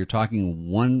where you're talking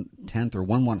 1/10 or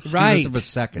 1/100th of a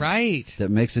second that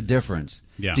makes a difference.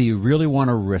 Yeah. Do you really want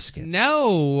to risk it?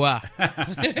 No.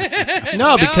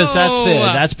 No, because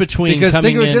that's between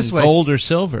coming in this way, gold or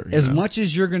silver. As much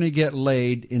as you're going to get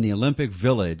laid in the Olympic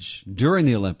Village during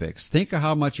the Olympics, think of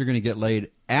how much you're going to get laid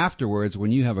afterwards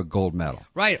when you have a gold medal.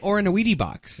 Right, or in a Wheatie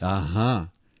box. Uh-huh.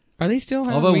 Are they still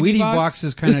having Although Wheatie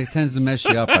boxes kind of tends to mess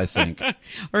you up, I think.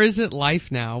 Or is it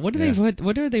Life now? What do they put?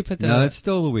 What do they put? No, it's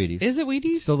still the Wheaties. Is it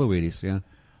Wheaties? Still the Wheaties, yeah.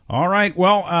 All right.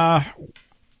 Well,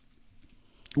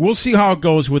 we'll see how it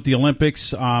goes with the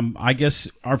Olympics. I guess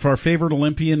if our favorite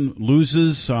Olympian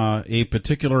loses a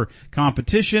particular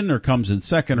competition or comes in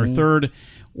second or third,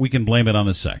 we can blame it on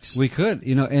the sex. We could,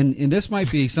 and this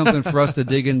might be something for us to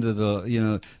dig into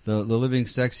the Living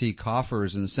Sexy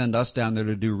coffers and send us down there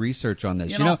to do research on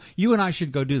this. You and I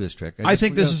should go do this, Trick. I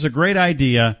think this is a great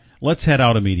idea. Let's head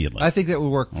out immediately. I think that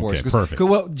would work for us. Perfect.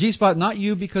 Well, G-Spot, not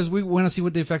you, because we want to see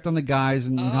what the effect on the guys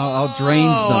and how it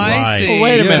drains them. I see. Well,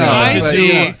 wait a minute. I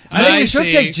see. I think we should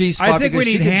take G-Spot. I think we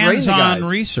need hands-on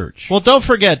research. Well, don't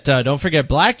forget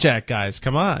Blackjack, guys.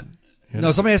 Come on.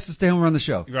 No, somebody has to stay home and run the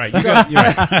show. Right. You're right.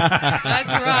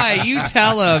 That's right. You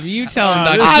tell him. You tell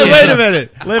him. Wait a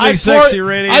minute. Living Sexy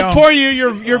Radio. I pour you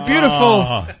your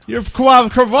beautiful, your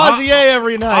Courvoisier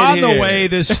every night. On the way,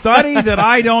 this study that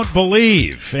I don't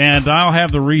believe, and I'll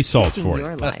have the results Taking for you.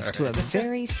 your life to a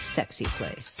very sexy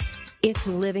place. It's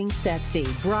Living Sexy,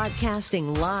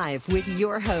 broadcasting live with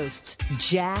your hosts,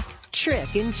 Jack,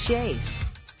 Trick, and Chase.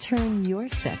 Turn your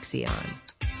sexy on.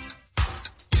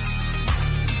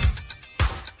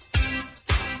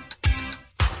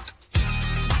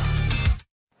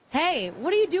 Hey,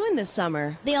 what are you doing this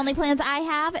summer? The only plans I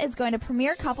have is going to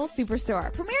Premier Couple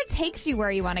Superstore. Premier takes you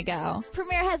where you want to go.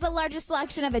 Premier has the largest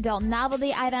selection of adult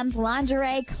novelty items,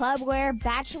 lingerie, clubwear,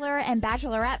 bachelor and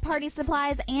bachelorette party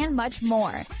supplies, and much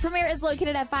more. Premier is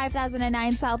located at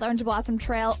 5009 South Orange Blossom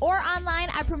Trail or online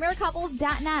at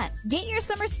premiercouples.net. Get your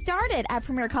summer started at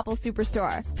Premier Couple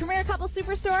Superstore. Premier Couple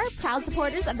Superstore, proud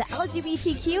supporters of the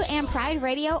LGBTQ and Pride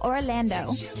Radio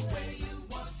Orlando.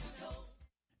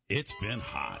 It's been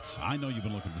hot. I know you've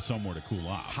been looking for somewhere to cool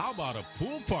off. How about a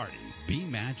pool party? Be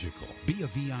magical. Be a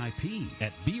VIP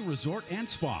at B Resort and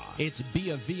Spa. It's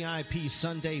Be a VIP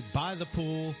Sunday by the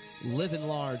pool. Live in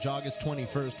large August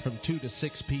 21st from 2 to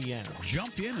 6 p.m.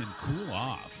 Jump in and cool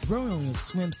off. Throw on your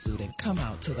swimsuit and come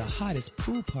out to the hottest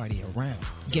pool party around.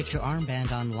 Get your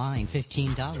armband online,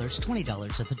 $15,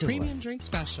 $20 at the door. Premium drink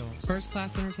specials, first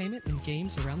class entertainment, and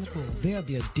games around the pool. There'll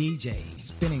be a DJ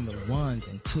spinning the ones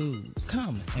and twos.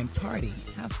 Come and party,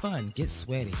 have fun, get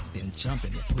sweaty, then jump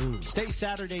in the pool. Stay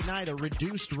Saturday night, a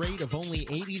reduced rate of only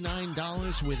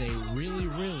 $89 with a really,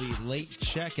 really late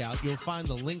checkout. You'll find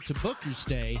the link to book your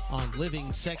stay on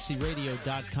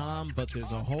livingsexyradio.com, but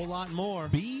there's a whole lot more.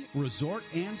 B Resort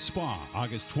and Spa,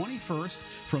 August 21st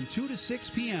from 2 to 6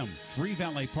 p.m. Free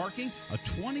valet parking, a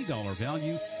 $20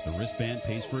 value. The wristband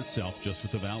pays for itself just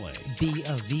with the valet. Be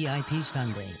a VIP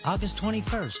Sunday, August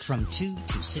 21st from 2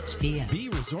 to 6 p.m. B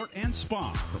Resort and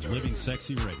Spa from Living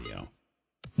Sexy Radio.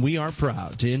 We are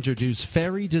proud to introduce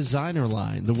Fairy Designer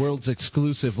Line, the world's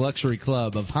exclusive luxury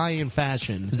club of high-end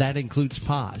fashion that includes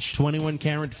Posh,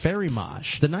 21-karat Fairy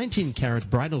Mosh, the 19-karat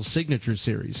Bridal Signature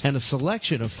Series, and a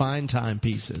selection of fine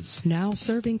timepieces. Now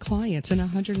serving clients in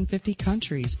 150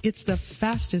 countries. It's the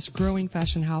fastest growing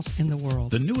fashion house in the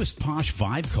world. The newest Posh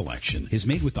Vibe collection is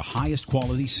made with the highest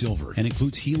quality silver and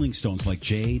includes healing stones like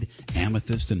jade,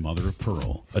 amethyst, and mother of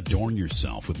pearl. Adorn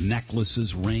yourself with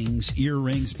necklaces, rings,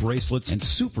 earrings, bracelets, and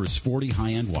super sporty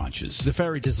high-end watches. The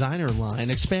Fairy Designer Line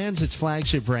expands its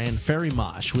flagship brand, Fairy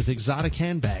Mosh, with exotic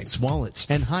handbags, wallets,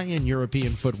 and high-end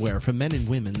European footwear for men and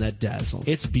women that dazzle.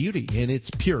 It's beauty in its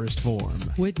purest form.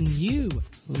 Wouldn't you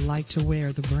like to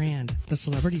wear the brand the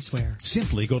celebrities wear?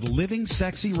 Simply go to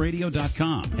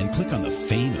livingsexyradio.com and click on the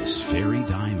famous Fairy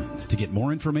Diamond to get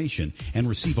more information and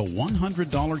receive a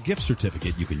 $100 gift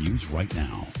certificate you can use right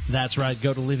now. That's right.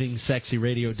 Go to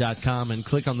livingsexyradio.com and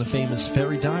click on the famous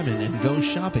Fairy Diamond and go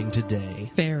shopping today.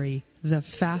 Fairy, the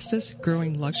fastest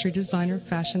growing luxury designer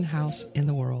fashion house in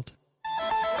the world.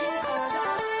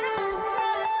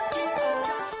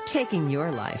 Taking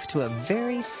your life to a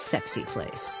very sexy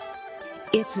place.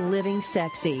 It's Living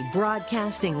Sexy,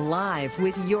 broadcasting live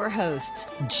with your hosts,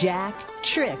 Jack,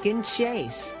 Trick, and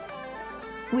Chase.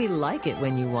 We like it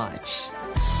when you watch.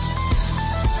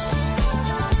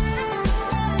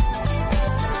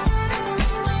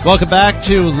 Welcome back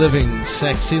to Living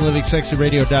Sexy,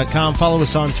 livingsexyradio.com. Follow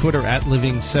us on Twitter at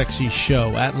Living Sexy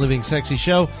Show, at Living Sexy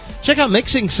Show. Check out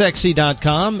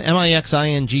mixingsexy.com,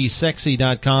 MIXING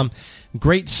sexy.com.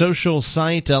 Great social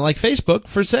site like Facebook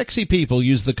for sexy people.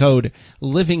 Use the code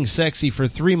Living Sexy for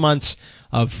 3 months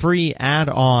of free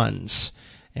add-ons.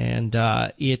 And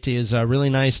it is really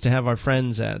nice to have our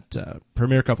friends at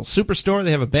Premier Couple Superstore.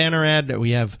 They have a banner ad that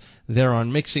we have there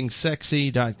on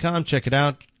mixingsexy.com. Check it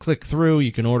out. Click through.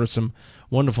 You can order some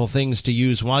wonderful things to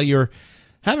use while you're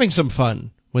having some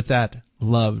fun with that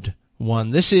loved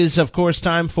one. This is, of course,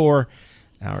 time for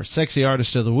our Sexy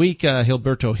Artist of the Week,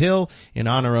 Gilberto Gil, in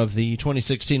honor of the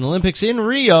 2016 Olympics in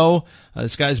Rio.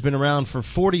 This guy's been around for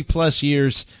 40-plus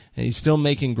years, and he's still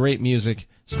making great music,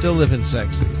 still living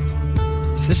sexy.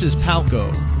 This is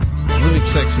Palco, Living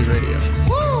Sexy Radio.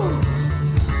 Woo!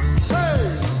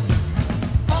 Hey!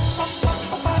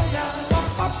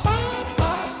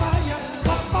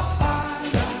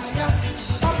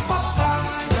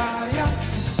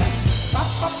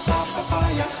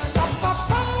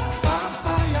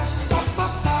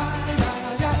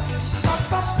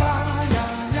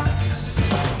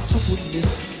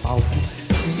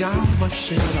 Minha alma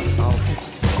cheira álcool,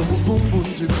 como bumbum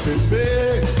de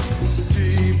bebê,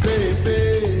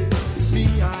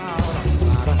 minha aura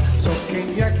clara. Só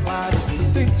quem é claro,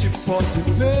 tente pode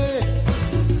ver,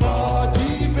 pode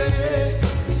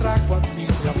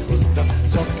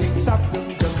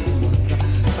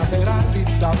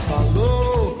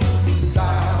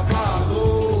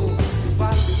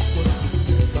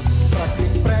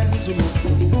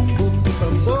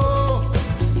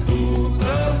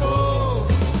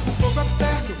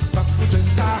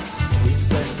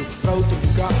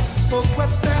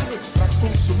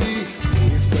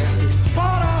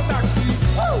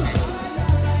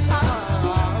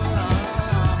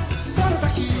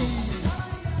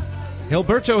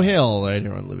Hilberto Hill right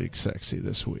here on Living Sexy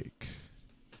this week.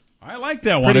 I like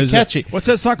that one. Pretty catchy. What's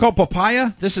that song called?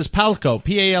 Papaya? This is Palco,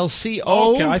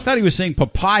 P-A-L-C-O. Okay, I thought he was saying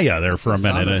papaya there for a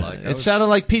minute. It sounded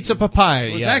like pizza papaya.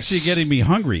 It was yes. actually getting me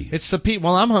hungry. It's the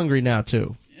well, I'm hungry now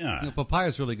too. Yeah. Papaya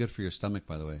is really good for your stomach,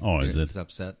 by the way. Oh, is it? It's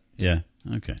upset. Yeah.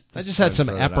 Okay. I just had some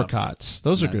throw that out. apricots.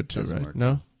 Those are No, good too, doesn't right? work.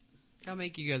 No? That'll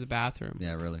make you go to the bathroom.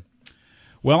 Yeah, really.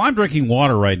 Well, I'm drinking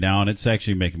water right now, and it's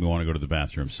actually making me want to go to the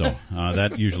bathroom. So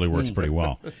that usually works pretty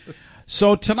well.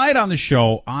 So tonight on the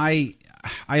show, I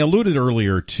alluded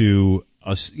earlier to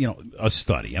a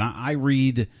study, and I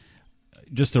read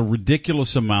just a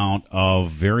ridiculous amount of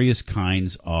various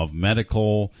kinds of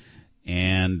medical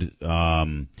and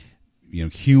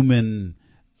human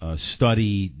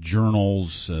study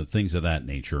journals, things of that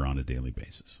nature on a daily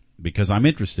basis, because I'm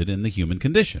interested in the human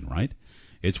condition. Right?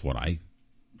 It's what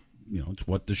it's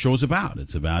what the show's about.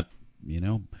 It's about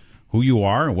who you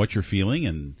are and what you're feeling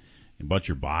and about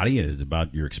your body. It's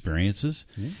about your experiences.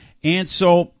 Mm-hmm. And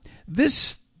so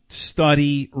this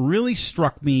study really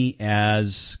struck me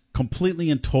as completely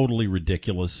and totally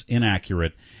ridiculous,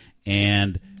 inaccurate,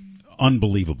 and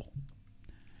unbelievable.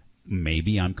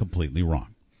 Maybe I'm completely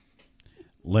wrong.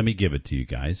 Let me give it to you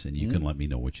guys, and you can let me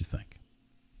know what you think.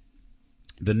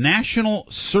 The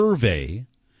National Survey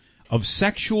of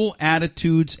Sexual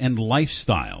Attitudes and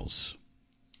Lifestyles.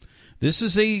 This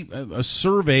is a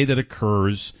survey that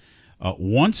occurs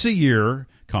once a year,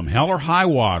 come hell or high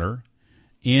water,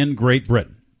 in Great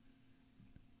Britain.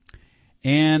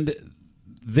 And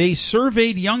they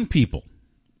surveyed young people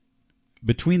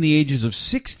between the ages of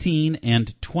 16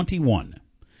 and 21,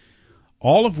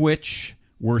 all of which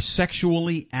were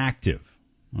sexually active.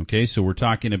 Okay, so we're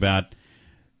talking about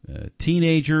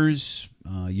teenagers,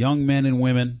 young men and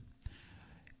women.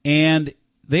 And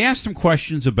they asked them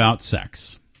questions about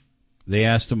sex. They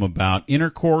asked them about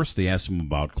intercourse. They asked them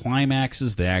about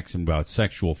climaxes. They asked them about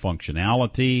sexual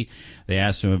functionality. They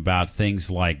asked them about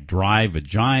things like dry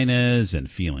vaginas and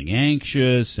feeling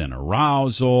anxious and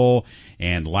arousal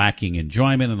and lacking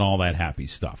enjoyment and all that happy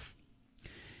stuff.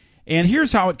 And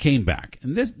here's how it came back.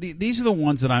 And these are the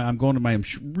ones that I'm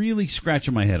really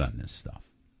scratching my head on this stuff.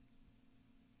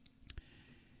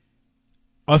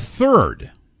 A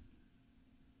third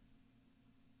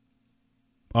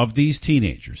of these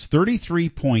teenagers,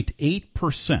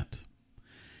 33.8%,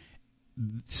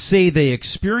 say they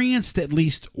experienced at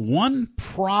least one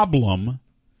problem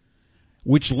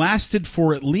which lasted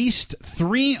for at least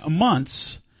 3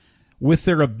 months with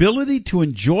their ability to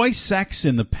enjoy sex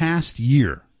in the past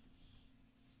year.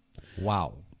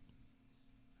 Wow.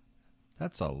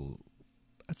 That's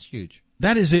huge.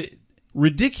 That is a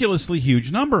ridiculously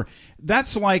huge number.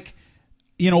 That's like,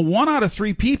 1 out of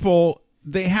 3 people,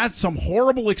 they had some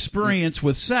horrible experience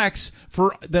with sex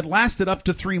that lasted up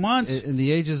to 3 months. And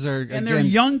the ages are, and they're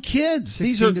young kids.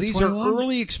 These are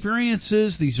early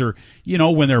experiences. These are,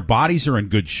 when their bodies are in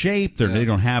good shape, they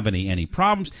don't have any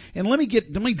problems. And let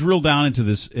me drill down into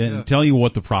this and tell you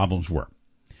what the problems were.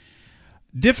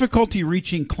 Difficulty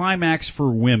reaching climax for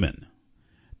women.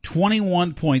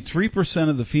 21.3%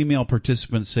 of the female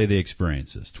participants say they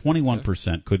experienced this.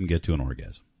 21% couldn't get to an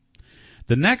orgasm.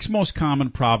 The next most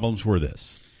common problems were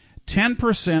this.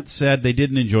 10% said they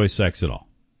didn't enjoy sex at all.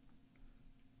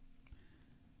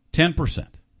 10%.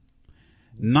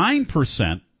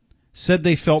 9% said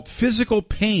they felt physical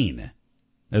pain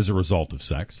as a result of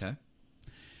sex. Okay.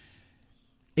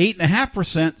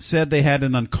 8.5% said they had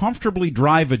an uncomfortably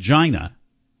dry vagina.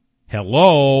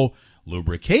 Hello,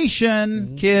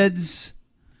 lubrication, kids.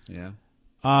 Yeah.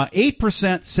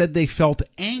 8% said they felt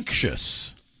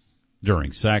anxious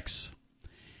during sex.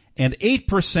 And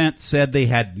 8% said they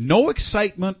had no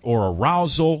excitement or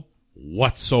arousal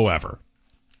whatsoever.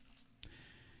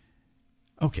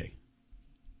 Okay.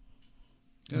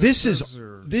 This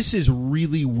is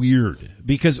really weird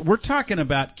because we're talking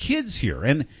about kids here,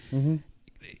 and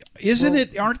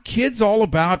aren't kids all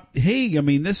about, hey,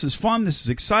 this is fun, this is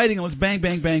exciting, let's bang,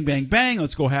 bang, bang, bang, bang,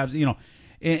 let's go have,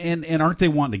 and aren't they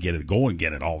wanting to get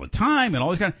it all the time and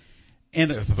all this kind of, and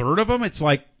a third of them, it's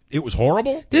like, it was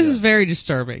horrible? This is very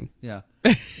disturbing. Yeah.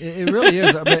 It really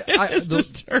is. It's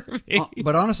disturbing.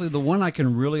 But honestly, the one I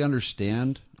can really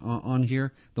understand on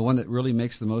here, the one that really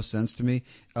makes the most sense to me,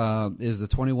 is the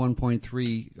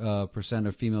 21.3%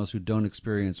 of females who don't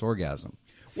experience orgasm.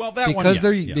 Well, that because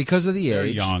one, because of the age, they're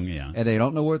young, and they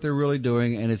don't know what they're really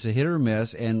doing, and it's a hit or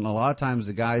miss. And a lot of times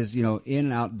the guys, in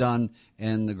and out, done,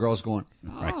 and the girls going,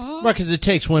 right, because it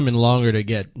takes women longer to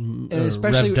get and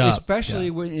especially revved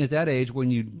up. when at that age when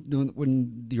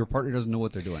your partner doesn't know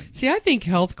what they're doing. See, I think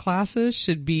health classes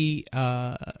should be,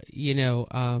 where you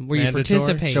Mandatory?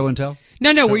 participate. Show and tell.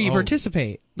 No, where you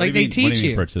participate. Like they What do you teach mean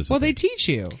you. participate? Well, they teach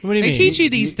you. What do you they mean? teach you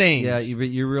these things. Yeah,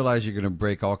 you realize you're going to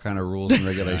break all kind of rules and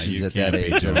regulations you at that can't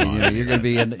be age. I mean, you're going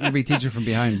to be teaching from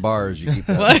behind bars. You keep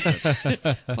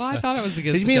that. Well, I thought it was a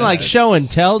good. You mean like show and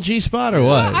tell G-spot or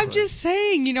what? I'm just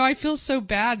saying. I feel so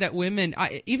bad that women,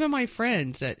 even my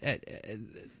friends,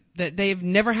 that they've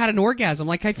never had an orgasm.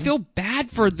 Like I feel bad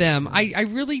for them. I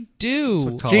really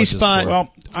do. G-spot.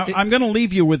 Well, I'm going to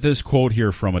leave you with this quote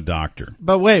here from a doctor.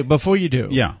 But wait, before you do,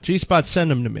 Yeah. G-spot,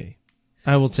 send them to me.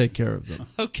 I will take care of them.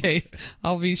 Okay,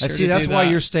 I'll be sure. I see. to That's do why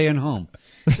that. you're staying home.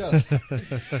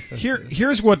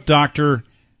 Here's what Dr.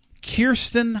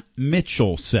 Kirsten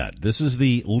Mitchell said. This is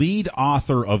the lead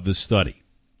author of the study.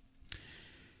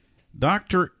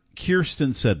 Dr.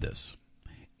 Kirsten said this.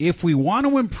 If we want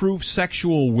to improve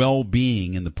sexual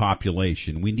well-being in the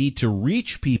population, we need to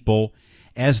reach people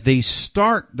as they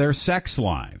start their sex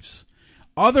lives.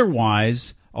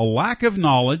 Otherwise, a lack of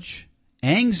knowledge,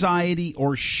 anxiety,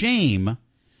 or shame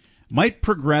might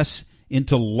progress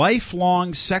into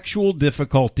lifelong sexual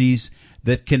difficulties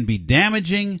that can be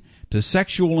damaging to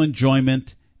sexual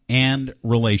enjoyment and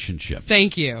relationships.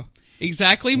 Thank you.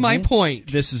 Exactly my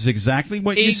point. This is exactly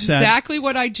what you said. Exactly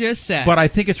what I just said. But I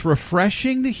think it's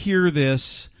refreshing to hear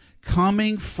this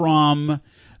coming from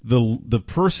the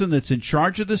person that's in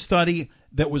charge of the study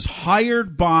that was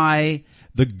hired by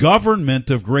the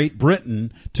government of Great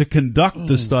Britain to conduct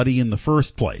the study in the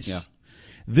first place. Yeah.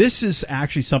 This is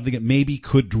actually something that maybe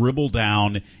could dribble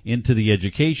down into the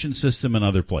education system and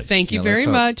other places. Thank you Yeah, very let's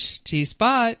hope. much,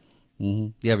 G-Spot. Mm-hmm.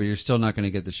 Yeah, but you're still not going to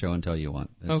get the show until you want.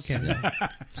 Okay. Yeah.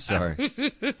 Sorry.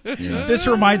 Yeah. This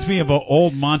reminds me of an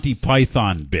old Monty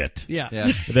Python bit. Yeah.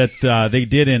 That they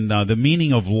did in The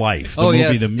Meaning of Life, the Oh, movie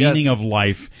yes, The Meaning yes. of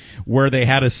Life, where they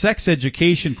had a sex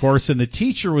education course and the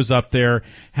teacher was up there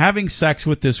having sex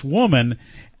with this woman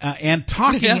and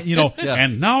talking, Yeah.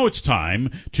 and now it's time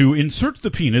to insert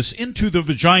the penis into the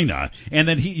vagina. And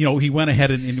then he went ahead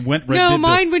and went right No, did the-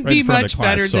 mine would right in be front of much the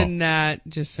class, better so- than that,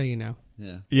 just so you know.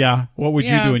 Yeah. What would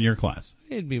you Yeah. do in your class?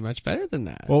 It'd be much better than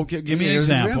that. Well, give me an Here's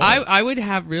an example. I would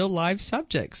have real live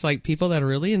subjects, like people that are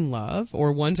really in love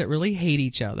or ones that really hate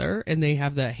each other and they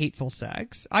have the hateful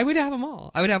sex. I would have them all.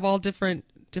 I would have all different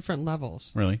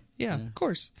levels. Really? Yeah, of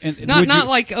course. And Not would you-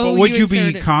 like, but oh, would you be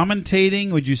inserted- commentating?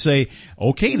 Would you say,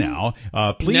 okay, now,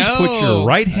 please No. put your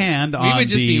right hand on We would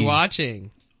just the... be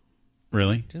watching.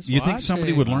 Really? Just You think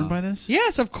somebody watching. would learn by this?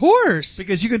 Yes, of course.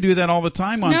 Because you can do that all the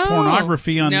time on No.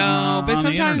 pornography on No, but on the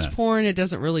sometimes internet. porn, it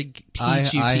doesn't really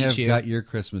teach you. I have got your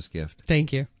Christmas gift.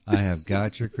 Thank you. I have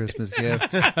got your Christmas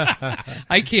gift.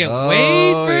 I can't Oh,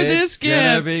 wait for this it's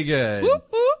gonna gift. be good. Whoop,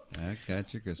 whoop. I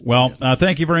got your Christmas Well, gift.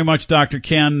 thank you very much, Dr.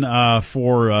 Ken,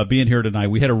 for being here tonight.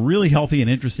 We had a really healthy and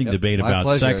interesting Yep, debate my about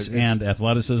pleasure. sex It's- and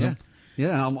athleticism.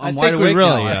 Yeah, I'm I wide think we awake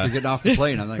really, now after getting off the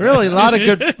plane. I'm like, Really, a lot of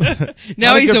good. Now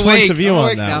lot of he's good awake. points of view I'm on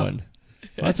awake that now. one.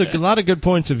 That's a lot of good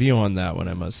points of view on that one,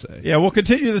 I must say. Yeah, we'll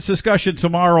continue this discussion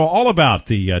tomorrow all about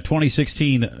the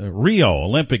 2016 Rio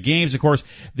Olympic Games. Of course,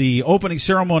 the opening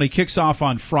ceremony kicks off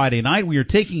on Friday night. We are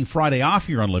taking Friday off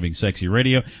here on Living Sexy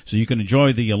Radio, so you can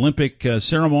enjoy the Olympic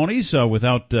ceremonies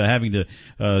without having to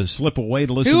slip away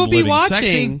to listen Who will to be Living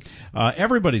watching? Sexy.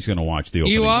 Everybody's going to watch the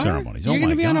opening You are? ceremonies. You're oh, gonna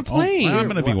my be God. on a plane. Oh, I'm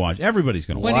going to be watching. Everybody's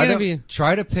going to When watch. are you Why gonna don't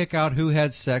try to pick out who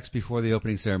had sex before the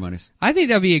opening ceremonies? I think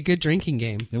that'd be a good drinking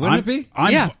game. Wouldn't it be?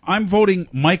 I'm voting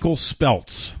Michael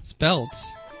Speltz.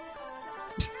 Speltz.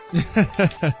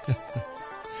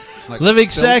 Like Living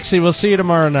Speltz? sexy. We'll see you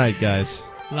tomorrow night, guys.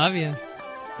 Love you.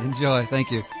 Enjoy.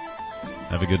 Thank you.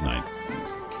 Have a good night.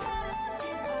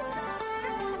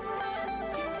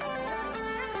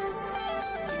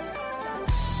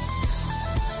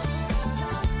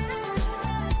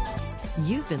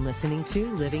 You've been listening to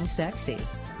Living Sexy.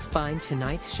 Find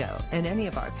tonight's show and any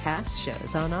of our past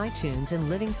shows on iTunes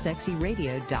and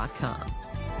livingsexyradio.com.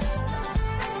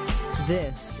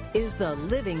 This is the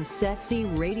Living Sexy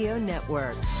Radio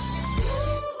Network.